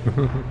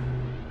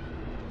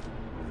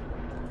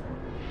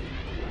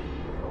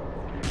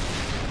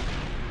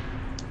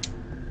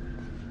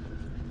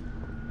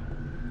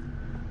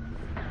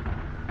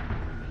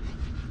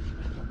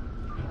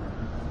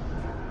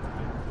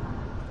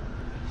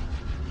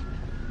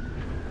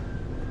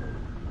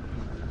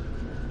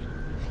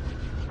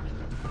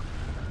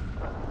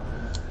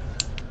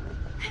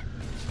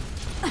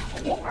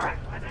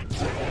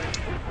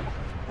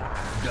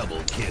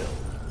 Double kill.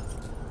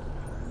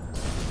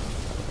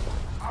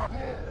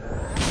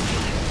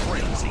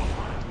 Frenzy.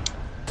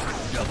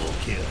 Double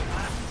kill.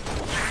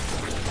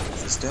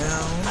 This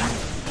down.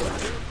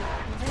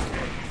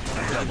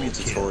 Double kill.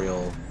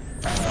 Tutorial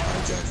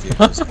hijack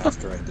vehicles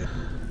after I did.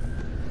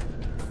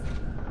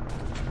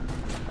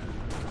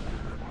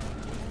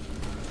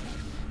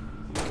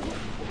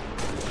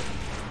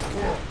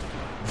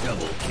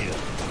 Double kill.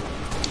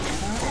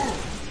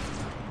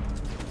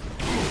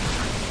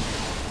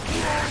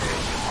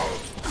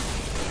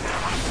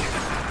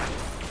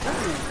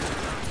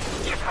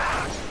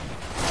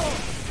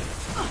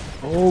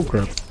 Oh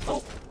crap.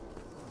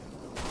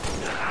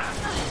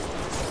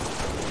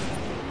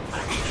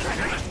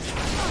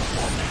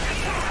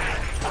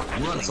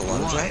 That's a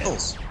lot of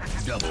jackals.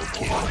 Double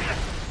kill.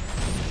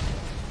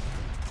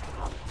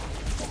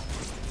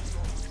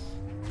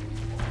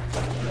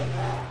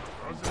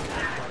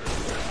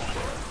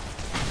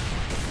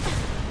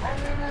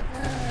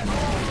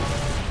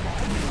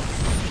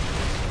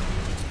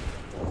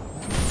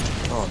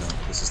 Oh no,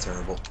 this is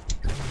terrible.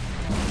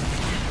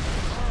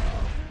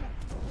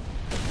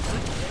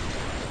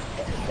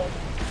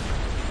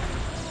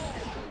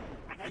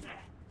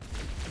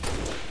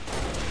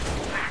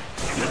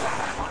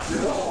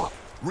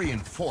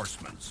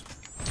 Reinforcements.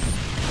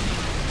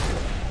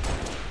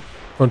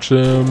 Punch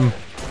him.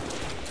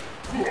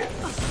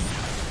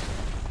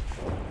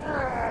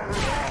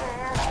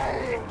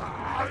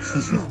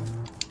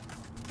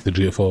 Did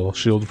you get full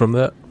shield from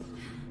that?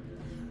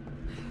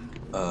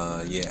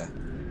 Yeah.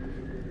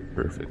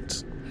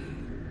 Perfect.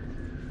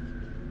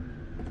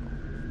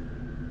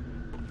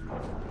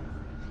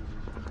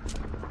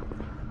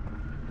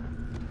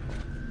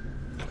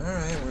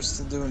 Alright, we're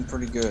still doing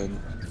pretty good.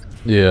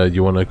 Yeah,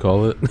 you want to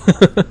call it?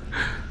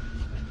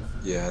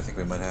 Yeah, I think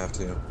we might have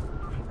to.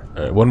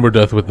 Alright, one more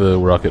death with the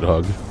rocket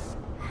hog.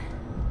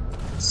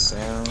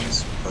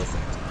 Sounds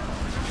perfect.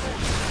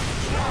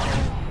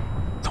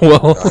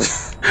 Well,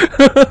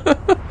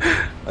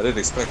 I didn't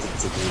expect it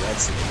to be that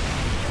soon.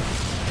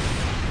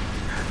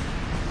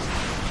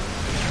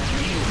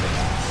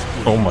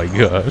 oh my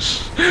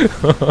gosh.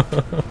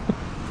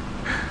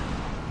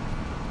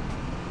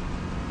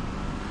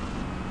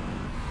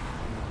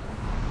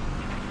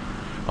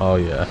 Oh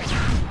yeah.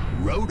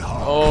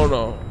 Roadhog. Oh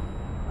no.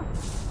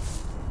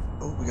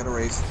 Oh, we got a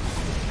race.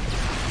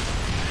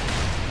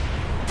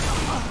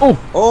 Oh!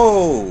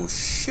 Oh,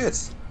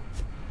 shit!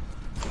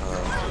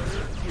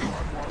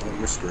 Oh,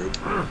 you're screwed.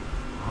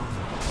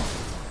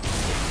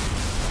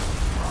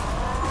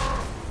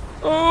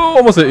 Oh,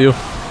 almost hit you.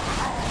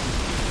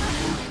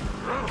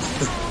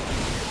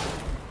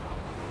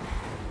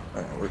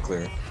 Alright, we're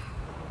clear.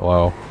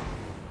 Wow.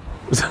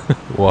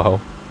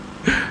 Wow.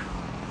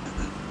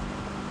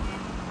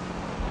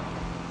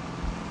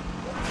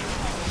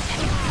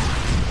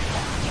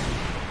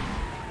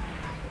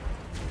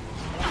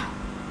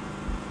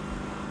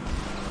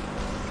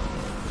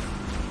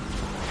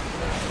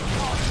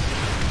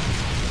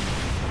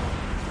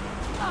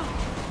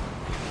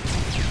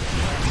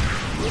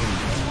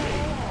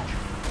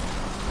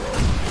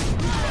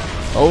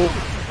 Oh,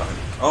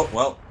 Oh,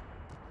 well.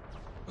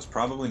 It was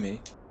probably me.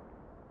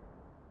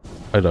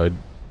 I died.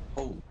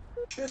 Oh,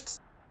 shit.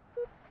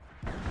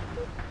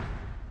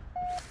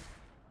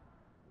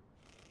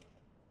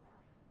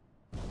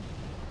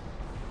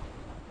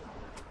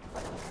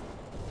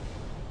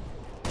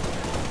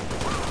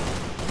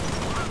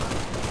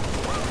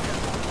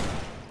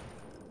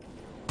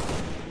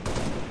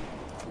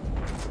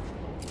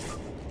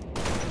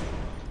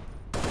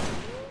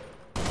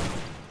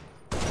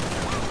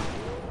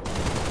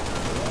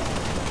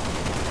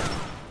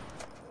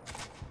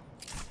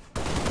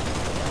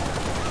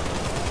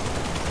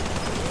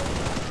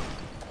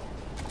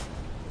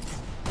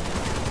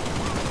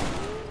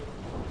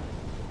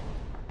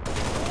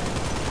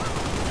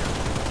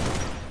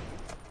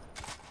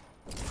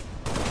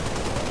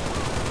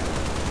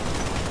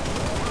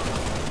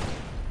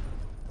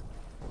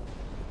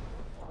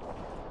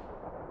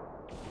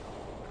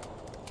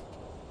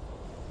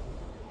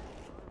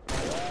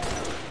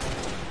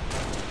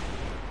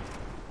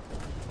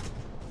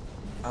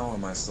 How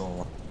am I still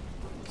alive?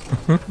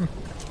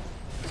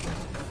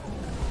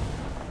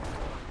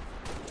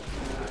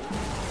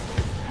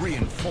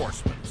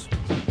 Reinforcements.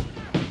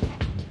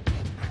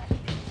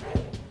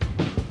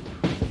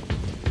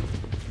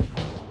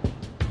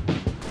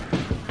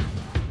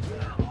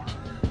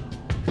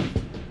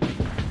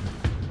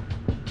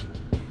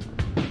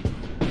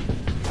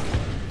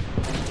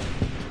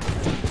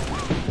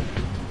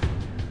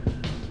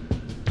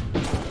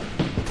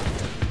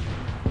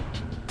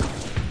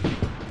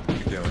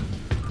 Keep going.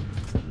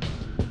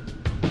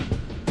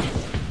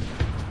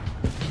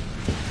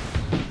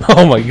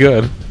 Oh my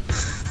god.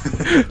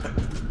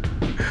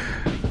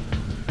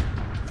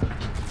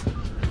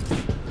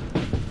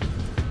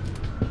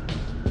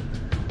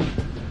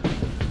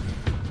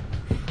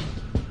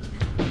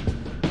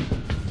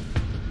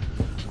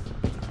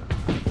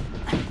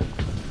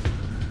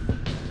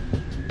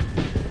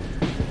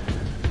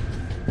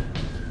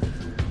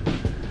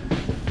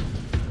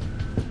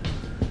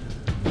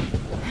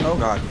 Oh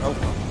god. Oh.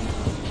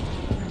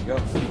 There you go.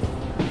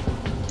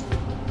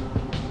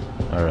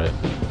 Alright.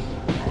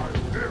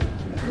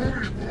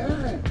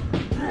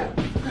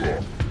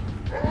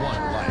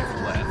 One life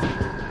left.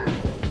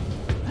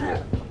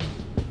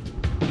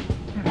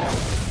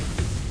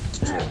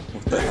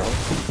 What the hell?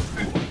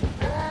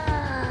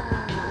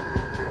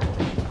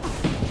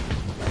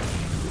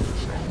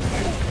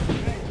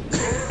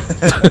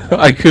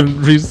 I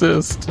couldn't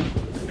resist.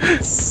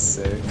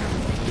 Sick.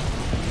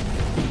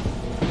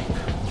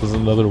 There's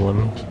another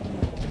one.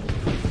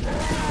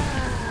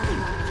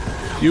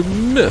 You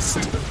missed.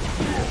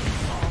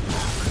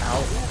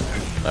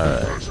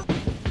 Alright.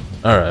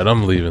 Alright,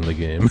 I'm leaving the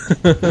game.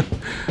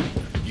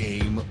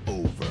 Game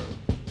over.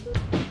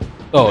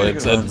 Oh, Okay, it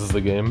good ends the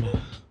game.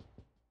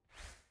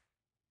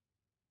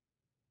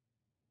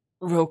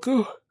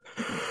 Velko.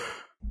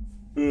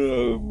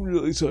 I'm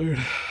really tired.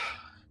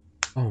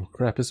 Oh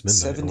crap! It's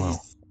midnight. Wow.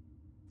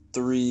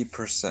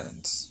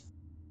 73%.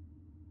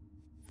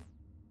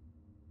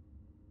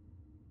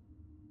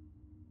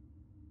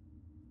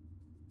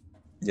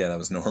 Yeah, that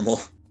was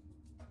normal.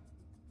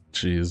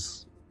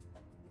 Jeez.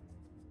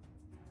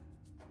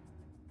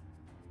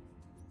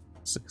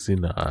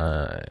 69.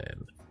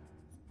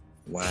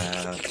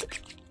 Wow.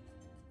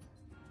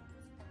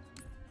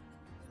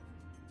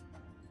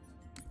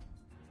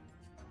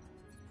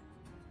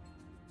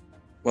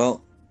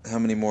 Well, how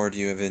many more do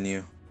you have in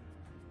you?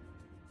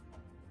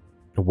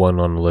 One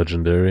on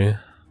legendary.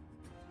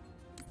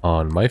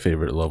 On my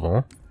favorite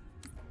level.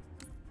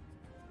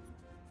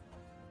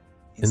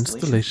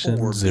 Installation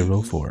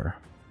 04.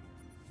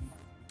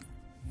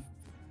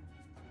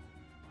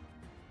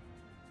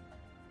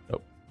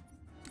 Nope.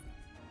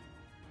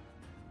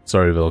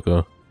 Sorry,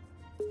 Velko.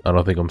 I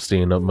don't think I'm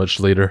staying up much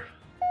later.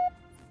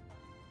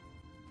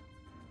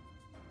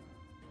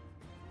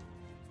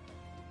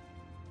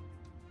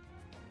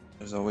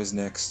 There's always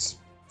next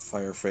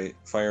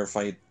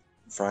firefight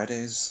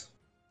Fridays.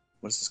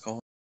 What is this called?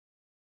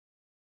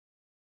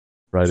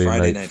 Friday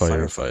Friday night night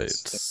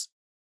firefights.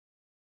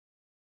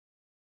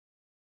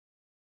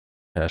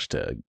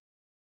 Hashtag.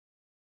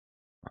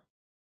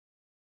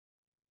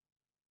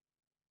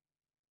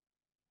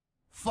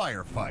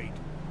 Firefight.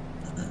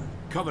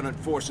 Covenant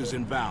forces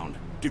inbound.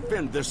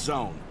 Defend this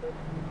zone.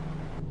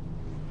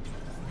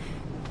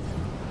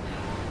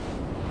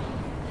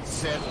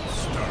 Set,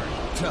 start.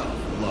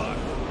 Tough luck.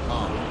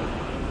 On.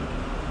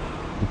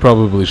 We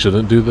probably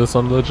shouldn't do this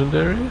on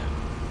legendary.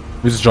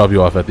 We just drop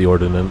you off at the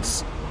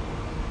ordnance.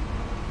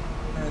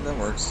 Alright, that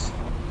works.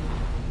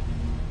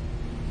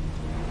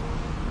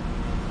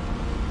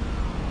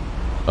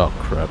 Oh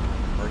crap.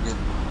 Target.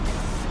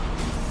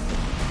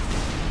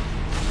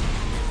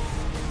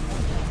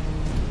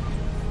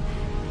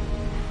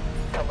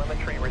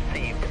 Telemetry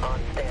received on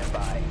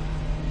standby.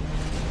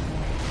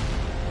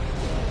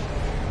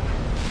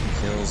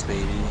 Kills,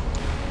 baby.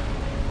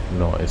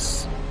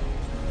 Nice.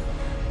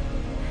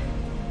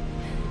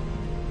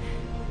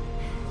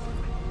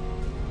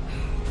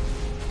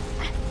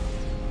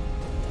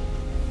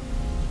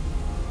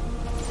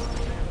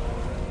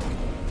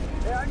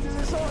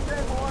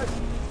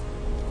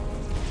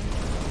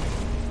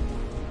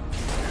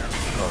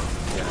 Oh,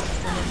 yeah, I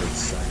remember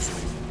it's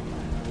actually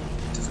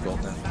difficult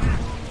now.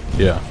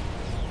 Yeah.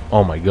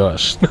 Oh my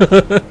gosh.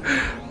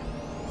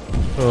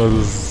 Oh,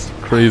 this is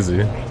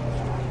crazy.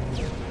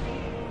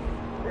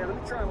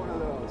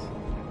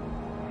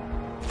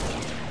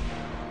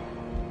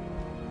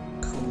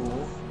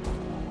 Cool.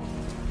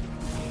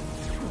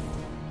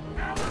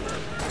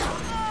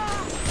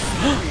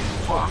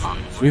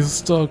 He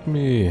stuck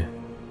me.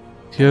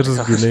 He had his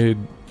gosh. grenade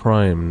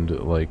primed,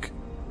 like,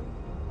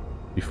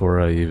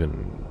 before I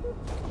even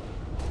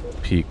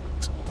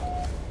peeked.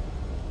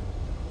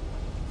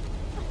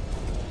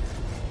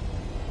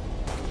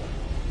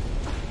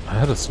 I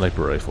had a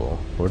sniper rifle.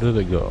 Where did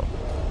it go?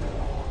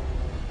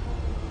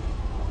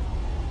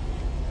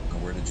 Oh,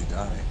 where did you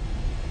die?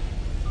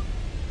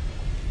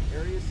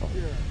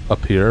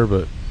 Up here,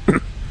 but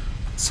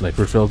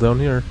sniper fell down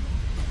here.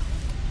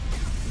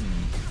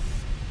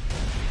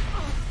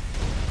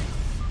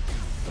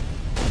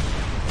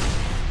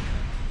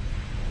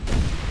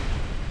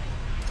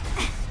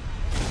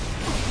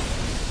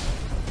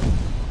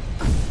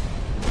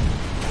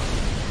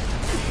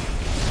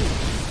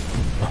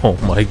 Oh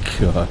my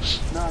gosh.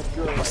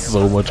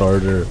 So much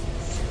harder.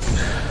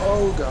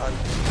 Oh god.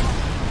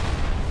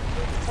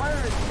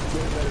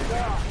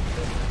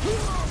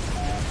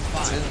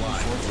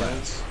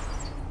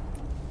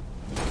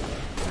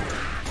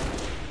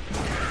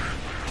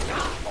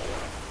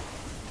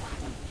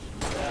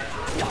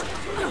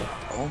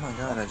 Oh my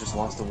god, I just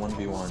lost a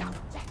 1v1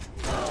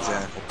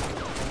 Jackal.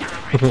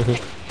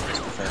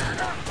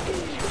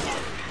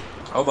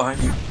 Oh,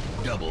 behind you.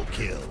 Double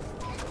kill.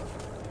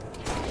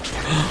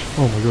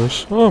 Oh my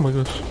gosh. Oh my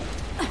gosh.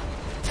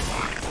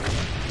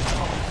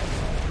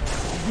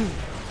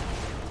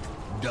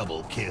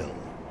 Double kill.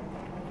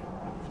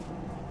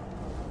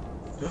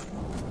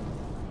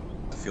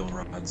 I feel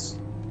rods.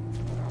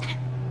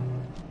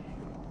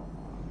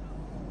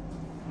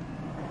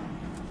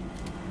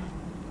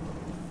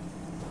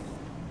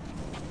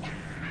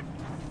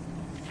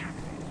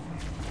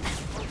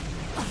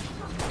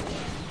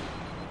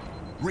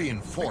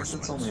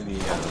 Reinforcements. It's only the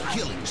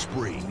Killing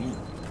spree.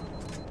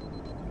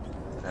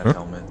 that have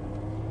helmet.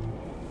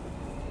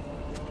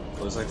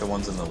 Those like the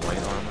ones in the light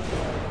armor.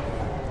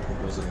 I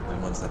think those are the only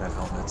ones that have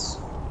helmets.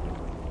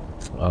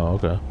 Oh,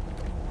 okay.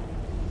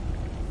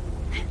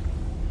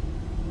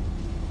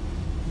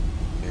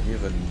 The idea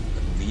of an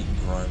elite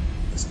grunt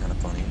is kind of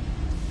funny.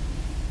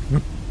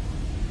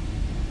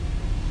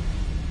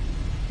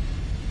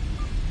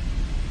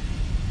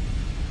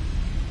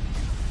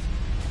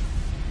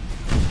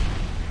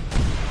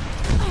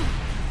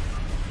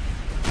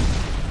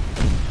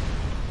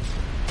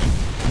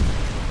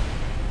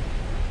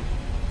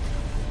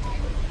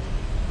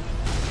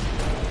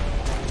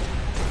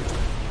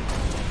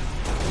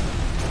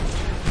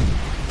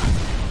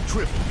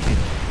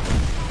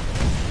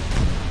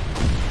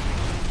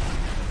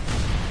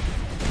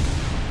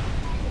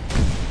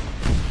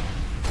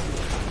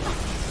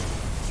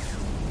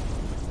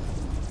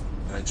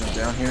 I jump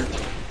down here?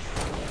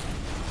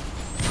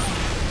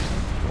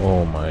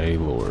 Oh my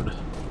lord.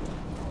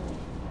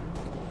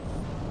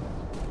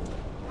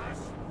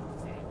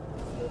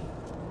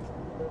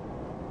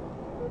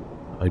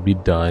 I be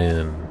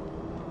dying.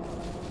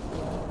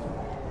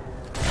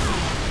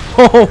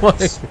 Oh my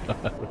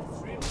god.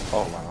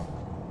 Oh wow.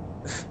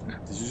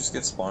 Did you just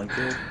get spawn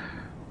killed?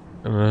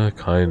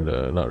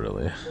 Kinda, not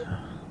really.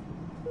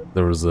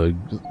 There was a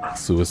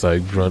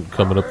suicide grunt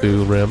coming up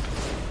through the ramp.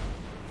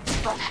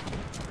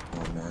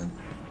 Oh man.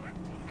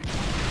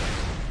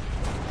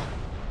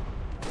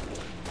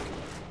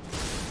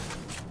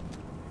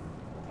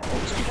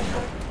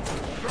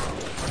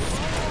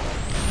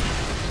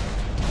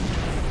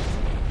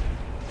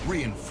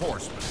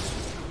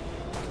 Reinforcements.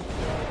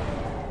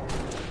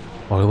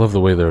 Oh, I love the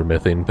way their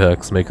methane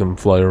packs make them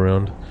fly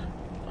around.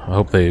 I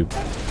hope they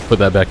put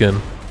that back in.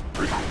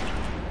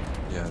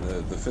 Yeah,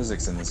 the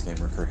physics in this game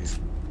are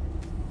crazy.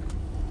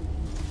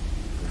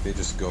 Like, they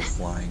just go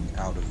flying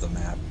out of the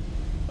map.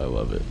 I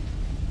love it.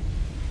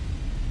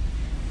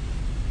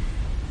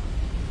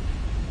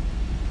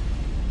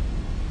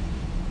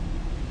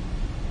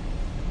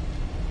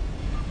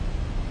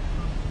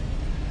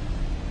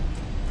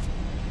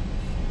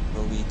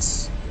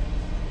 Elites.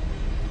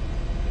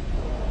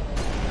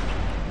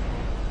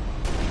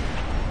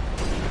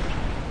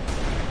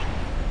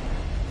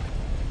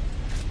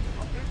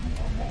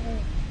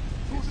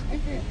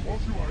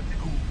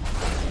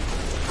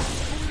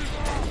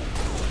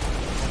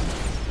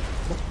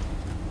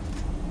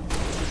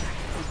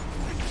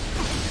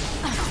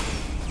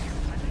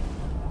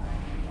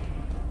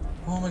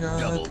 Oh my god.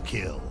 Double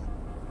kill.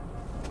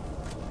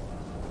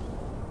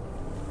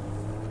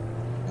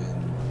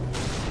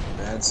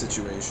 Bad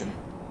situation.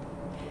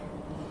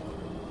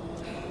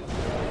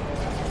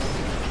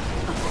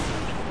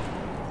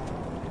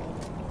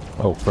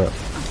 Oh crap.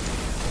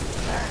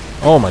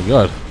 Oh my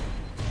god.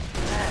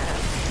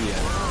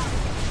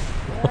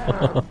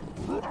 Yeah.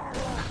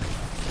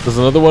 There's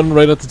another one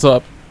right at the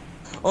top.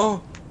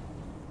 Oh!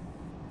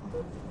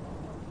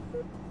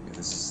 Okay,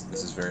 this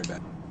is very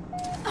bad.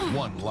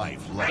 One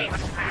life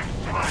left.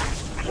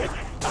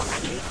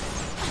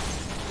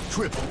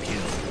 Triple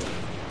kill.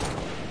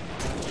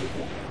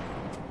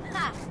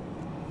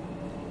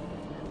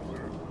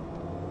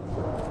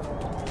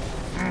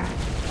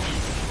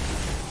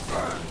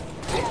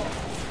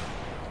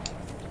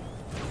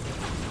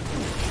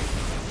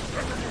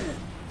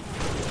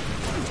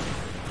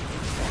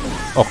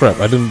 Oh crap,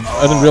 I didn't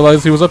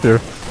realize he was up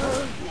here.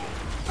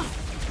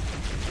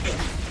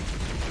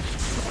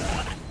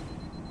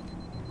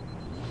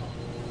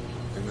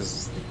 It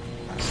was.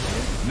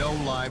 No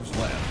lives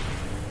left.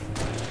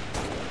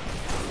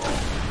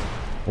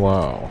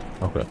 Wow.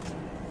 Okay.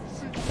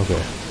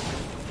 Okay.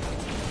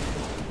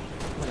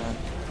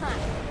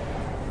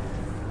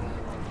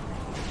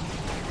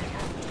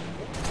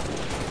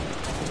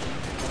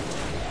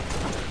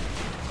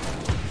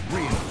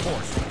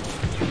 Reinforcements.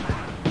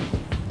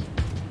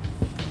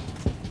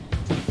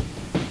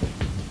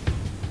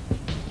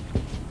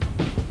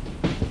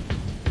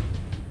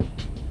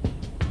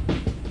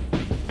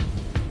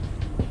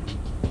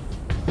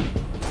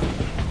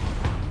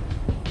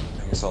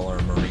 I guess all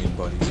our marine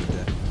buddies are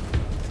dead.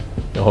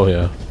 Oh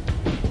yeah.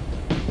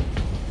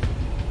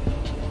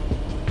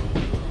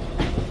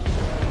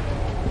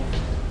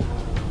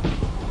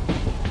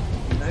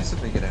 It'd be nice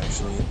if they could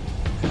actually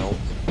help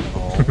at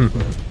all.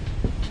 But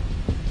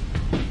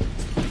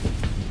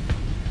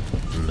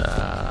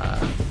Nah.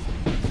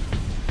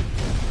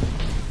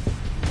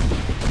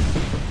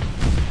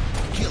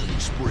 Killing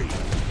spree.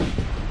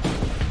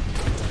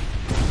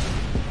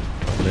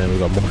 Man, we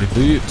got more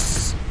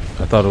elites.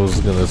 I thought it was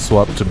gonna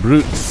swap to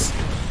brutes.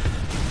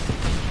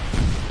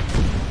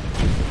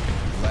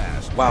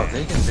 Last wow, man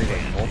they can take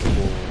like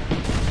multiple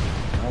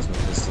plasma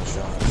pistol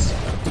shots.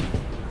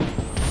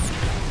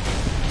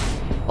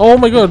 Oh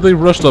my god, they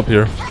rushed up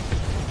here.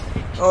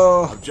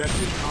 Oh,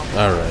 Objective complete.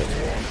 Alright.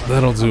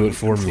 That'll do it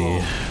for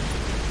me.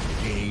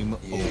 game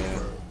yeah.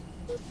 over.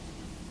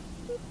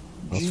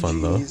 That's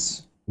fun though.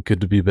 GGs.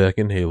 Good to be back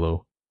in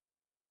Halo.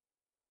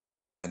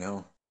 I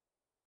know.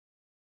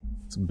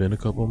 It's been a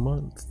couple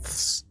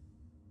months.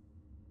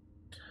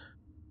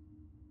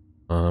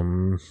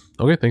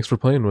 Okay, thanks for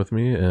playing with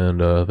me,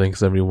 and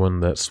thanks everyone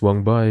that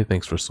swung by.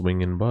 Thanks for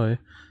swinging by.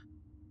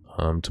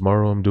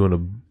 Tomorrow I'm doing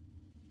a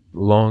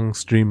long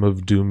stream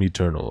of Doom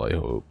Eternal, I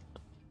hope.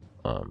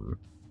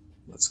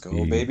 Let's go,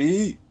 Yeah.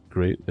 baby.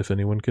 Great if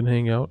anyone can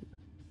hang out.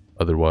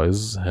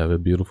 Otherwise, have a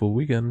beautiful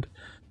weekend.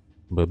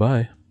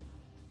 Bye-bye.